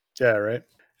again. Yeah. Right.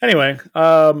 Anyway,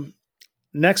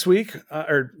 next week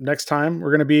or next time,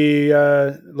 we're going to be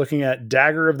looking at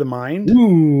Dagger of the Mind.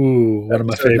 Ooh, one of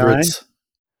my favorites.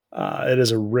 9. It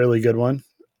is a really good one.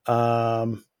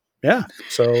 Yeah,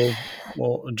 so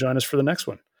we'll join us for the next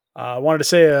one. I wanted to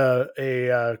say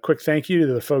a quick thank you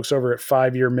to the folks over at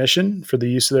 5 Year Mission for the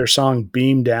use of their song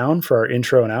Beam Down for our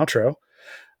intro and outro.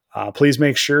 Please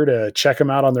make sure to check them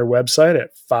out on their website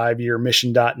at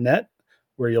 5yearmission.net,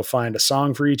 where you'll find a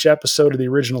song for each episode of the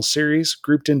original series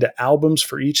grouped into albums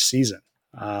for each season.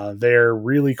 They're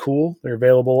really cool. They're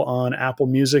available on Apple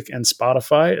Music and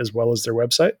Spotify, as well as their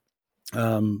website.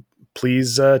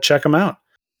 Please check them out.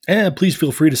 And please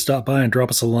feel free to stop by and drop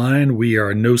us a line. We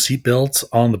are No Seatbelts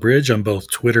on the Bridge on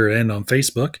both Twitter and on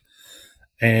Facebook.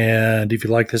 And if you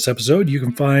like this episode, you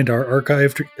can find our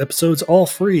archived episodes all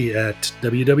free at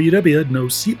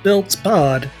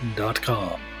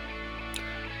www.noseatbeltspod.com.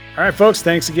 All right, folks,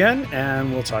 thanks again,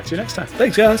 and we'll talk to you next time.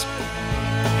 Thanks, guys.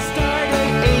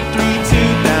 Stardate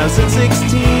 832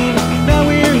 2016.